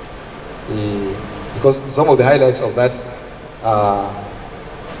because some of the highlights of that are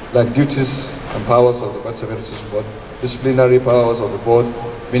like duties and powers of the Quantity Surveyors Board, disciplinary powers of the board,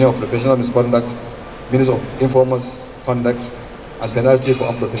 meaning of professional misconduct, means of informers' conduct, and penalty for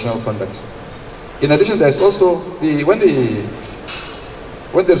unprofessional conduct. In addition, there is also when the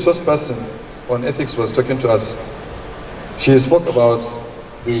resource person on ethics was talking to us, she spoke about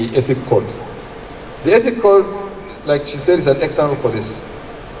the ethic code. The ethic code, like she said, is an external police.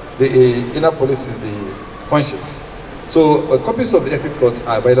 The inner police is the conscience. So copies of the ethic codes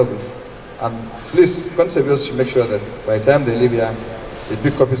are available, and please, quantity surveyors should make sure that by the time they leave here, they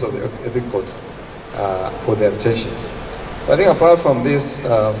pick copies of the ethic code for their attention. So I think apart from this,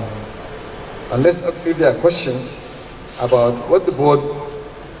 unless if there are questions about what the board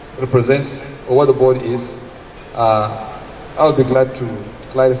represents or what the board is, I'll be glad to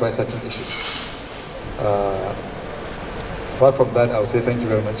clarify certain issues. Apart from that, I would say thank you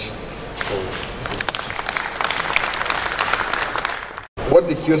very much. What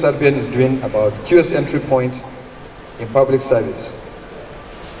the QSRBN is doing about QS entry point in public service.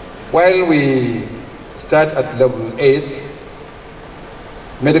 While we start at level 8,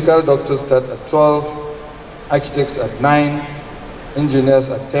 medical doctors start at 12, architects at 9, engineers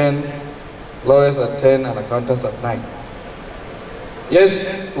at 10, lawyers at 10, and accountants at 9. Yes,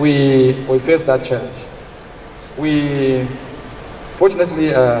 we face that challenge. Fortunately,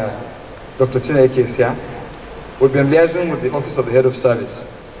 Dr. Chineke is here. We've been liaising with the Office of the Head of Service.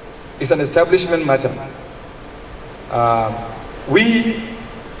 It's an establishment matter. We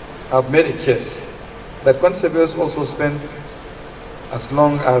have made a case that quantity surveyors also spend as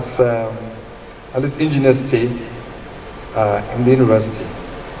long as at least engineers stay in the university.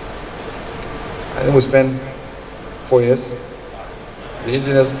 I think we spend 4 years. The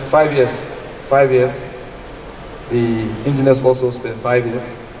engineers, 5 years. 5 years. The engineers also spend 5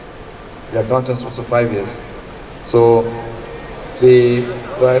 years. The accountants also 5 years. So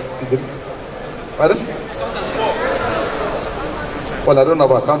pardon? Well, I don't know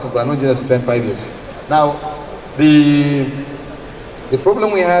about accountants, but I know engineers spend 5 years. Now, the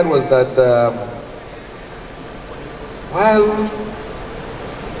problem we had was that while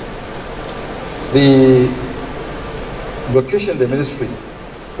the location, the ministry,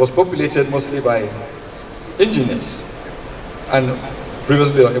 was populated mostly by engineers, and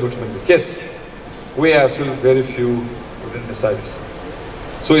previously they were able to make the case, we are still very few within the service.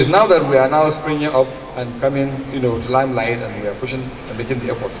 So it's now that we are now springing up and coming, to limelight, and we are pushing and making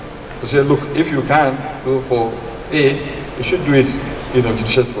the effort to say, look, if you can do for A, you should do it,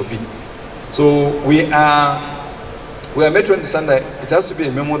 judicial for B. So we are made to understand that it has to be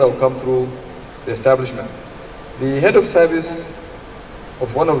a memo that will come through the establishment. The head of service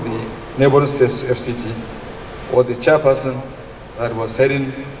of one of the neighboring states to FCT, or the chairperson that was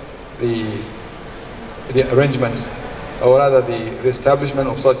heading the arrangement, or rather the reestablishment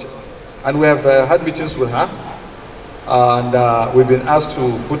of such. And we have had meetings with her, and we've been asked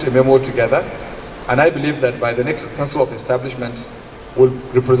to put a memo together. And I believe that by the next Council of Establishment, we'll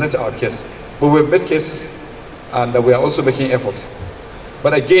represent our case. But we've made cases, and we are also making efforts.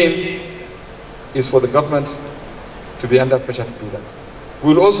 But again, it's for the government to be under pressure to do that.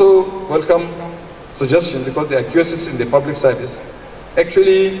 We'll also welcome suggestions, because there are QSs in the public service.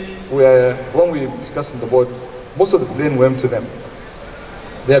 Actually, when we discussed in the board, most of the blame went to them.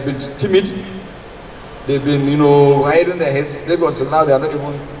 They have been timid. They've been, hiding their heads. Maybe until now, they are not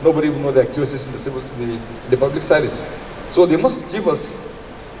even, nobody even knows their QSs in the public service. So they must give us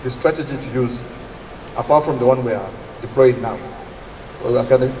the strategy to use, apart from the one we are deploying now. Well, I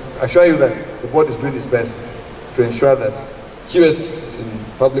can assure you that the board is doing its best to ensure that QS in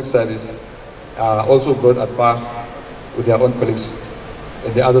public service are also brought at par with their own colleagues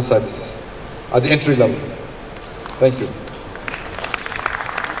in the other services at the entry level. Thank you.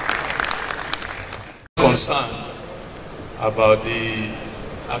 Concerned about the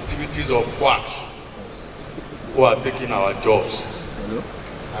activities of quacks who are taking our jobs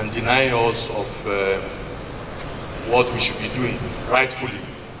and denying us of what we should be doing rightfully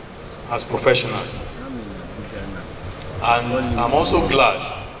as professionals. And I'm also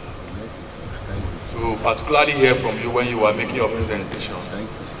glad to particularly hear from you when you were making your presentation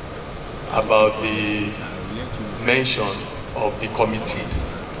about the mention of the Committee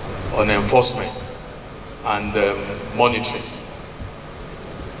on Enforcement and Monitoring.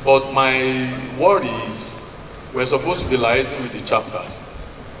 But my worry is we're supposed to be liaising with the chapters,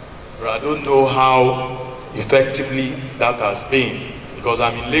 but I don't know how effectively that has been, because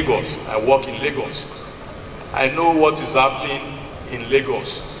I'm in Lagos, I work in Lagos. I know what is happening in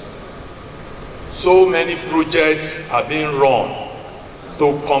Lagos. So many projects are being run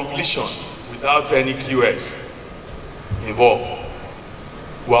to completion without any QS involved.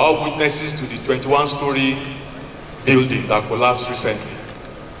 We are all witnesses to the 21-story building that collapsed recently.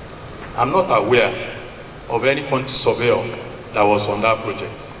 I'm not aware of any quantity surveyor that was on that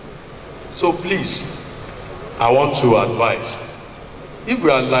project. So please, I want to advise, if we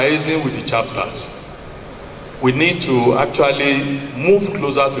are liaising with the chapters, we need to actually move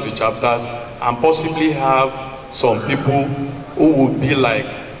closer to the chapters and possibly have some people who will be like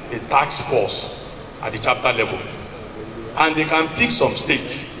a task force at the chapter level. And they can pick some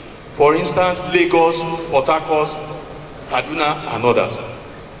states. For instance, Lagos, Port Harcourt, Kaduna, and others.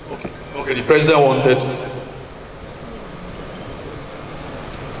 Okay, the president wanted to.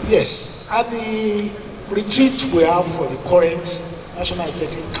 Yes, at the retreat we have for the current National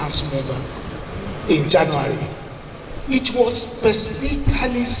Executive Council member in January, it was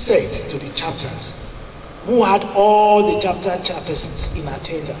specifically said to the chapters, who had all the chapter chairpersons in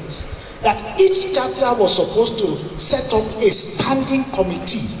attendance, that each chapter was supposed to set up a standing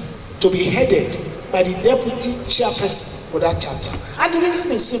committee to be headed by the deputy chairperson for that chapter. And the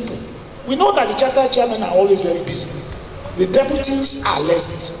reason is simple. We know that the chapter chairmen are always very busy. The deputies are less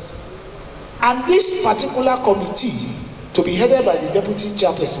busy. And this particular committee, to be headed by the deputy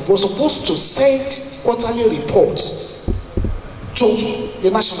chairperson, was supposed to send quarterly reports to the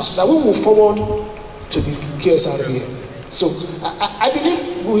national that we will forward to the QSRBA. So I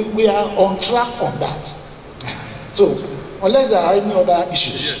believe we are on track on that. So unless there are any other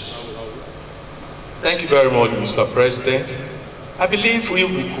issues. Thank you very much, Mr. President. I believe if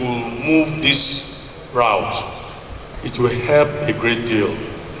we could move this route, it will help a great deal.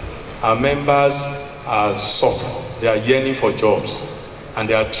 Our members are suffering. They are yearning for jobs, and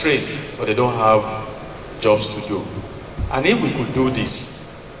they are trained, but they don't have jobs to do. And if we could do this,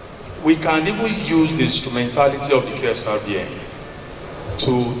 we can even use the instrumentality of the KSRBN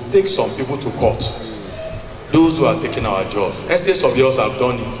to take some people to court, those who are taking our jobs. Estate surveyors have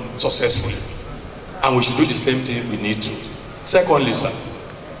done it successfully, and we should do the same thing if we need to. Secondly, sir,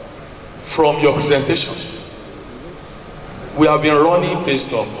 from your presentation, we have been running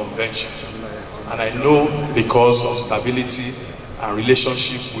based on convention, and I know because of stability and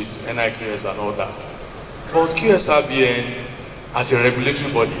relationship with NIQS and all that. But QSRBN, as a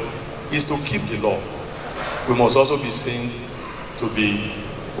regulatory body, is to keep the law. We must also be seen to be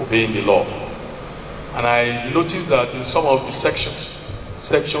obeying the law. And I noticed that in some of the sections,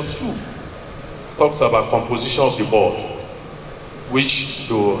 Section 2 talks about composition of the board, which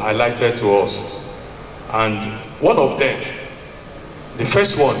you highlighted to us. And one of them, the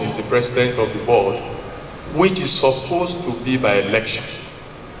first one is the president of the board, which is supposed to be by election.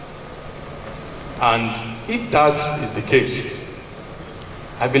 And if that is the case,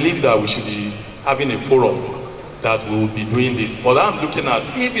 I believe that we should be having a forum that we will be doing this. But I'm looking at,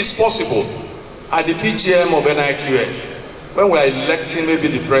 if it's possible, at the BGM of NIQS, when we are electing maybe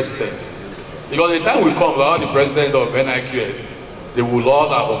the president, because the time will come where the president of NIQS, they will all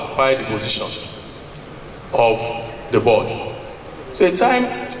have occupied the position of the board. So a time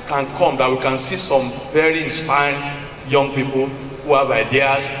can come that we can see some very inspiring young people who have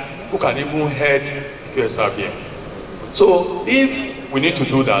ideas, who can even head QSRBM. So if we need to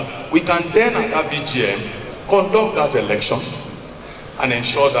do that, we can then at that BGM conduct that election and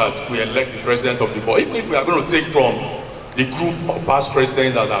ensure that we elect the president of the board. Even if we are going to take from the group of past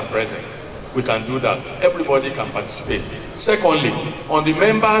presidents that are present, we can do that. Everybody can participate. Secondly, on the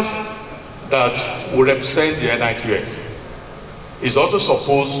members that will represent the NIQS, is also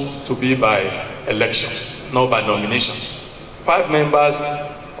supposed to be by election, not by nomination. 5 members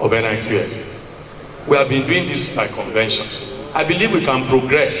of NIQS. We have been doing this by convention. I believe we can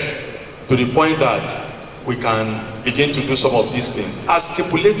progress to the point that we can begin to do some of these things as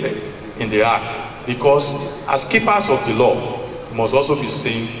stipulated in the Act, because as keepers of the law, we must also be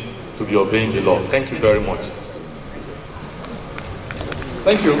seen to be obeying the law. Thank you very much.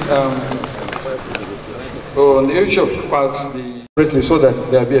 Thank you. On the issue of parks, so that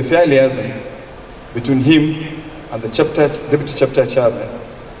there will be a fair liaison between him and the deputy chapter chairman,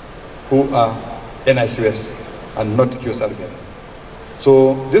 who are NIQS and not QSRBM.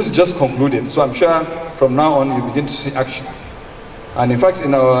 So this is just concluded. So I'm sure from now on you begin to see action. And in fact,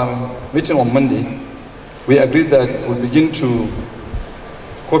 in our meeting on Monday, we agreed that we'll begin to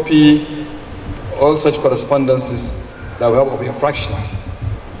copy all such correspondences that we have of infractions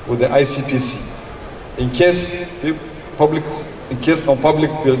with the ICPC. In case on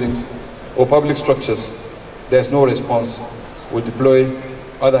public buildings or public structures, there's no response, we'll deploy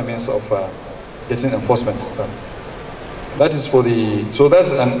other means of getting enforcement done. That is for the, so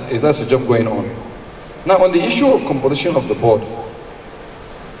that's a job going on. Now on the issue of composition of the board,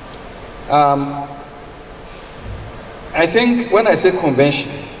 I think when I say convention,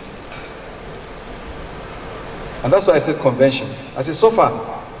 and that's why I said convention, I said so far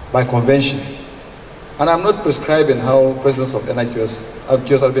by convention, and I'm not prescribing how presidents of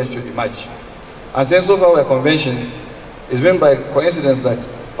QSRBM should emerge. I'm saying so far by convention is meant by coincidence that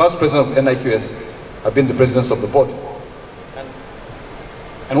past presidents of NIQS have been the presidents of the board.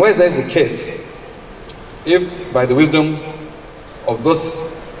 And where that is the case, if by the wisdom of those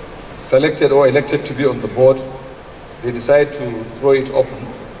selected or elected to be on the board, they decide to throw it open,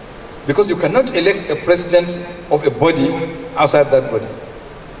 because you cannot elect a president of a body outside that body.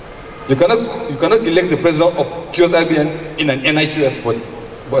 You cannot elect the president of QSRBM in an NIQS body,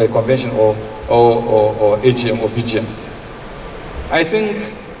 by a convention or AGM or BGM. I think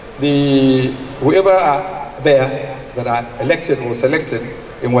whoever are there that are elected or selected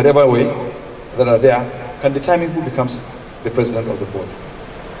in whatever way that are there can determine who becomes the president of the board.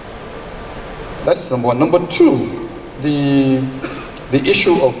 That is number one. Number two, the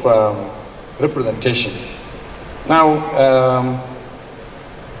issue of representation. Now,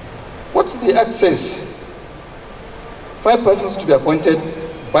 what the Act says, 5 persons to be appointed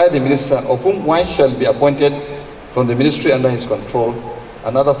by the minister, of whom 1 shall be appointed from the ministry under his control,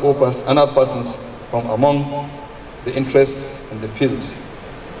 another 4 persons from among the interests in the field.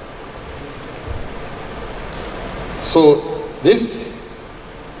 So there's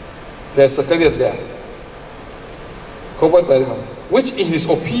a caveat there, covered by this one, which in his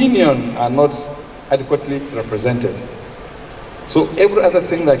opinion are not adequately represented. So every other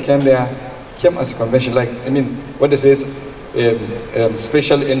thing that came there came as a convention, like, I mean, what they say is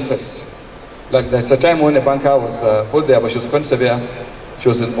special interest. Like there's a time when a banker was put there, but she was quite severe, she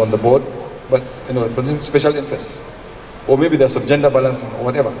was on the board, but special interest. Or maybe there's some gender balancing or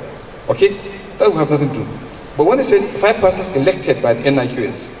whatever. Okay? That will have nothing to do. But when they say 5 persons elected by the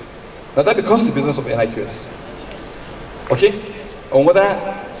NIQS, now that becomes the business of NIQS. Okay? On whether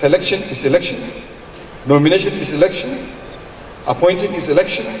selection is election, nomination is election, appointing is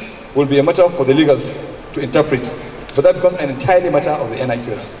election, will be a matter for the legals to interpret. But that becomes an entirely matter of the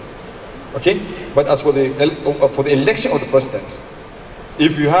NIQS. Okay? But as for the election of the president,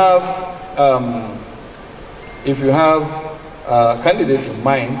 if you have a candidate in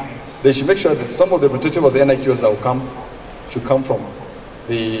mind, they should make sure that some of the representatives of the NIQS that will come should come from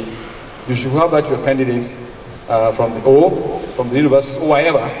you should have that your candidate from the universities or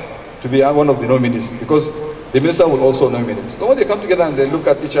wherever, to be one of the nominees, because the minister will also nominate. So when they come together and they look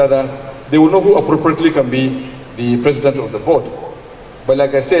at each other, they will know who appropriately can be the president of the board. But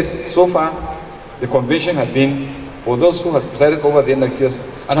like I said, so far, the convention had been for those who had presided over the NIQS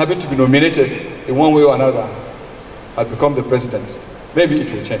and happened to be nominated in one way or another, had become the president. Maybe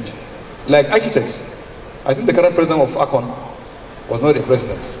it will change. Like architects, I think the current president of ACON was not a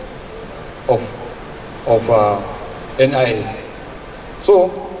president of NIA.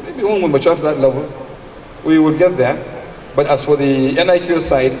 So maybe when we mature to that level, we will get there. But as for the NIQS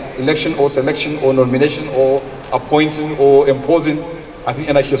side, election or selection or nomination or appointing or imposing, I think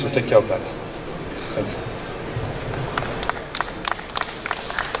NIQS will take care of that. Thank you.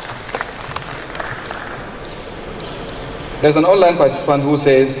 There's an online participant who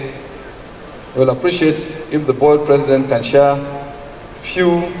says, we will appreciate if the board president can share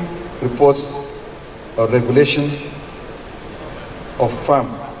few reports or regulation of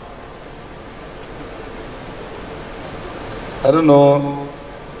farm. I don't know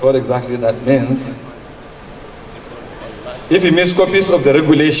what exactly that means. If he means copies of the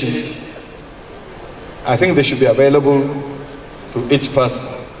regulation, I think they should be available to each person.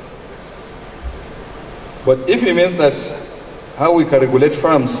 But if he means that how we can regulate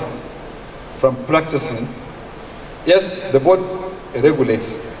farms from practicing, yes, the board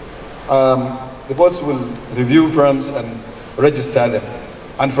regulates. The boards will review firms and register them.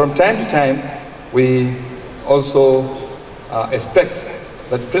 And from time to time, we also expect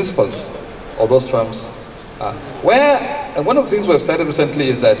that principals of those firms, and one of the things we have started recently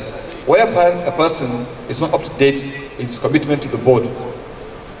is that where a person is not up to date in his commitment to the board,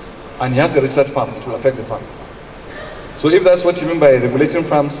 and he has a registered firm, it will affect the firm. So if that's what you mean by regulating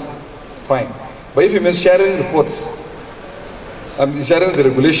firms, fine. But if you mean sharing reports, sharing the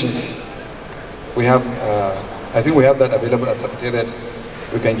regulations, we have, I think we have that available at Secretariat.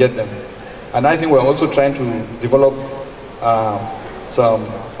 We can get them. And I think we're also trying to develop some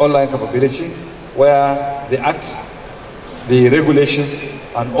online capability where the act, the regulations,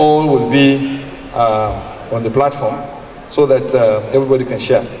 and all will be on the platform so that everybody can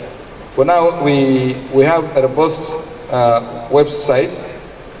share. For now, we have a robust website.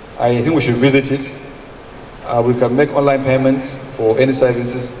 I think we should visit it. We can make online payments for any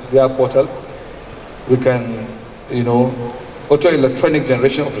services via portal. We can, auto-electronic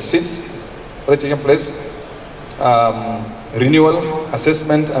generation of receipts already taking place. Renewal,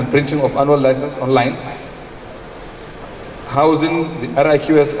 assessment, and printing of annual license online. Housing the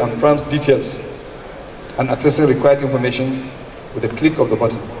RIQS and firms details and accessing required information with a click of the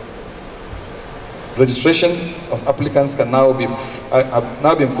button. Registration of applicants can now be have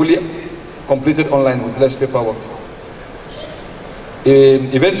now been fully completed online with less paperwork.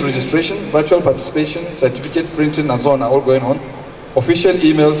 Events registration, virtual participation, certificate printing, and so on are all going on. Official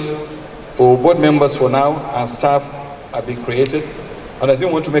emails for board members for now and staff are being created. And I think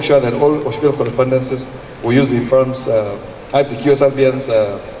we want to make sure that all official correspondences will use the firm's, the QSRBN's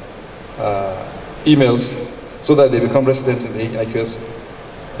emails so that they become resident in the IQS.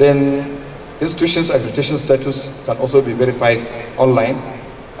 Then institutions' accreditation status can also be verified online.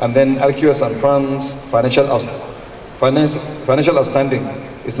 And then RQS and firms' financial outstanding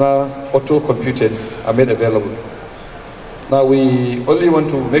is now auto-computed and made available. Now we only want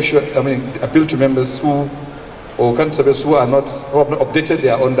to make sure, appeal to members who, or candidates who have not updated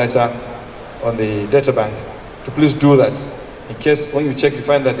their own data on the data bank to please do that. In case when you check you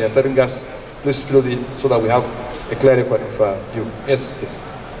find that there are certain gaps, please fill it so that we have a clear record of you. Yes, please.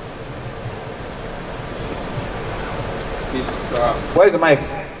 Where is the mic? I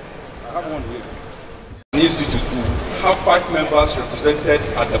have one here. An institute to have 5 members represented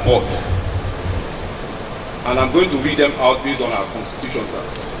at the board. And I'm going to read them out based on our constitution, sir.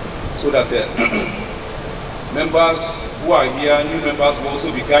 So that the members who are here, new members, will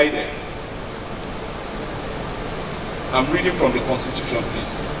also be guided. I'm reading from the constitution,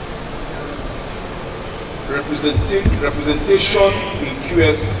 please. Representation in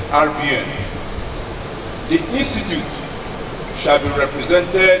QSRBN. The institute shall be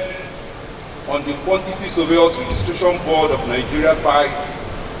represented on the Quantity Surveyors Registration Board of Nigeria by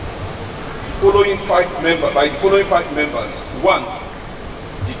the following 5 members. 1,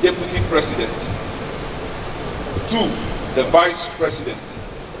 the Deputy President. 2, the Vice President.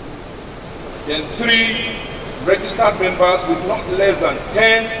 Then 3, registered members with not less than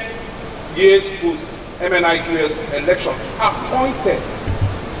 10 years post MNIQS election appointed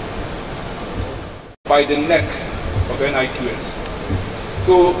by the NEC of NIQS.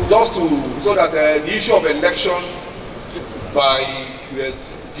 So just so that the issue of election by QS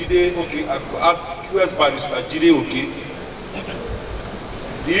Jide QS Barrister Jide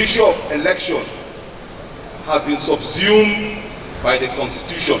the issue of election has been subsumed by the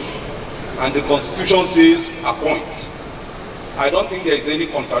Constitution, and the Constitution says appoint. I don't think there is any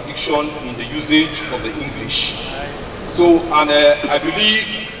contradiction in the usage of the English. So, and I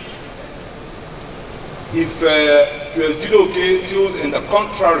believe if QSGDOK feels in the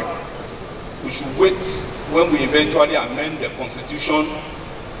contrary, we should wait when we eventually amend the Constitution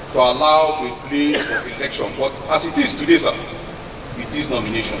to allow for a place of election. But as it is today, sir, it is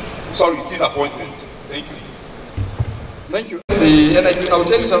nomination. Sorry, it is appointment. Thank you. Thank you. I will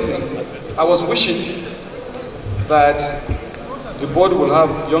tell you something. I was wishing that the board will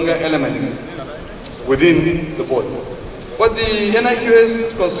have younger elements within the board. But the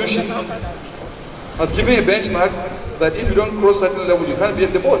NIQS Constitution has given a benchmark that if you don't cross certain level, you can't be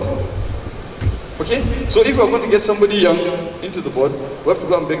at the board. Okay? So if we're going to get somebody young into the board, we have to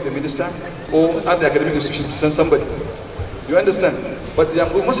go and beg the minister or other academic institutions to send somebody. You understand? But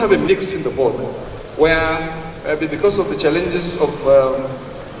we must have a mix in the board where, because of the challenges of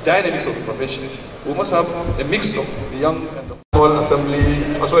dynamics of the profession, we must have a mix of the young and the old assembly,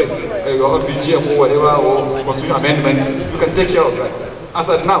 or BGF or whatever, or constitutional amendment. You can take care of that. As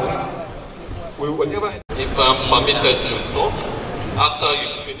at now, whatever. If I'm permitted to talk, after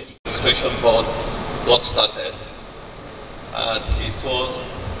you finish, the registration board got started, and it was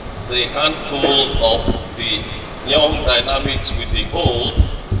the handful of the young dynamics with the old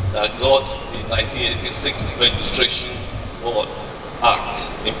that got the 1986 Registration Board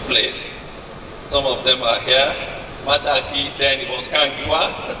Act in place. Some of them are here. Madaki, then it was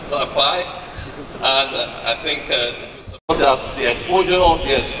Kangiwa, Lapai, and I think as the exposure,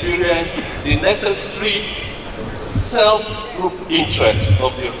 the experience, the necessary self-group interest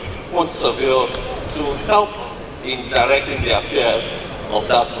of the quantity surveyors to help in directing the affairs of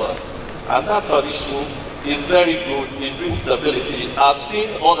that work. And that tradition is very good. It brings stability. I've seen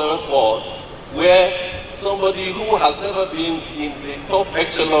other boards where somebody who has never been in the top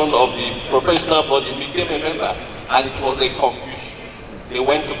echelon of the professional body became a member, and it was a confusion. They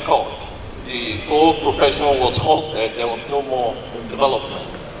went to court. The whole profession was halted. There was no more development.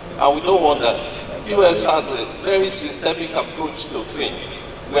 And we don't want that. The US has a very systemic approach to things.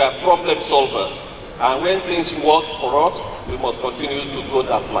 We are problem solvers. And when things work for us, we must continue to go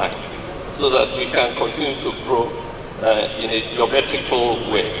that line so that we can continue to grow in a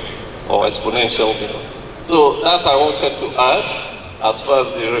geometrical way or exponential way. So that I wanted to add as far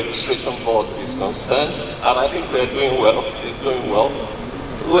as the registration board is concerned, and I think we're doing well, it's doing well.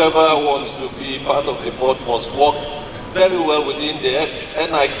 Whoever wants to be part of the board must work very well within the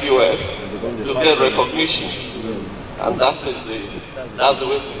NIQS to get recognition, and that's the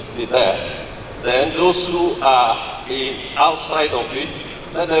way to be there. Then those who are outside of it,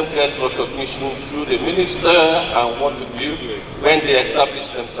 let them get recognition through the minister and what to do when they establish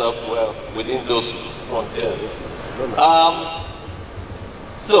themselves well within those frontiers.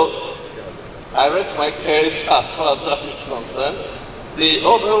 So I rest my case as far as that is concerned. The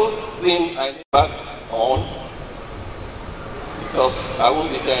other thing I need back on, because I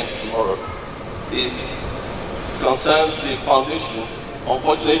won't be here tomorrow, concerns the foundation.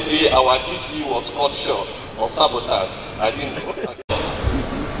 Unfortunately, our DG was cut short or sabotaged. I didn't know.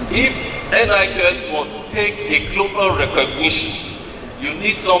 If NIQS must take a global recognition, you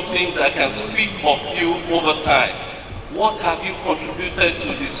need something that can speak of you over time. What have you contributed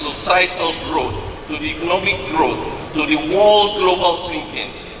to the societal growth, to the economic growth, to the world global thinking?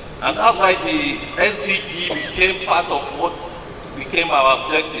 And that's why the SDG became part of what became our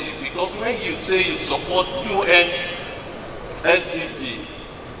objective. Because when you say you support UN SDG,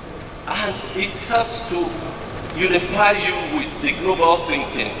 and it helps to unify you with the global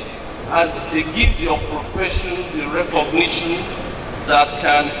thinking, and it gives your profession the recognition that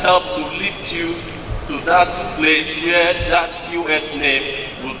can help to lift you to that place where that US name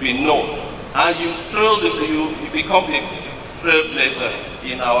will be known. And you become a trailblazer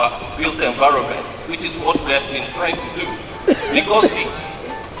in our built environment, which is what we have been trying to do. Because the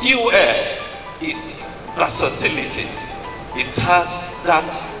QS is versatility. It has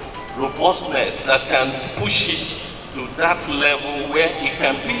that robustness that can push it to that level where it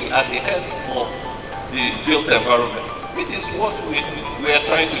can be at the head of the built environment, which is what we are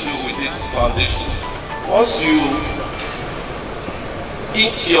trying to do with this foundation. Once you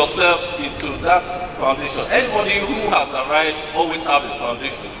inch yourself into that foundation, anybody who has arrived always have a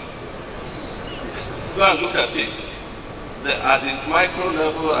foundation. Go and look at it. At the micro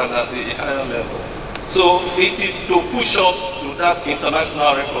level and at the higher level. So it is to push us to that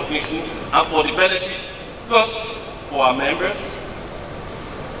international recognition and for the benefit, first for our members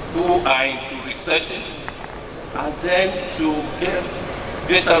who are into researches, and then to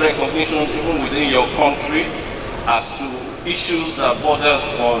greater recognition even within your country as to issues that borders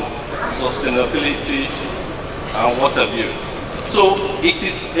on sustainability and what have you. So it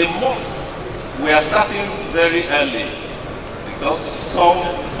is a must. We are starting very early because some,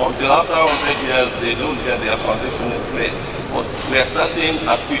 until after 100 years, they don't get their foundation in place. But we are starting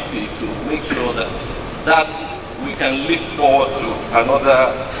at 50 to make sure that we can leap forward to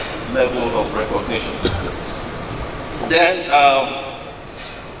another level of recognition. Then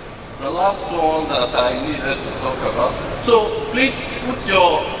the last one that I needed to talk about. So please put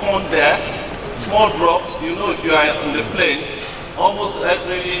your phone there, small drops. You know, if you are on the plane, almost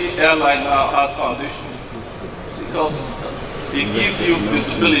every airline now has foundation because it gives you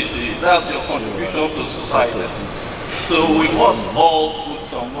visibility. That's your contribution to society. So we must all put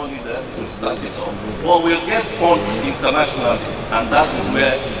some money there to start it off. But we'll get funded internationally, and that is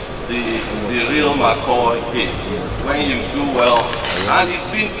where the real McCoy is. When you do well, and it's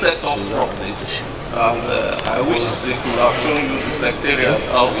been set up properly. And I wish they could have shown you the secretariat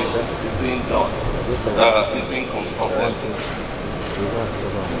how it's being done. It's being constructed.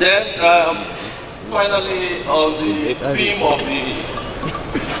 Then, finally, on the theme of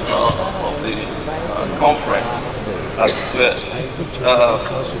the conference, as well,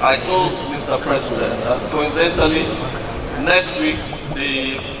 I told Mr. President that coincidentally, next week,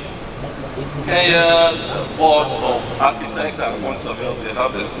 the Kenya Board of Architects and Surveyors, they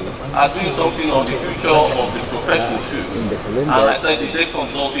are doing something on the future of the profession too. And I said, did they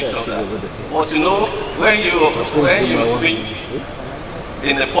consult each other? But you know, when you think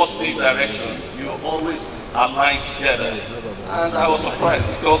in a positive direction, you always align together. And I was surprised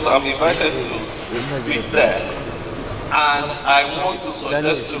because I'm invited to speak there. And I want to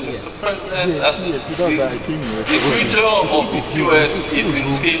suggest to Mr. President that the future of the QS is in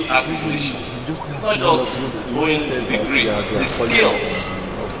skill acquisition. It's not just going degree, the skill.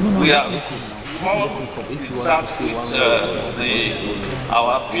 We are more that which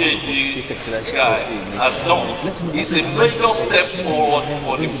our PhD guy has done. It's a major step forward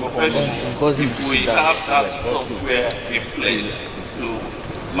for the profession if we have that software in place to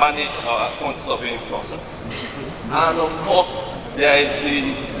manage our account surveying process. And of course, there is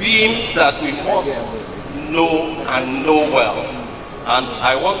the beam that we must know and know well. And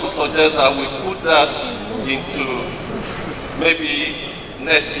I want to suggest that we put that into maybe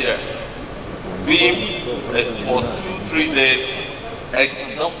next year. Beam for 2-3 days,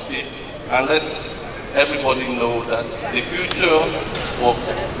 exhaust it, and let everybody know that the future of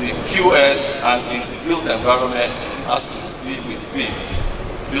the QS and in the built environment has to be with BIM,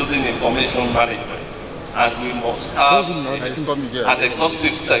 Building Information Management. And we must have an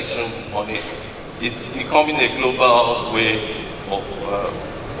exhaustive section on it. It's becoming a global way of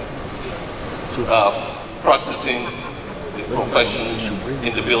practicing the profession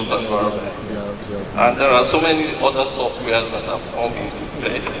in the built environment. And there are so many other softwares that have come into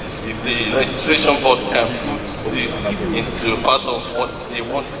place. If the registration board can put this into part of what they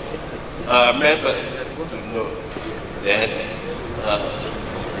want members to know, then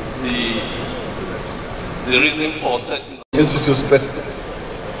the reason for setting Institute's president.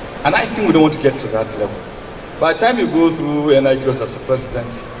 And I think we don't want to get to that level. By the time you go through NIQS as a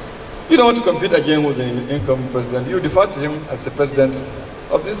president, you don't want to compete again with the incoming president. You defer to him as the president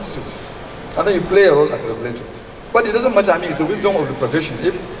of the institute. And then you play a role as a regulator. But it doesn't matter, I mean, it's the wisdom of the profession.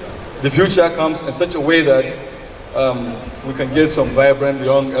 If the future comes in such a way that we can get some vibrant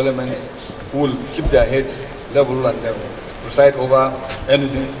young elements who will keep their heads level and preside over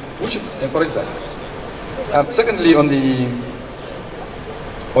anything, we should encourage that. Secondly, on the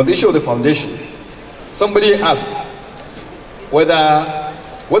issue of the foundation, somebody asked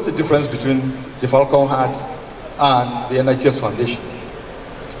what's the difference between the Falcon Heart and the NIQS Foundation.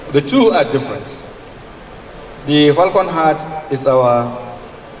 The two are different. The Falcon Heart is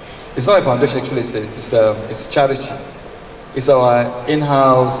it's not a foundation actually, it's a charity. It's our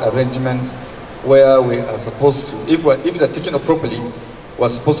in-house arrangement where we are supposed to, if they're taken up properly, we're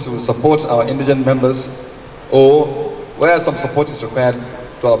supposed to support our indigent members, or where some support is required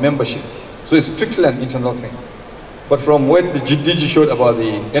to our membership. So it's strictly an internal thing. But from what the DG showed about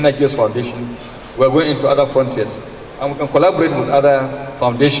the NIQS Foundation, we're going into other frontiers. And we can collaborate with other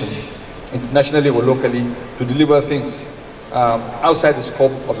foundations, internationally or locally, to deliver things outside the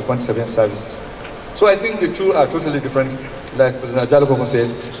scope of the quantity surveillance services. So I think the two are totally different. Like President Ajalokoko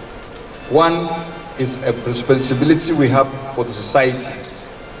said, one is a responsibility we have for the society.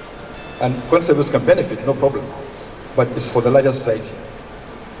 And quantity surveillance can benefit, no problem. But it's for the larger society.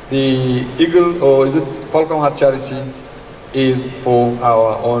 The Eagle, or is it Falcon Heart Charity, is for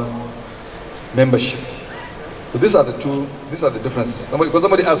our own membership. So these are the differences. Because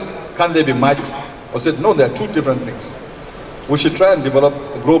somebody asked, can they be matched? I said, no, they are two different things. We should try and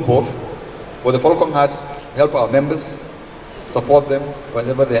grow both. For the Fulcrum Heart, help our members, support them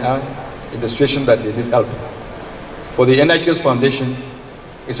whenever they are in the situation that they need help. For the NIQS Foundation,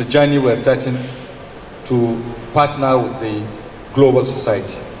 it's a journey we're starting to partner with the global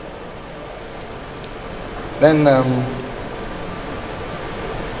society. Then,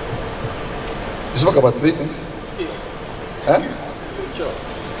 you spoke about three things. Skill. Huh? Future.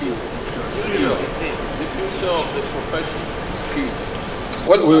 Skill. Skill. The future of the profession. Skill.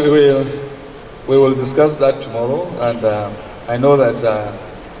 Well, we will discuss that tomorrow, and I know that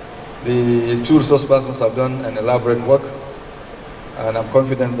the two resource persons have done an elaborate work, and I'm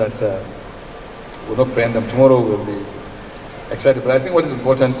confident that we'll not preempt them. Tomorrow we'll be excited. But I think what is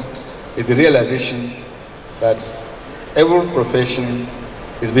important is the realization that every profession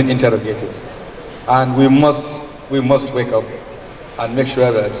is being interrogated, and we must wake up and make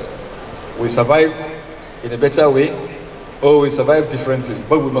sure that we survive in a better way, or we survive differently,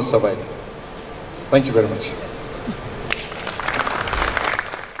 but we must survive. Thank you very much.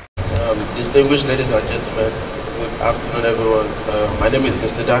 Distinguished ladies and gentlemen, good afternoon everyone. My name is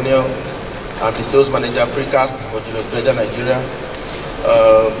Mr. Daniel. I'm the sales manager precast for Julius Berger Nigeria.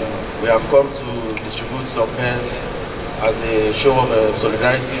 We have come to distribute some pens as a show of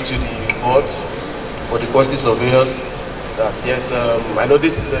solidarity to the board for the quantity surveyors. That yes, I know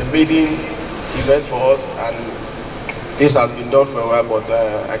this is a maiden event for us, and this has been done for a while, but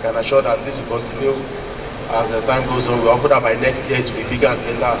I can assure that this will continue as the time goes on. We hope that by next year to be bigger and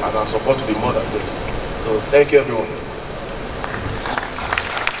better, and our support to be more than this. So thank you everyone.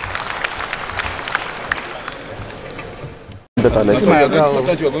 Better next time. I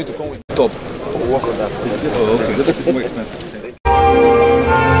thought you were going to come with top or work on that. Oh, okay. It's more expensive.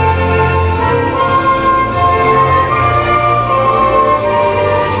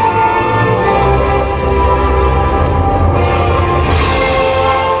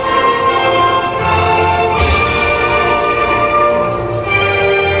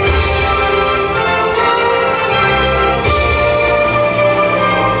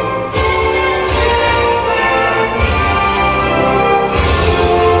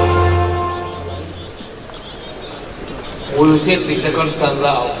 We will take the second stanza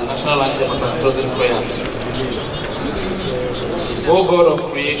of the national anthem as a closing prayer. O God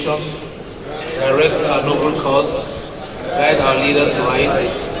of creation, direct our noble cause, guide our leaders right,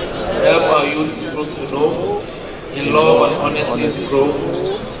 help our youth truth to know, in love and honesty to grow,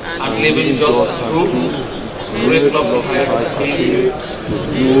 and live in just truth, great love to heights and clean,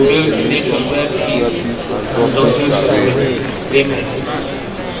 to build a nation where peace and justice reign.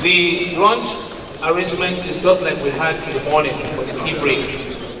 Amen. The lunch arrangement is just like we had in the morning for the tea break.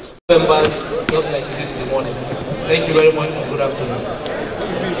 Members, just like we did in the morning. Thank you very much and good afternoon.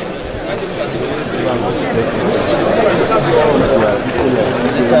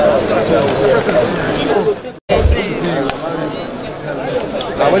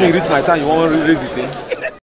 Now when you reach my time, you want to raise it, eh?